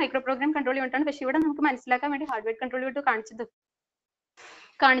അതിന് മൈക്രോ പ്രോഗ്രാം കൺട്രോൾ യൂണിറ്റ് ആണ്. പക്ഷെ ഇവിടെ നമുക്ക് മനസ്സിലാക്കാൻ വേണ്ടി ഹാർഡ്വെയർ കൺട്രോൾ യൂണിറ്റ്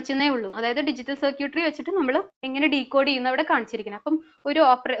കാണിച്ചതേ ഉള്ളൂ. അതായത് ഡിജിറ്റൽ സർക്യൂട്ടറി വെച്ചിട്ട് നമ്മൾ എങ്ങനെ ഡീകോഡ് ചെയ്യുന്ന അവിടെ കാണിച്ചിരിക്കുന്നത്. അപ്പം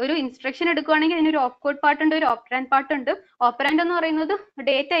ഒരു ഇൻസ്ട്രക്ഷൻ എടുക്കുകയാണെങ്കിൽ അതിനൊരു ഓപ്കോഡ് പാർട്ട് ഉണ്ട്, ഒരു ഓപ്പറാൻഡ് പാർട്ട് ഉണ്ട്. ഓപ്പറാൻഡ് എന്ന് പറയുന്നത്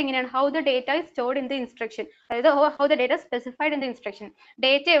ഡേറ്റ എങ്ങനെയാണ്, how the data is stored in the instruction, അതായത് how the data specified in the instruction,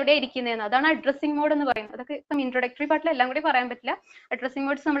 data എവിടെ ഇരിക്കുന്നതെന്ന്. അതാണ് അഡ്രസ്സിംഗ് മോഡ് എന്ന് പറയുന്നത്. അതൊക്കെ ഇപ്പം ഇൻട്രൊഡക്ടറി പാർട്ടിൽ എല്ലാം കൂടി പറയാൻ പറ്റില്ല. അഡ്രസ്സിംഗ്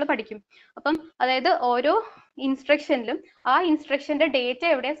മോഡ്സ് നമ്മൾ പഠിക്കും. അപ്പം അതായത് ഓരോ ഇൻസ്ട്രക്ഷനിലും ആ ഇൻസ്ട്രക്ഷന്റെ ഡേറ്റ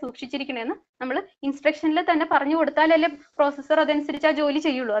എവിടെയാണ് സൂക്ഷിച്ചിരിക്കണേന്ന് നമ്മൾ ഇൻസ്ട്രക്ഷനിൽ തന്നെ പറഞ്ഞു കൊടുത്താലല്ലേ പ്രോസസ്സർ അതനുസരിച്ച് ആ ജോലി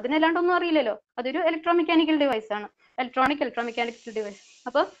ചെയ്യുള്ളൂ. അതിനല്ലാണ്ടൊന്നും അറിയില്ലല്ലോ. അതൊരു ഇലക്ട്രോമെക്കാനിക്കൽ ഡിവൈസ് ആണ്, ഇലക്ട്രോമെക്കാനിക്കൽ ഡിവൈസ്.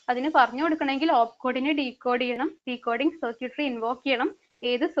 അപ്പൊ അതിന് പറഞ്ഞു കൊടുക്കണമെങ്കിൽ ഓപ്കോഡിനെ ഡീകോഡ് ചെയ്യണം, ഡീകോഡിംഗ് സർക്യൂട്ടറി ഇൻവോക്ക് ചെയ്യണം,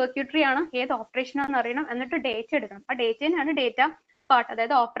 ഏത് സർക്യൂട്ടറി ആണ് ഏത് ഓപ്പറേഷൻ ആണെന്ന് അറിയണം, എന്നിട്ട് ഡേറ്റ എടുക്കണം. ആ ഡേറ്റയാണ് ഡേറ്റ പാർട്ട്,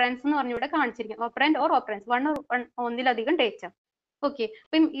 അതായത് ഓപ്പറാൻസ് എന്ന് പറഞ്ഞിവിടെ കാണിച്ചിരിക്കും. ഓപ്പറാൻഡ് ഓർ ഓപ്പറൻസ്, ഒന്നിലധികം ഡേറ്റ. ഓക്കെ,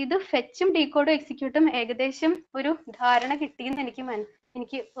 അപ്പം ഇത് ഫെച്ചും ഡീകോഡും എക്സിക്യൂട്ടും ഏകദേശം ഒരു ധാരണ കിട്ടിയെന്ന്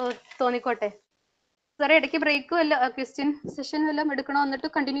എനിക്ക് തോന്നിക്കോട്ടെ. സാറേ ഇടയ്ക്ക് ബ്രേക്ക് വല്ല ക്വസ്റ്റ്യൻ സെഷൻ വല്ലതും എടുക്കണോ, എന്നിട്ട്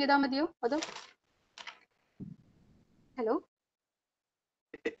കണ്ടിന്യൂ ചെയ്താൽ മതിയോ, അതോ? ഹലോ,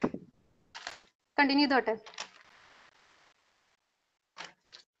 കണ്ടിന്യൂ ചെയ്തോട്ടെ?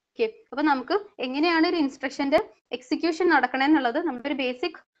 ഓക്കെ, അപ്പൊ നമുക്ക് എങ്ങനെയാണ് ഒരു ഇൻസ്ട്രക്ഷന്റെ എക്സിക്യൂഷൻ നടക്കണമെന്നുള്ളത് നമ്മുടെ ഒരു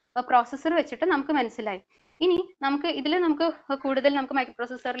ബേസിക് പ്രോസസ്സർ വെച്ചിട്ട് നമുക്ക് മനസ്സിലായി. ഇനി നമുക്ക് കൂടുതൽ മൈക്രോ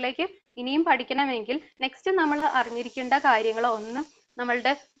പ്രോസസ്സറിലേക്ക് ഇനിയും പഠിക്കണമെങ്കിൽ നെക്സ്റ്റ് നമ്മൾ അറിഞ്ഞിരിക്കേണ്ട കാര്യങ്ങൾ ഒന്ന്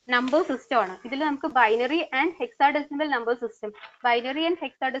നമ്മളുടെ നമ്പർ സിസ്റ്റം ആണ്. ഇതിൽ നമുക്ക് binary and hexadecimal number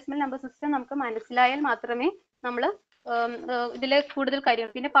system, നമുക്ക് മനസ്സിലായാൽ മാത്രമേ നമ്മൾ ഇതിലെ കൂടുതൽ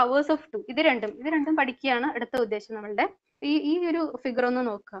കാര്യങ്ങൾ, പിന്നെ പവേഴ്സ് ഓഫ് 2, ഇത് രണ്ടും പഠിക്കുകയാണ് അടുത്ത ഉദ്ദേശം നമ്മളുടെ. ഈ ഒരു ഫിഗർ ഒന്ന്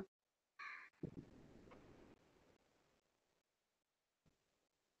നോക്കാം.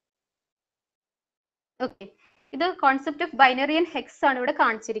 ഓക്കെ, ഇത് concept of binary and HECS ആണ് ഇവിടെ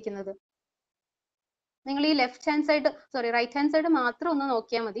കാണിച്ചിരിക്കുന്നത്. നിങ്ങൾ ഈ റൈറ്റ് ഹാൻഡ് സൈഡ് മാത്രം ഒന്ന്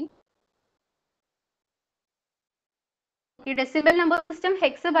നോക്കിയാൽ മതി. ഈ decimal number system,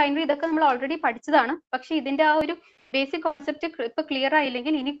 HECS, binary ഇതൊക്കെ നമ്മൾ ഓൾറെഡി പഠിച്ചതാണ്. പക്ഷെ ഇതിന്റെ ആ ഒരു ബേസിക് കോൺസെപ്റ്റ് ഇപ്പൊ ക്ലിയർ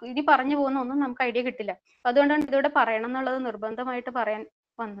ആയില്ലെങ്കിൽ ഇനി പറഞ്ഞു പോകുന്ന ഒന്നും നമുക്ക് ഐഡിയ കിട്ടില്ല. അതുകൊണ്ടാണ് ഇതിവിടെ പറയണം എന്നുള്ളത് നിർബന്ധമായിട്ട് പറയാൻ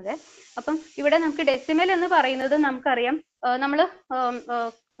വന്നത്. അപ്പം ഇവിടെ നമുക്ക് ഡെസിമൽ എന്ന് പറയുന്നത് നമുക്കറിയാം, നമ്മള്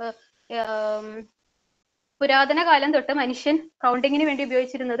പുരാതന കാലം തൊട്ട് മനുഷ്യൻ കൗണ്ടിങ്ങിന് വേണ്ടി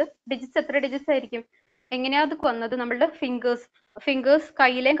ഉപയോഗിച്ചിരുന്നത് എത്ര ഡിജിറ്റ്സ് ആയിരിക്കും? എങ്ങനെയാ അത് വന്നത്? നമ്മളുടെ ഫിംഗേഴ്സ്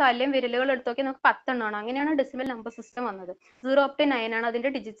കയ്യിലെയും കാലിലെയും വിരലുകൾ എടുത്ത് നോക്കി നമുക്ക് 10 എണ്ണമാണ്. അങ്ങനെയാണ് ഡെസിമൽ നമ്പർ സിസ്റ്റം വന്നത്. 0 up to 9 ആണ് അതിന്റെ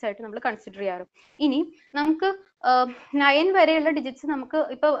ഡിജിറ്റ്സ് ആയിട്ട് നമ്മൾ കൺസിഡർ ചെയ്യാറ്. ഇനി നമുക്ക് 9 വരെയുള്ള ഡിജിറ്റ്സ് നമുക്ക്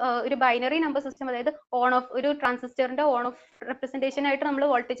ഇപ്പൊ ഒരു ബൈനറി നമ്പർ സിസ്റ്റം, അതായത് ഓൺ ഓഫ്, ഒരു ട്രാൻസിസ്റ്ററിന്റെ ഓൺ ഓഫ് റെപ്രസെന്റേഷൻ ആയിട്ട് നമ്മൾ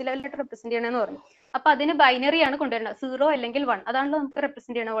വോൾട്ടേജ് ലെവലായിട്ട് റെപ്രസെന്റ് ചെയ്യണമെന്ന് പറഞ്ഞു. അപ്പൊ അതിന് ബൈനറി ആണ് കൊണ്ടുവരേണ്ടത്, 0 അല്ലെങ്കിൽ 1. അതാണല്ലോ നമുക്ക്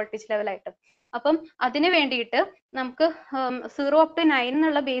റെപ്രസെന്റ് ചെയ്യണം വോൾട്ടേജ് ലെവലായിട്ട്. അപ്പം അതിന് വേണ്ടിയിട്ട് നമുക്ക് 0 up to 9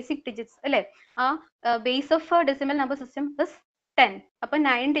 എന്നുള്ള ബേസിക് ഡിജിറ്റ്സ് അല്ലെ, ആ base of decimal number system is 10. അപ്പൊ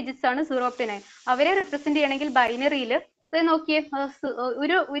 9 ഡിജിറ്റ്സ് ആണ് 0 up to 9. അവരെ റെപ്രസെന്റ് ചെയ്യണമെങ്കിൽ ബൈനറിയിൽ നോക്കിയേ,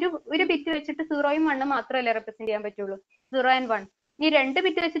 ഒരു ബിറ്റ് വെച്ചിട്ട് 0യും 1ഉം മാത്രമല്ലേ റെപ്രസെന്റ് ചെയ്യാൻ പറ്റുള്ളൂ, 0 and 1. ഈ 2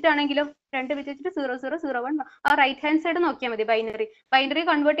 ബിറ്റ് വെച്ചിട്ടാണെങ്കിലോ, 2 ബിറ്റ് വെച്ചിട്ട് 0 0 0 1. ആ റൈറ്റ് ഹാൻഡ് സൈഡ് നോക്കിയാൽ മതി. ബൈനറി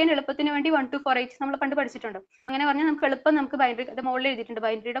കൺവേർട്ട് ചെയ്യാൻ എളുപ്പത്തിന് വേണ്ടി 1 2 4 8 നമ്മൾ പണ്ട് പഠിച്ചിട്ടുണ്ട്. അങ്ങനെ പറഞ്ഞാൽ നമുക്ക് എളുപ്പം ബൈനറി മുകളിൽ എഴുതിയിട്ടുണ്ട്,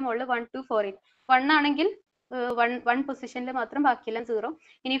 ബൈനറിയുടെ മുകളിൽ 1 2 4 8. 1 ആണെങ്കിൽ 1 പൊസിഷനിൽ മാത്രം, ബാക്കിയെല്ലാം 0.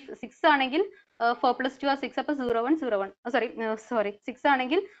 ഇനി 6 ആണെങ്കിൽ 4 plus 2 6, അപ്പൊ 0 1 0 1. സോറി 6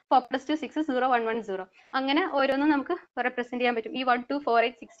 ആണെങ്കിൽ 4 plus 2 6, 0 1 1 0. അങ്ങനെ ഓരോന്നും നമുക്ക് റെപ്രസെന്റ് ചെയ്യാൻ പറ്റും. ഈ 1 2 4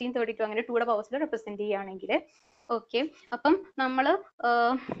 8 16 32 അങ്ങനെ 2യുടെ പവേഴ്സിൽ റെപ്രസെന്റ് ചെയ്യുകയാണെങ്കിൽ. ഓക്കെ, അപ്പം നമ്മള്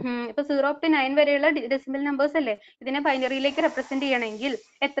ഇപ്പൊ 0 up to 9 വരെയുള്ള ഡെസിമൽ നമ്പേഴ്സ് അല്ലേ, ഇതിനെ ബൈനറിയിലേക്ക് റെപ്രസെന്റ് ചെയ്യണമെങ്കിൽ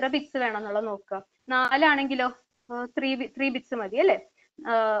എത്ര ബിറ്റ്സ് വേണം എന്നുള്ളത് നോക്കുക. 4 ആണെങ്കിലോ 3 ബിറ്റ്സ് മതി അല്ലെ.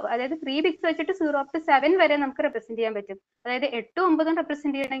 അതായത് 3 ബിറ്റ്സ് വെച്ചിട്ട് 0 up to 7 വരെ നമുക്ക് റെപ്രസെന്റ് ചെയ്യാൻ പറ്റും. അതായത് 8 9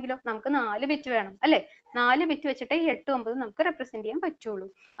 റെപ്രസെന്റ് ചെയ്യണമെങ്കിലോ നമുക്ക് 4 ബിറ്റ് വേണം അല്ലെ. 4 ബിറ്റ് വെച്ചിട്ട് 8 9 നമുക്ക് റെപ്രസെന്റ് ചെയ്യാൻ പറ്റുള്ളൂ.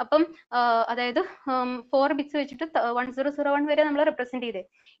 അപ്പം അതായത് 4 ബിറ്റ്സ് വെച്ചിട്ട് 1001 വരെ നമ്മൾ റെപ്രസെന്റ് ചെയ്തേ.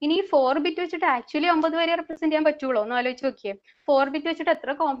 ഇനി 4 ബിറ്റ് വെച്ചിട്ട് ആക്ച്വലി 9 വരെ റെപ്രസെന്റ് ചെയ്യാൻ പറ്റുള്ളൂ എന്ന് ആലോചിച്ച് നോക്കിയേ. 4 ബിറ്റ് വെച്ചിട്ട്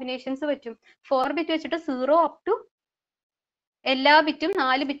എത്ര കോമ്പിനേഷൻസ് പറ്റും? 4 ബിറ്റ് വെച്ചിട്ട് 0 up to എല്ലാ ബിറ്റും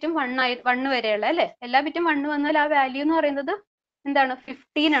 4 ബിറ്റും 1 വരെയുള്ള അല്ലെ. എല്ലാ ബിറ്റും 1 വന്നാൽ ആ വാല്യൂ എന്ന് പറയുന്നത് എന്താണ്?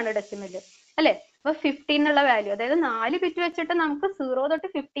 15 ആണ് ഡെസിമല്. അല്ലെ? അപ്പൊ 15 എന്നുള്ള വാല്യൂ, അതായത് 4 ബിറ്റ് വെച്ചിട്ട് നമുക്ക് 0 തൊട്ട്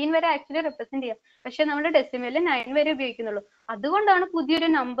 15 വരെ ആക്ച്വലി റെപ്രസെന്റ് ചെയ്യാം. പക്ഷെ നമ്മുടെ ഡെസിമലിൽ 9 വരെ ഉപയോഗിക്കുന്നുള്ളൂ. അതുകൊണ്ടാണ് പുതിയൊരു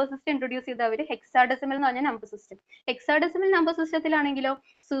നമ്പർ സിസ്റ്റം ഇൻട്രൊഡ്യൂസ് ചെയ്ത അവര് ഹെക്സാഡെസിമൽ എന്ന് പറഞ്ഞ number system. Hexadecimal number സിസ്റ്റത്തിലാണെങ്കിലോ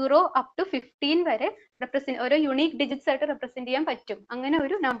 0 up to 15 വരെ ഓരോ യുണീക് ഡിജിറ്റ്സ് ആയിട്ട് റെപ്രസെന്റ് ചെയ്യാൻ പറ്റും. അങ്ങനെ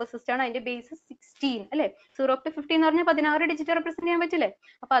ഒരു നമ്പർ സിസ്റ്റം ആണ്. അതിന്റെ ബേസ് 16 അല്ലെ? 0 ടു 15 എന്ന് പറഞ്ഞാൽ 16 ഡിജിറ്റ് റെപ്രസെന്റ് ചെയ്യാൻ പറ്റില്ലേ?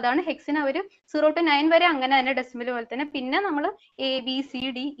 അപ്പൊ അതാണ് ഹെക്സിന് അവര് 0 ടു 9 വരെ അങ്ങനെ തന്നെ ഡെസിമൽ പോലെ തന്നെ. പിന്നെ നമ്മൾ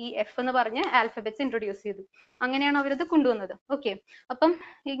ABCDEF എന്ന് പറഞ്ഞ ആൽഫബറ്റ്സ് ഇൻട്രൊഡ്യൂസ് ചെയ്തു. അങ്ങനെയാണ് അവരത് കൊണ്ടുവന്നത്. ഓക്കെ, അപ്പം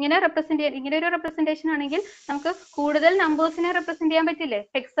ഇങ്ങനെ റെപ്രസെന്റ് ചെയ്യാൻ, ഇങ്ങനെ ഒരു റെപ്രസെന്റേഷൻ ആണെങ്കിൽ നമുക്ക് കൂടുതൽ നമ്പേഴ്സിനെ റെപ്രസെന്റ് ചെയ്യാൻ പറ്റില്ലേ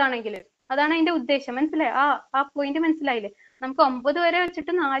ഹെക്സ് ആണെങ്കിൽ? അതാണ് അതിന്റെ ഉദ്ദേശം. മനസ്സിലായി? ആ പോയിന്റ് മനസ്സിലായില്ലേ? നമുക്ക് 9 വരെ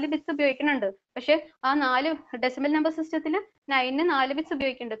വെച്ചിട്ട് 4 ബിറ്റ്സ് ഉപയോഗിക്കുന്നുണ്ട്. പക്ഷെ ആ 4 ഡെസിമൽ നമ്പർ സിസ്റ്റത്തിൽ 9 4 ബിറ്റ്സ്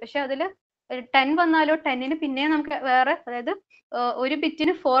ഉപയോഗിക്കുന്നുണ്ട്. പക്ഷെ അതിൽ 10 വന്നാലോ 10ന് പിന്നെ നമുക്ക് വേറെ, അതായത് ഒരു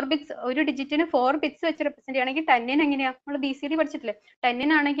ബിറ്റിന് 4 ബിറ്റ്സ്, ഒരു ഡിജിറ്റിന് 4 ബിറ്റ്സ് വെച്ച് റെപ്രസെന്റ് ചെയ്യണമെങ്കിൽ 10ന് എങ്ങനെയാ? നമ്മൾ BCD പഠിച്ചിട്ടില്ലേ?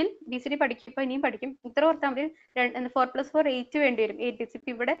 10നാണെങ്കിൽ BCD പഠിക്കും, ഇപ്പൊ ഇനിയും പഠിക്കും. ഇത്ര ഓർത്താൽ മതി. 4 + 4 8 വേണ്ടി വരും, 8 ബിറ്റ്സ്.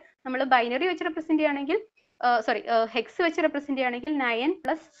 ഇപ്പൊ ഇവിടെ നമ്മൾ ബൈനറി വെച്ച് റെപ്രസെന്റ് ചെയ്യുകയാണെങ്കിൽ, സോറി ഹെക്സ് വെച്ച് റെപ്രസെന്റ് ചെയ്യുകയാണെങ്കിൽ 9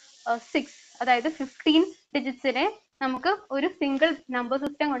 + 6, അതായത് 15 ഡിജിറ്റ്സിനെ നമുക്ക് ഒരു സിംഗിൾ നമ്പർ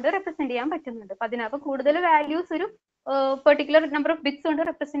സിസ്റ്റം കൊണ്ട് റെപ്രസെന്റ് ചെയ്യാൻ പറ്റുന്നുണ്ട്. അപ്പൊ അതിനകത്ത് കൂടുതൽ വാല്യൂസ് ഒരു പെർട്ടിക്കുലർ നമ്പർ ഓഫ് ബിറ്റ്സ് കൊണ്ട്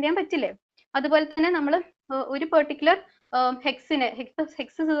റെപ്രസെന്റ് ചെയ്യാൻ പറ്റില്ലേ? അതുപോലെ തന്നെ നമ്മൾ ഒരു പെർട്ടിക്കുലർ ഹെക്സിനെ,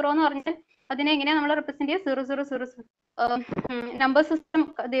 ഹെക്സ് 0 എന്ന് പറഞ്ഞാൽ അതിനെ എങ്ങനെയാ നമ്മൾ റെപ്രസെന്റ് ചെയ്യുക? 0000. നമ്പർ സിസ്റ്റം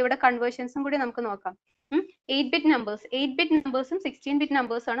ഇവിടെ കൺവേർഷൻസും കൂടി നമുക്ക് നോക്കാം. 8 bit numbers, 8 bit നമ്പേഴ്സും 16 bit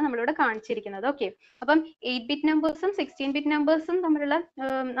numbers ആണ് നമ്മളിവിടെ കാണിച്ചിരിക്കുന്നത്. ഓക്കെ, അപ്പം 8 ബിറ്റ് നമ്പേഴ്സും 16 ബിറ്റ് നമ്പേഴ്സും തമ്മിലുള്ള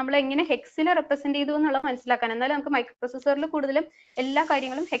നമ്മൾ എങ്ങനെ ഹെക്സിൽ റെപ്രസെന്റ് ചെയ്തു എന്നുള്ളത് മനസ്സിലാക്കാൻ. എന്നാലും നമുക്ക് മൈക്രോപ്രൊസസറിൽ കൂടുതലും എല്ലാ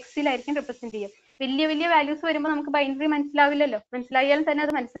കാര്യങ്ങളും ഹെക്സിലായിരിക്കും റെപ്രസെന്റ് ചെയ്യുക. വലിയ വലിയ വാല്യൂസ് വരുമ്പോൾ നമുക്ക് ബൈനറി മനസ്സിലാവില്ലല്ലോ. മനസ്സിലായാൽ തന്നെ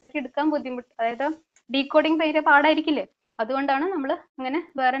അത് മനസ്സിലാക്കി എടുക്കാൻ ബുദ്ധിമുട്ട്, അതായത് ഡീകോഡിങ് ഭയങ്കര പാടായിരിക്കില്ലേ? അതുകൊണ്ടാണ് നമ്മൾ അങ്ങനെ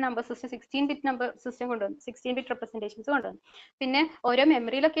വേറെ number system 16 bit number system കൊണ്ടുവന്നു, 16 ബിറ്റ് റെപ്രസെന്റേഷൻസ് കൊണ്ടുവന്നു. പിന്നെ ഓരോ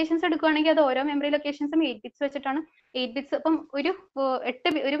മെമ്മറി ലൊക്കേഷൻസ് എടുക്കുകയാണെങ്കിൽ അത് ഓരോ മെമ്മറി ലൊക്കേഷൻസും 8 ബിറ്റ്സ് വെച്ചിട്ടാണ്. 8 ബിറ്റ്സ് അപ്പം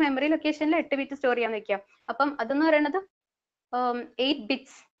ഒരു മെമ്മറി ലൊക്കേഷനിൽ 8 ബിറ്റ് സ്റ്റോർ ചെയ്യാൻ വെക്കാം. അപ്പം അതെന്ന് പറയുന്നത് 8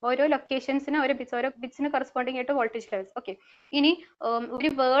 ബിറ്റ്സ്, ഓരോ ലൊക്കേഷൻസിന് ഓരോ ബിറ്റ്സിന് കറസ്പോണ്ടിങ് ആയിട്ട് വോൾട്ടേജ് ലെവൽസ്. ഓക്കെ, ഇനി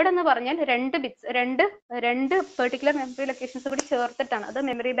ഒരു വേർഡ് എന്ന് പറഞ്ഞാൽ 2 ബിറ്റ്സ്, രണ്ട് പെർട്ടിക്കുലർ മെമ്മറി ലൊക്കേഷൻസ് കൂടി ചേർത്തിട്ടാണ്. അത്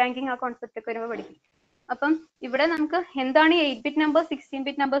മെമ്മറി ബാങ്കിങ് ആ കോൺസെപ്റ്റ് ഒക്കെ വരുമ്പോൾ പഠിക്കും. അപ്പം ഇവിടെ നമുക്ക് എന്താണ് 8 ബിറ്റ് നമ്പേഴ്സ് 16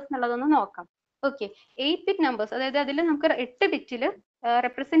 ബിറ്റ് നമ്പേഴ്സ് എന്നുള്ളതൊന്ന് നോക്കാം. ഓക്കെ, 8 ബിറ്റ് നമ്പേഴ്സ്, അതായത് അതിൽ നമുക്ക് 8 ബിറ്റിൽ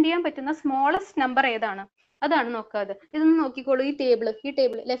റെപ്രസെന്റ് ചെയ്യാൻ പറ്റുന്ന സ്മോളസ്റ്റ് നമ്പർ ഏതാണ്? അതാണ് നോക്കാതെ. ഇതൊന്ന് നോക്കിക്കോളൂ. ഈ ടേബിൾ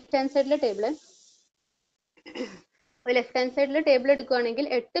ലെഫ്റ്റ് ഹാൻഡ് സൈഡിലെ ടേബിൾ എടുക്കുകയാണെങ്കിൽ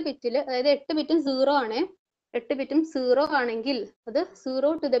 8 ബിറ്റിൽ, അതായത് 8 ബിറ്റും 0 ആണ്, 8 ബിറ്റും 0 ആണെങ്കിൽ അത്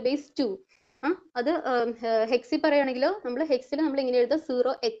 0 to the base 2. അത് ഹെക്സിൽ പറയുകയാണെങ്കിലോ ഹെക്സിൽ നമ്മൾ ഇങ്ങനെ എഴുതുക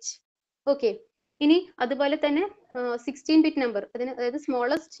 0h. ഓക്കെ, ഇനി അതുപോലെ തന്നെ 16 ബിറ്റ് നമ്പർ, അതായത്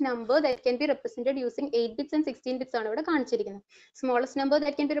smallest number that can be represented using 8 bits and 16 bits ആണ് ഇവിടെ കാണിച്ചിരിക്കുന്നത്. Smallest number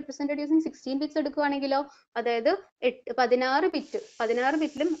that can be represented using 16 bits എടുക്കുകയാണെങ്കിലോ, അതായത് 16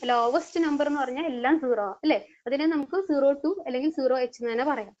 ബിറ്റിലും ലോവസ്റ്റ് നമ്പർ എന്ന് പറഞ്ഞാൽ എല്ലാം 0 അല്ലെ? അതിനെ നമുക്ക് 02 അല്ലെങ്കിൽ 0h എന്ന് തന്നെ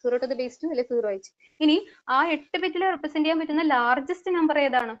പറയാം. 0 to the base 2 അല്ലെങ്കിൽ 0h. ഇനി ആ 8 ബിറ്റിൽ റെപ്രസെന്റ് ചെയ്യാൻ പറ്റുന്ന ലാർജസ്റ്റ് നമ്പർ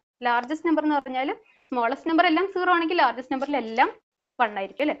ഏതാണ്? ലാർജസ്റ്റ് നമ്പർ എന്ന് പറഞ്ഞാൽ സ്മോളസ്റ്റ് നമ്പർ എല്ലാം 0 ആണെങ്കിൽ ലാർജസ്റ്റ് നമ്പറിൽ എല്ലാം 1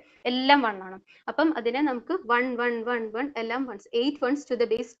 ആയിരിക്കും അല്ലെ? എല്ലാം 1 ആണ്. അപ്പം അതിനെ നമുക്ക് 1 1 1 1 എല്ലാം 1s, 8 1s to the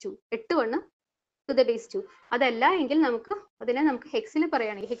base 2, 8 1 to the base 2. അതല്ല എങ്കിൽ അതിനെ നമുക്ക് ഹെക്സിൽ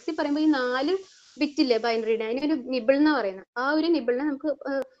പറയുകയാണെങ്കിൽ, ഹെക്സിൽ പറയുമ്പോൾ ഈ 4 ബിറ്റ് ഇല്ലേ ബൈനറിയുടെ, അതിനൊരു നിബിൾ എന്ന് പറയുന്നത്. ആ ഒരു നിബിളിനെ നമുക്ക്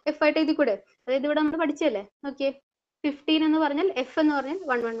എഫ് ആയിട്ട് എഴുതി കൂടെ? അതായത് ഇവിടെ നമ്മൾ പഠിച്ചല്ലേ, നോക്കിയേ, 15 എന്ന് പറഞ്ഞാൽ എഫ് എന്ന് പറഞ്ഞാൽ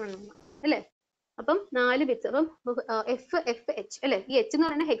 1 1 1 1 അല്ലെ? അപ്പം 4 ബിറ്റ്സ്, അപ്പം FFH അല്ലെ? ഈ എച്ച് എന്ന്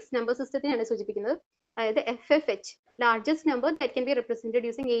പറയുന്ന ഹെക്സ് നമ്പർ സിസ്റ്റത്തിനാണ് സൂചിപ്പിക്കുന്നത്. അതായത് FFH, largest number that can be represented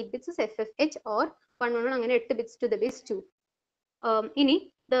using 8 bits is FFH or 1 1 1, അങ്ങനെ 8 bits to the base 2. ഇനി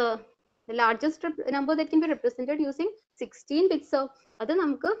the largest number that can be represented using 16 bits, അത്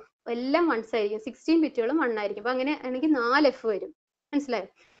നമുക്ക് എല്ലാം 1s ആയിരിക്കും, 16 ബിറ്റുകളും 1 ആയിരിക്കും. അപ്പൊ അങ്ങനെ ആണെങ്കിൽ 4F വരും. മനസ്സിലായോ?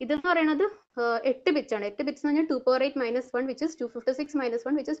 ഇതെന്ന് പറയുന്നത് 8 ബിറ്റ്സ് ആണ്. 8 ബിറ്റ്സ് എന്ന് പറഞ്ഞാൽ 2⁴ - 1 which is 256 -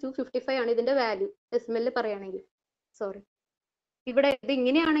 1 which is 255 ആണ് ഇതിന്റെ വാല്യൂ ഡെസിമലിൽ പറയുകയാണെങ്കിൽ. സോറി, ഇവിടെ ഇത്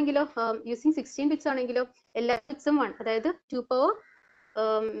ഇങ്ങനെയാണെങ്കിലോ, യൂസിങ് 16 ബിറ്റ്സ് ആണെങ്കിലോ എല്ലാ ബിറ്റ്സും 1, അതായത്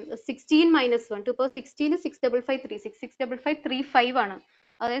 2⁴16 - 1, 2⁴16 65536, 65535 ആണ്.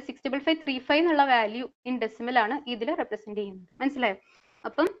 അതായത് 65535 എന്നുള്ള വാല്യൂ ഇൻ ഡെസിമൽ ആണ് ഇതിൽ റെപ്രസെന്റ് ചെയ്യുന്നത്. മനസ്സിലായോ?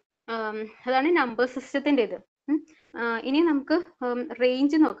 അപ്പം അതാണ് നമ്പർ സിസ്റ്റത്തിന്റെ ഇത്. ഇനി നമുക്ക്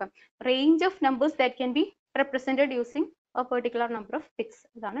റേഞ്ച് നോക്കാം. Range of numbers that can be represented using particular number of bits,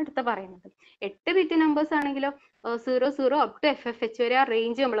 ഇതാണ് അടുത്ത പറയുന്നത്. 8 ബിറ്റ് നമ്പേഴ്സ് ആണെങ്കിലോ 00 up to FFH വരെ ആ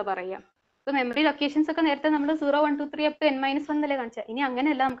റേഞ്ച് നമ്മൾ പറയാം. ഇപ്പൊ മെമ്മറി ലൊക്കേഷൻസ് ഒക്കെ നേരത്തെ നമ്മൾ 0 1 2 3 up to n - 1 എന്നല്ലേ കാണിച്ചത്. ഇനി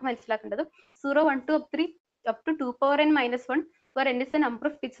അങ്ങനെയല്ല നമുക്ക് മനസ്സിലാക്കേണ്ടത്. 0 1 2 up to 2⁴n - 1 where n is the number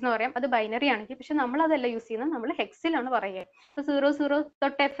of bits എന്ന് പറയാം. അത് ബൈനറി ആണെങ്കിൽ, പക്ഷെ നമ്മൾ അതല്ല യൂസ് ചെയ്യുന്നത്, നമ്മൾ ഹെക്സിലാണ് പറയുക. ഇപ്പൊ 00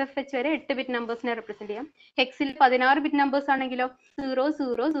 തൊട്ട് FFH വരെ 8 ബിറ്റ് നമ്പേഴ്സിനെ റെപ്രസെന്റ് ചെയ്യാം. ഹെക്സിൽ 16 ബിറ്റ് നമ്പേഴ്സ് ആണെങ്കിലോ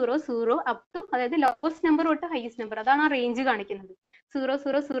 0000 അപ് ടു, അതായത് ലോവസ്റ്റ് നമ്പർ തൊട്ട് ഹൈയസ്റ്റ് നമ്പർ, അതാണ് ആ റേഞ്ച് കാണിക്കുന്നത്.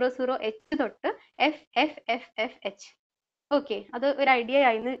 0000H തൊട്ട് FFFFH. ഓക്കെ, അത് ഒരു ഐഡിയ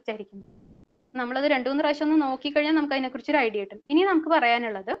ആയെന്ന് വിചാരിക്കുന്നു. നമ്മളത് 2-3 പ്രാവശ്യം ഒന്ന് നോക്കിക്കഴിഞ്ഞാൽ നമുക്ക് അതിനെക്കുറിച്ച് ഒരു ഐഡിയ കിട്ടും. ഇനി നമുക്ക്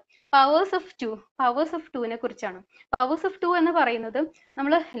പറയാനുള്ളത് പവേഴ്സ് ഓഫ് ടൂവിനെ കുറിച്ചാണ്. പവേഴ്സ് ഓഫ് 2 എന്ന് പറയുന്നത്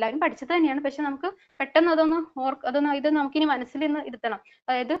നമ്മൾ എല്ലാവരും പഠിച്ചത് തന്നെയാണ്, പക്ഷെ നമുക്ക് പെട്ടെന്ന് ഇത് നമുക്കിനി മനസ്സിൽ നിന്ന് ഇരുത്തണം.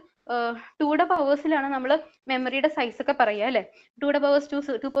 അതായത് 2യുടെ പവേഴ്സിലാണ് നമ്മൾ മെമ്മറിയുടെ സൈസ് ഒക്കെ പറയുക അല്ലെ. 2യുടെ powers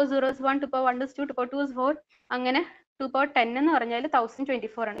 2 power 0 is 1, 2 power 1 is 2, 2 power 2 is 4, അങ്ങനെ 2 power 10 എന്ന് പറഞ്ഞാൽ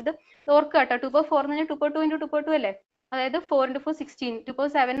 1024 ആണ്. ഇത് ഓർക്കുക കേട്ടോ. 2 power 4 എന്ന് പറഞ്ഞാൽ 2 power 2 into 2 power 2 അല്ലേ. അതായത് 4 into 4 16. 2 power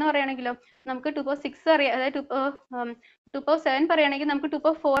 7 എന്ന് പറയുകയാണെങ്കിലോ നമുക്ക് 2 power 6 അറിയാം. അതായത് 2 power 7 പറയുകയാണെങ്കിൽ നമുക്ക് 2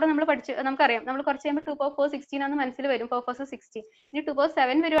 power 4 നമ്മൾ നമുക്കറിയാം. നമ്മൾ കുറച്ച് കഴിയുമ്പോൾ 2 power 4 16 ആണെന്ന് മനസ്സിൽ വരും. 4 4 16. ഇനി 2 power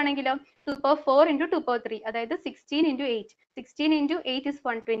 7 വരുവാണെങ്കിലോ 2 power 4 into 2 power 3, അതായത് 16 into 8. 16 into 8 is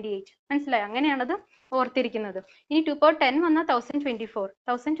 128. മനസ്സിലായോ? അങ്ങനെയാണത് ഓർത്തിരിക്കുന്നത്. ഇനി 2 power 10 വന്നാൽ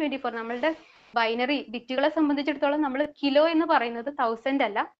 1024. നമ്മളുടെ ബൈനറി ബിറ്റുകളെ സംബന്ധിച്ചിടത്തോളം നമ്മൾ കിലോ എന്ന് പറയുന്നത് 1000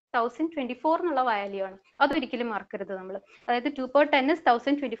 അല്ല, 1024 എന്നുള്ള വാല്യൂ ആണ്. അതൊരിക്കലും മറക്കരുത് നമ്മൾ. അതായത് 2 power 10 is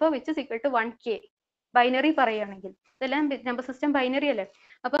 1024 which is equal to 1K. Binary പറയുകയാണെങ്കിൽ ഇതെല്ലാം നമ്പർ സിസ്റ്റം ബൈനറി അല്ലേ.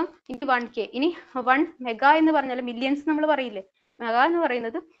 അപ്പം ഇനി 1K. ഇനി 1 മെഗാ എന്ന് പറഞ്ഞാൽ മില്യൺസ് നമ്മൾ പറയില്ലേ. മെഗാ എന്ന്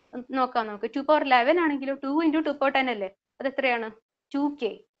പറയുന്നത് നോക്കാം നമുക്ക്. 2 power 11 ആണെങ്കിലോ 2 into 2 power 10 അല്ലേ. അത് എത്രയാണ്? 2K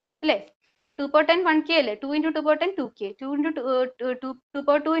അല്ലേ. 2 power 10 1K അല്ലേ. 2 into 2 power 10 2K. 2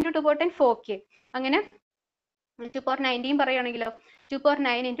 power 2 into 2 power 10 4K. അങ്ങനെ 2 power 19 പറയുകയാണെങ്കിലോ 2 power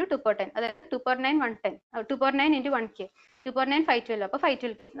 9 into 2 power 10, അതായത് 2 power 9 110. 2 power 9 into 1K. 2 power 9 512. അപ്പോൾ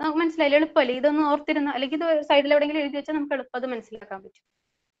 512 നമുക്ക് മനസ്സിലായില്ല. എളുപ്പമല്ലേ ഇതൊന്ന് ഓർത്തിരുന്ന, അല്ലെങ്കിൽ ഇത് സൈഡിൽ എവിടെയെങ്കിലും എഴുതി വെച്ചാൽ നമുക്ക് എളുപ്പം അത് മനസ്സിലാക്കാൻ പറ്റും.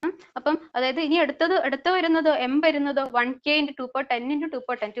 അപ്പം അതായത് ഇനി അടുത്ത വരുന്നതോ M വരുന്നതോ 1K into 2 power 10 into 2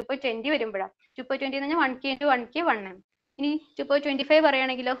 power 10, 2 power 20 വരുമ്പോഴാണ്. 2 power 20 എന്ന് പറഞ്ഞാൽ 1K into 1K 1M. ഇനി 2 power 25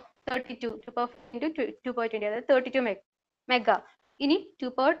 പറയുകയാണെങ്കിലോ 32. 2 power into 2 power 20, അതായത് 32 മെഗാ. ഇനി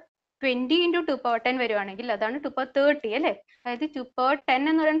 2 power 20 into 2 power 10 വരുവാണെങ്കിൽ അതാണ് 2 power 30 അല്ലേ. അതായത് 2 power 10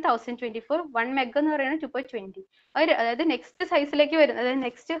 എന്ന് പറയുന്നത് 1024, 1 മെഗ എന്ന് പറയുന്നത് 2 power 20. അതായത് നെക്സ്റ്റ് സൈസിലേക്ക് വരുന്നത്, അതായത്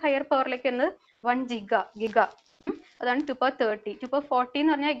നെക്സ്റ്റ് ഹയർ പവറിലേക്ക് വരുന്നത് 1 ഗിഗ. അതാണ് 2 power 30. 2 power 40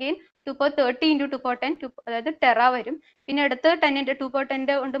 എന്ന് പറഞ്ഞാൽ അഗെയിൻ 2 power 30 into 2 power 10, അതായത് ടെറ വരും. പിന്നെ അടുത്ത് 10 into 2 power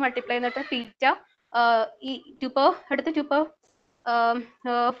 10 കൊണ്ട് മൾട്ടിപ്ലൈ ചെയ്തിട്ട് തീറ്റ. ഈ 2 power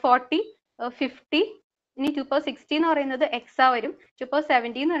 40 50. ഇനി 2 power 60 എന്ന് പറയുന്നത് എക്സ വരും. 2 power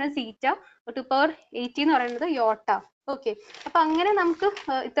 70 എന്ന് പറയുന്നത് സീറ്റ. 2 power 80 എന്ന് പറയുന്നത് യോട്ട. ഓക്കെ, അപ്പൊ അങ്ങനെ നമുക്ക്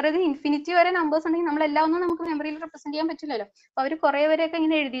ഇത്രയധികം ഇൻഫിനിറ്റി വരെ നമ്പേഴ്സ് ഉണ്ടെങ്കിൽ നമ്മളെല്ലാം ഒന്നും നമുക്ക് മെമ്മറിയിൽ റെപ്രസെന്റ് ചെയ്യാൻ പറ്റില്ലല്ലോ. അപ്പൊ അവർ കുറെ വരെയൊക്കെ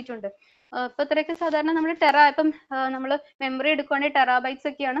ഇങ്ങനെ എഴുതിയിട്ടുണ്ട്. ഇപ്പൊ ഇത്രയൊക്കെ സാധാരണ നമ്മൾ ഇപ്പം നമ്മൾ മെമ്മറി എടുക്കുകയാണെങ്കിൽ ടെറാബൈറ്റ്സ്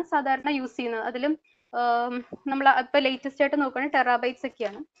ഒക്കെയാണ് സാധാരണ യൂസ് ചെയ്യുന്നത്. അതിലും നമ്മൾ ഇപ്പൊ ലേറ്റസ്റ്റ് ആയിട്ട് നോക്കുകയാണെങ്കിൽ ടെറാബൈറ്റ്സ്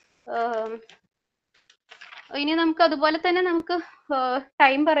ഒക്കെയാണ്. ഇനി നമുക്ക് അതുപോലെ തന്നെ നമുക്ക്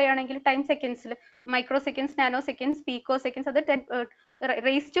ടൈം പറയുകയാണെങ്കിൽ time സെക്കൻഡ്സിൽ micro seconds, nano seconds, പീക്കോ seconds, അത്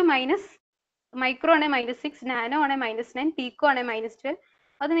റേസ് ടു മൈനസ്, മൈക്രോ ആണെങ്കിൽ -6, നാനോ ആണെങ്കിൽ -9, പീക്കോ ആണെങ്കിൽ -12.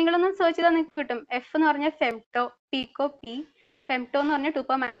 അത് നിങ്ങളൊന്ന് സെർച്ച് ചെയ്താൽ നിങ്ങൾക്ക് കിട്ടും. എഫ് എന്ന് പറഞ്ഞാൽ ഫെംറ്റോ, പീക്കോ പി, ഫെംറ്റോ എന്ന് പറഞ്ഞാൽ 2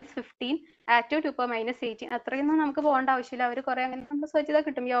 power -15, ആറ്റോ 2 power -18. അത്രയൊന്നും നമുക്ക് പോകേണ്ട ആവശ്യമില്ല. അവർ കുറെ അങ്ങനെ നമ്മൾ സെർച്ച് ചെയ്താൽ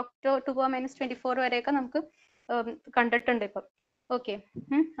കിട്ടും. യോക്ടോ 2 power -24 വരെയൊക്കെ നമുക്ക് കണ്ടിട്ടുണ്ട് ഇപ്പം. ഓക്കെ,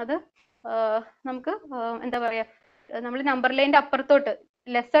 അത് നമുക്ക് എന്താ പറയാ, നമ്മൾ നമ്പർ ലൈനിന്റെ അപ്പുറത്തോട്ട്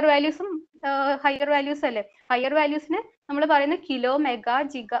ലെസർ വാല്യൂസും ഹയർ വാല്യൂസ് അല്ലേ. ഹയർ വാല്യൂസിന് നമ്മൾ പറയുന്ന കിലോ, മെഗാ,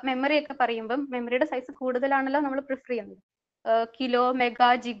 ജിഗ. മെമ്മറി ഒക്കെ പറയുമ്പം മെമ്മറിയുടെ സൈസ് കൂടുതലാണല്ലോ നമ്മൾ പ്രിഫർ ചെയ്യുന്നത്. കിലോ, മെഗാ,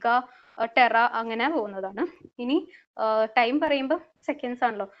 ജിഗ, ടെറ അങ്ങനെ പോകുന്നതാണ്. ഇനി ടൈം പറയുമ്പോൾ സെക്കൻഡ്സ്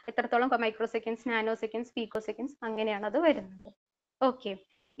ആണല്ലോ. എത്രത്തോളം micro seconds, nano seconds, പീക്കോ seconds, അങ്ങനെയാണ് അത് വരുന്നത്. ഓക്കെ,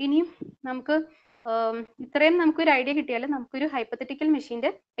 ഇനി നമുക്ക് ഇത്രയും നമുക്കൊരു ഐഡിയ കിട്ടിയാൽ നമുക്കൊരു ഹൈപ്പത്തറ്റിക്കൽ മെഷീന്റെ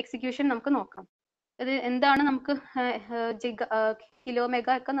എക്സിക്യൂഷൻ നമുക്ക് നോക്കാം. ഇത് എന്താണ് നമുക്ക് കിലോ,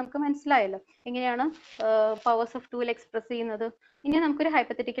 മെഗാ ഒക്കെ നമുക്ക് മനസ്സിലായല്ലോ. എങ്ങനെയാണ് പവേഴ്സ് ഓഫ് 2 എക്സ്പ്രസ് ചെയ്യുന്നത്. ഇനി നമുക്കൊരു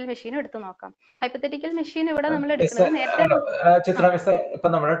ഹൈപ്പത്തറ്റിക്കൽ മെഷീൻ എടുത്ത് നോക്കാം. ഹൈപ്പത്തറ്റിക്കൽ മെഷീൻ ഇവിടെ നമ്മൾ എടുക്കുന്നത് നേരത്തെ ഇപ്പൊ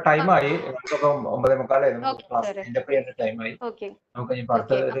നമ്മുടെ ടൈം ആയി, 9:15 ടൈം ആയി. നമുക്ക് ഇനി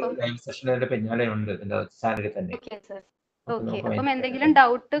അടുത്ത ഒരു ലൈവ് സെഷനിൽ പിന്നാലെ ഉണ്ട് ഇതിന്റെ ചാനലിൽ തന്നെ. ഓക്കെ, അപ്പം എന്തെങ്കിലും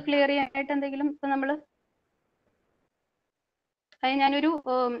ഡൗട്ട് ക്ലിയർ ചെയ്യാനായിട്ട് എന്തെങ്കിലും ഇപ്പൊ നമ്മള് ഞാനൊരു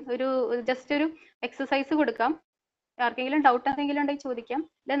ജസ്റ്റ് ഒരു എക്സസൈസ് കൊടുക്കാം. ആർക്കെങ്കിലും ഡൗട്ട് എന്തെങ്കിലും ഉണ്ടെങ്കിൽ ചോദിക്കാം.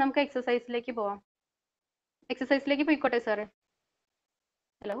 അല്ലെ നമുക്ക് എക്സസൈസിലേക്ക് പോവാം. എക്സസൈസിലേക്ക് പോയിക്കോട്ടെ സാറേ.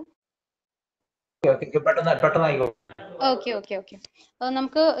 Hello, okay.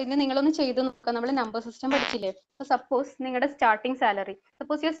 നമുക്ക് ഇനി നിങ്ങളൊന്ന് ചെയ്ത് നോക്കാം. നമ്മൾ നമ്പർ സിസ്റ്റം പഠിച്ചില്ലേ. സപ്പോസ് നിങ്ങളുടെ starting salary,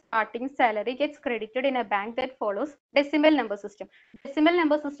 suppose your starting salary gets credited in A bank that follows decimal number system. Decimal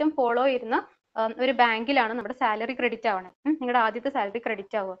number system follow ചെയ്യുന്ന ഒരു ബാങ്കിലാണ് നമ്മുടെ സാലറി ക്രെഡിറ്റ് ആവണം. നിങ്ങളുടെ ആദ്യത്തെ സാലറി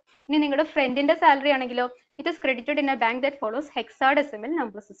ക്രെഡിറ്റ് ആവുക. ഇനി നിങ്ങളുടെ ഫ്രണ്ടിന്റെ സാലറി ആണെങ്കിലോ it is credited in A bank that follows hexadecimal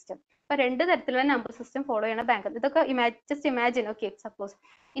number system. അപ്പൊ 2 തരത്തിലുള്ള നമ്പർ സിസ്റ്റം ഫോളോ ചെയ്യുന്ന ബാങ്ക്. ഇതൊക്കെ ജസ്റ്റ് ഇമാജിൻ. Okay, suppose.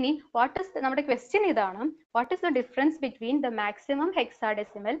 ഇനി നമ്മുടെ ക്വസ്റ്റ്യൻ ഇതാണ്, what is the difference between the maximum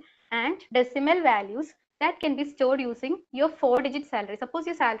hexadecimal and decimal values that can be stored using your 4-digit salary. Suppose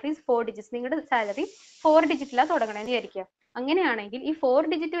your salary is 4 digits. നിങ്ങളുടെ salary 4 ഡിജിറ്റിലാണ് തുടങ്ങണമെന്ന് വിചാരിക്കുക. അങ്ങനെയാണെങ്കിൽ ഈ 4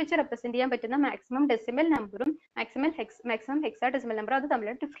 digit വെച്ച് represent ചെയ്യാൻ പറ്റുന്ന മാക്സിമം ഡെസിമൽ നമ്പറും മാക്സിമം ഹെക്സാ ഡെസിമൽ നമ്പറും അത്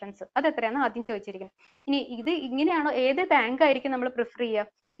തമ്മിലുള്ള ഡിഫറൻസ് അത് എത്രയാണെന്ന് ആദ്യം ചോദിച്ചിരിക്കുന്നത്. ഇനി ഇത് ഇങ്ങനെയാണോ, ഏത് ബാങ്ക് ആയിരിക്കും നമ്മൾ പ്രിഫർ ചെയ്യുക?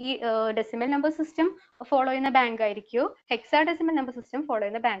 ഈ ഡെസിമൽ നമ്പർ സിസ്റ്റം ഫോളോ ചെയ്യുന്ന ബാങ്ക് ആയിരിക്കുമോ, hexa decimal number system follow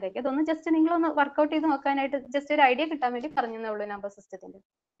ചെയ്യുന്ന ബാങ്ക് ആയിരിക്കും? അതൊന്ന് ജസ്റ്റ് നിങ്ങളൊന്ന് വർക്ക്ഔട്ട് ചെയ്ത് നോക്കാനായിട്ട് ജസ്റ്റ് ഒരു ഐഡിയ കിട്ടാൻ വേണ്ടി പറഞ്ഞതേ നമ്പർ സിസ്റ്റത്തിന്റെ.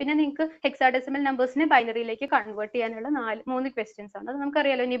 പിന്നെ നിങ്ങൾക്ക് ഹെക്സാഡെസിമൽ നമ്പേഴ്സിനെ ബൈനറിയിലേക്ക് കൺവേർട്ട് ചെയ്യാനുള്ള 3 ക്വസ്റ്റ്യൻസ് ആണ്. അത്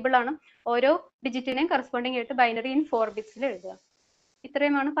നമുക്കറിയാലോ, നിബിൾ ആണ്. ഓരോ ഡിജിറ്റിനെയും കറസ്പോണ്ടിങ് ആയിട്ട് ബൈനറി ഇൻ 4 ബിറ്റ്സിൽ എഴുതുക.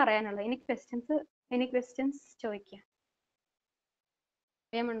 ഇത്രയുമാണ് പറയാനുള്ളത്. ഇനി ക്വസ്റ്റ്യൻസ് ചോദിക്കാം.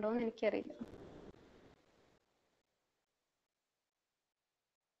 അറിയാമുണ്ടോ എന്ന് എനിക്കറിയില്ല.